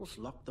criminals,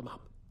 lock them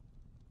up.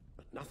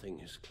 But nothing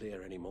is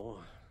clear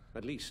anymore,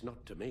 at least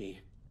not to me.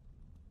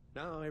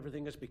 Now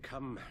everything has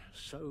become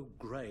so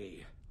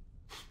grey.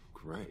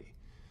 Grey?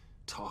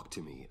 Talk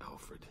to me,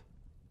 Alfred.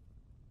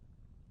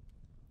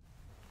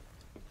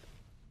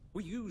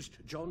 We used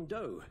John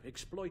Doe,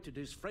 exploited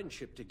his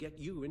friendship to get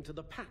you into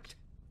the pact.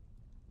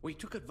 We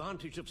took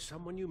advantage of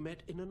someone you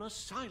met in an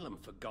asylum,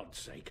 for God's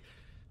sake.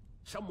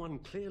 Someone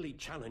clearly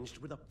challenged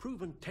with a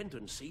proven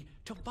tendency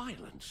to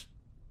violence.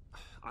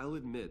 I'll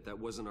admit that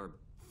wasn't our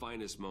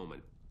finest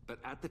moment, but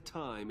at the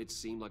time it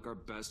seemed like our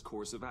best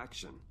course of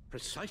action.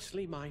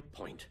 Precisely my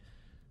point.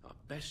 Our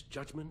best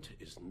judgment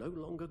is no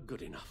longer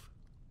good enough.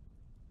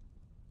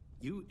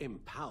 You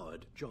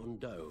empowered John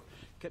Doe,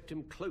 kept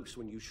him close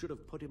when you should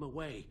have put him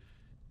away,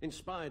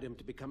 inspired him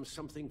to become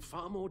something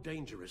far more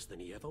dangerous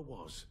than he ever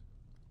was.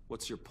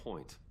 What's your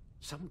point?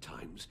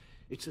 Sometimes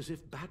it's as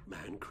if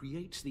Batman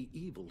creates the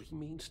evil he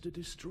means to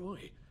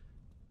destroy.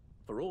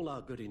 For all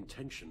our good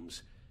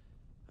intentions,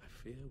 I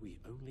fear we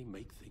only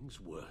make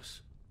things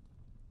worse.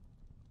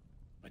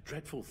 A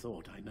dreadful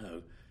thought, I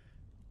know,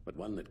 but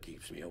one that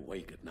keeps me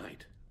awake at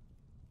night.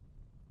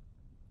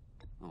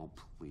 Oh,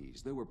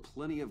 please. There were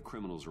plenty of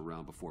criminals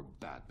around before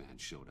Batman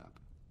showed up.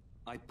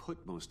 I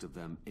put most of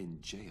them in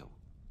jail.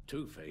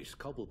 Two-Face,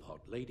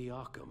 Cobblepot, Lady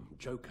Arkham,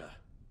 Joker,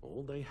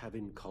 all they have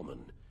in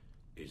common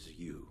is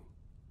you.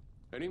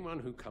 Anyone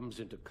who comes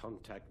into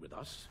contact with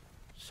us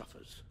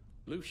suffers.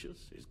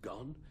 Lucius is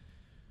gone.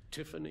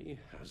 Tiffany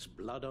has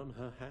blood on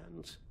her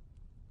hands.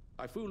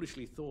 I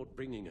foolishly thought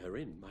bringing her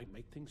in might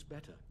make things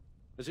better,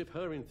 as if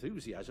her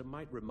enthusiasm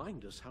might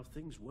remind us how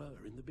things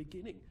were in the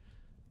beginning.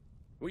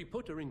 We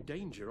put her in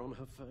danger on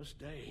her first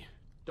day,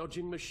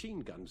 dodging machine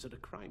guns at a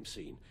crime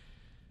scene.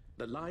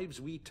 The lives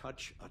we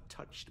touch are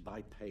touched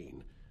by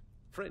pain.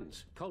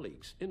 Friends,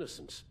 colleagues,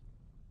 innocents.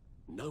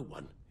 No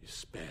one is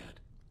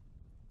spared.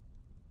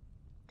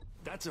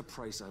 That's a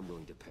price I'm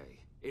willing to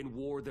pay. In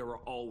war, there are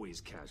always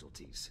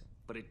casualties.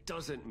 But it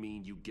doesn't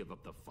mean you give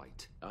up the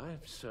fight.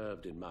 I've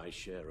served in my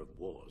share of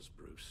wars,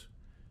 Bruce.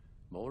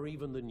 More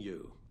even than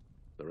you.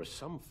 There are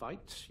some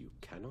fights you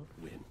cannot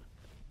win.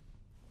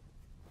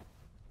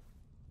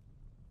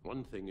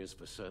 One thing is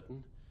for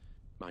certain,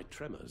 my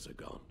tremors are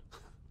gone.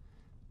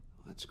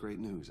 That's great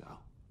news,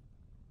 Al.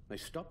 They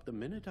stopped the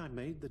minute I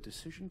made the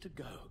decision to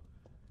go.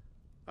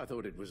 I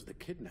thought it was the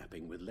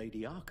kidnapping with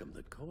Lady Arkham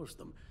that caused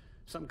them.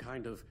 Some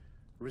kind of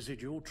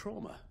residual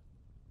trauma.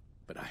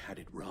 But I had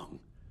it wrong.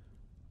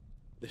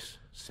 This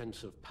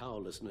sense of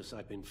powerlessness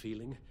I've been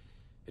feeling,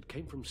 it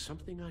came from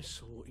something I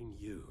saw in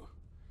you.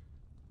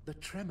 The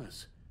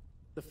tremors,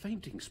 the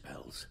fainting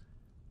spells,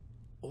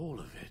 all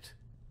of it.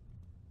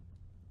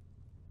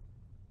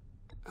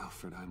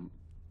 Alfred, I'm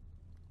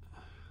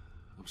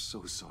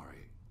so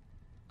sorry.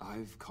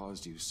 I've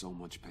caused you so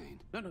much pain.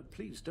 No,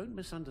 please, don't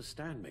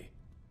misunderstand me.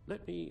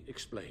 Let me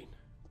explain.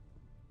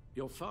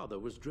 Your father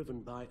was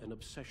driven by an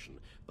obsession,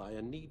 by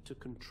a need to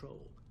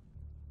control.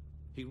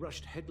 He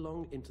rushed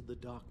headlong into the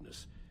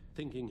darkness,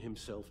 thinking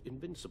himself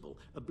invincible,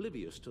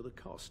 oblivious to the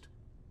cost.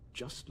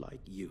 Just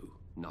like you.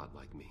 Not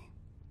like me.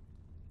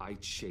 I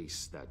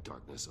chased that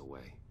darkness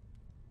away.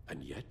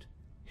 And yet,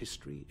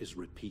 history is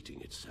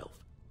repeating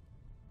itself.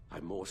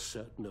 I'm more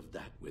certain of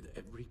that with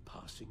every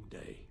passing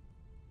day.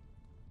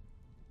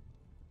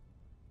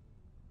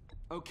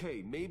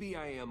 Okay, maybe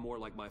I am more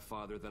like my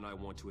father than I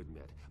want to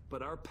admit,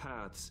 but our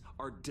paths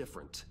are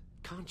different.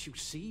 Can't you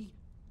see?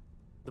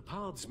 The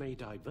paths may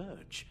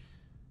diverge,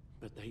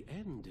 but they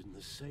end in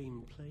the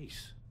same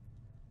place.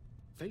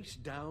 Face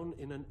down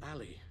in an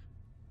alley,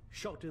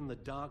 shot in the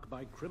dark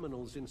by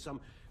criminals in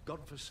some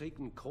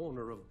godforsaken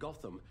corner of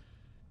Gotham.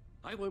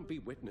 I won't be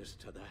witness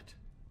to that.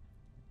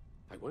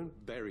 I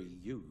won't bury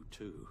you,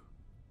 too.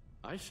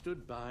 I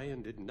stood by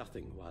and did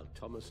nothing while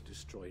Thomas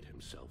destroyed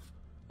himself,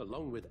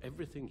 along with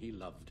everything he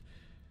loved.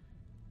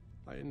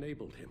 I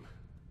enabled him,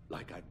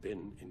 like I've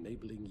been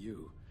enabling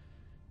you.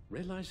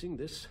 Realizing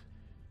this,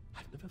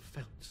 I've never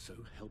felt so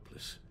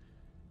helpless.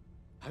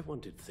 I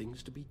wanted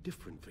things to be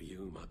different for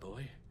you, my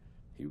boy.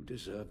 You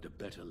deserved a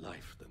better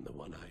life than the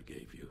one I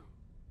gave you.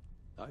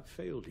 I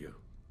failed you,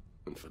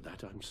 and for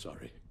that I'm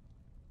sorry.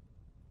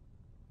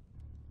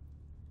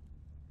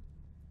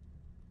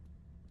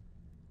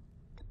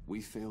 We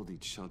failed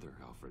each other,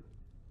 Alfred.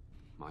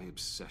 My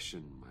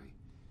obsession, my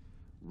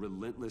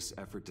relentless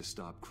effort to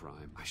stop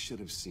crime. I should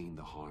have seen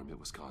the harm it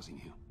was causing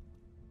you.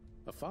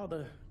 A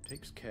father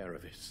takes care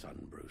of his son,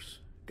 Bruce.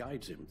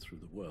 Guides him through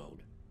the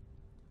world.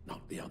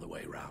 Not the other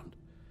way around.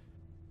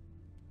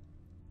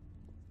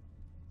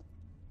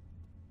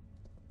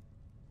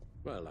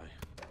 Well,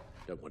 I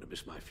don't want to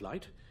miss my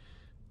flight.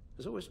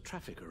 There's always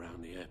traffic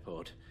around the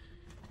airport.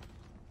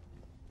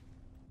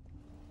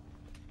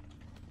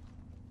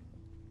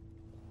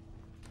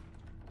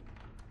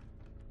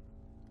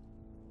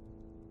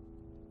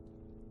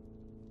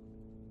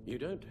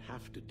 don't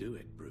have to do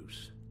it,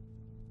 Bruce.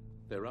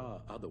 There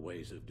are other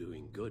ways of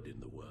doing good in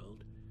the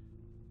world.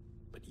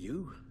 But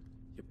you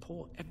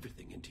pour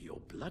everything into your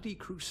bloody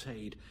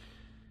crusade,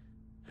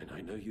 and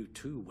I know you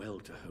too well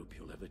to hope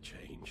you'll ever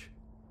change.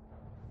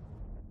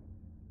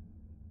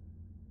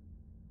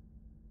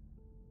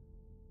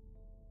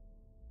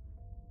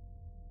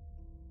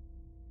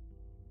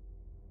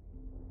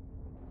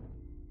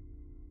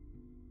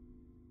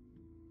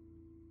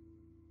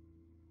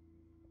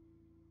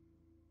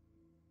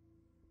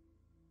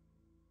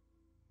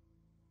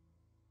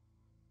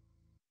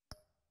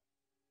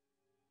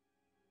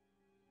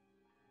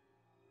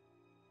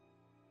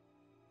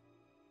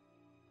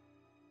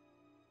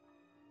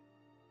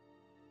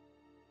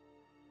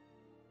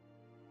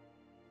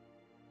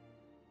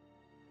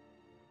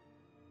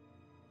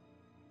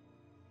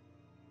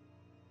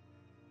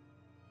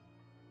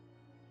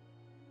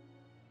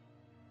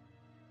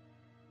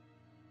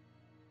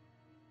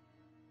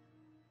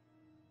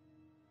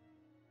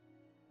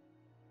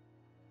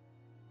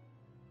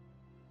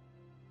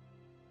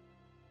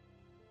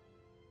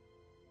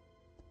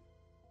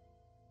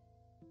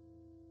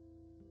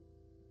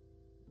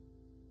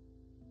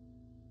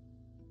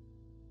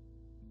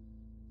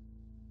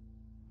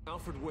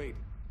 Alfred, wait.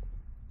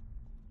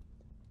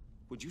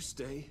 Would you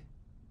stay?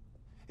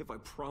 If I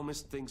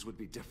promised things would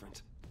be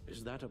different.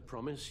 Is that a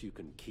promise you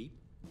can keep?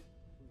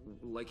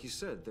 Like you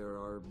said, there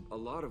are a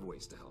lot of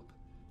ways to help.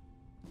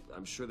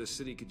 I'm sure the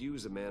city could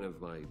use a man of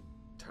my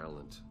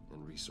talent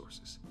and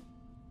resources.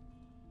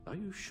 Are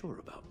you sure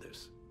about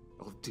this?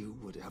 I'll do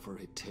whatever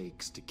it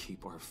takes to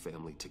keep our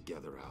family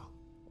together, Al.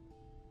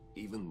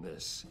 Even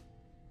this.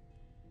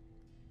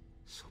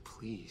 So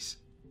please,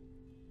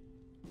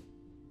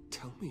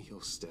 tell me you'll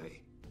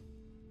stay.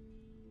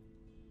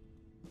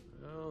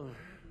 Well,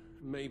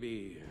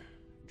 maybe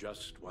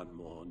just one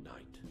more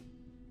night.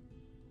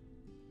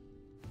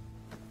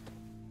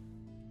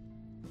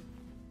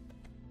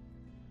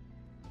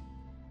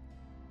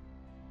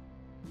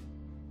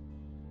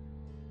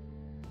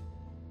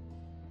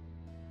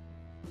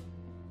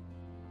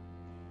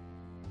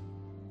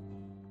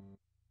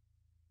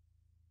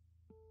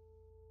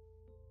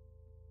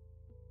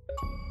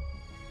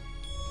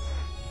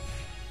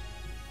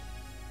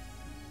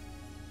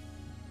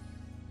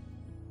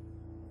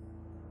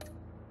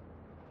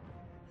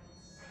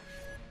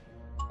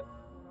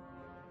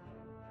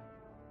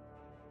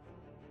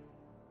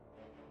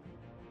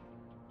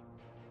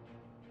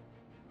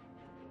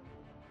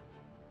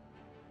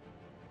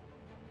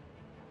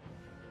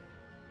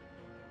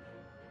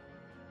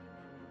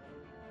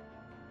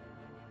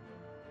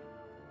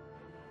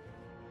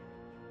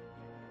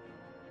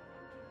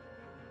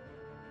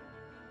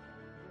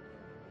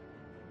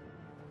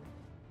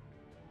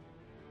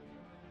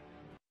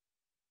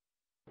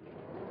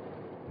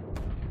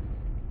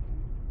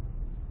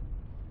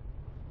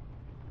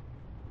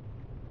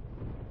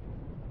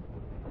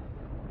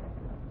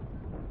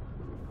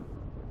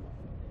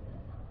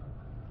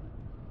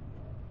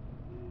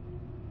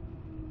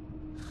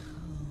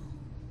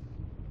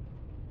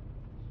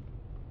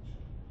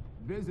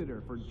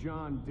 Visitor for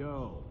John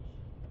Doe.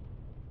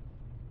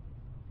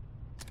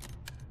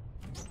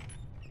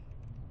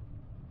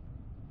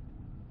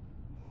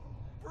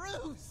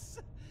 Bruce!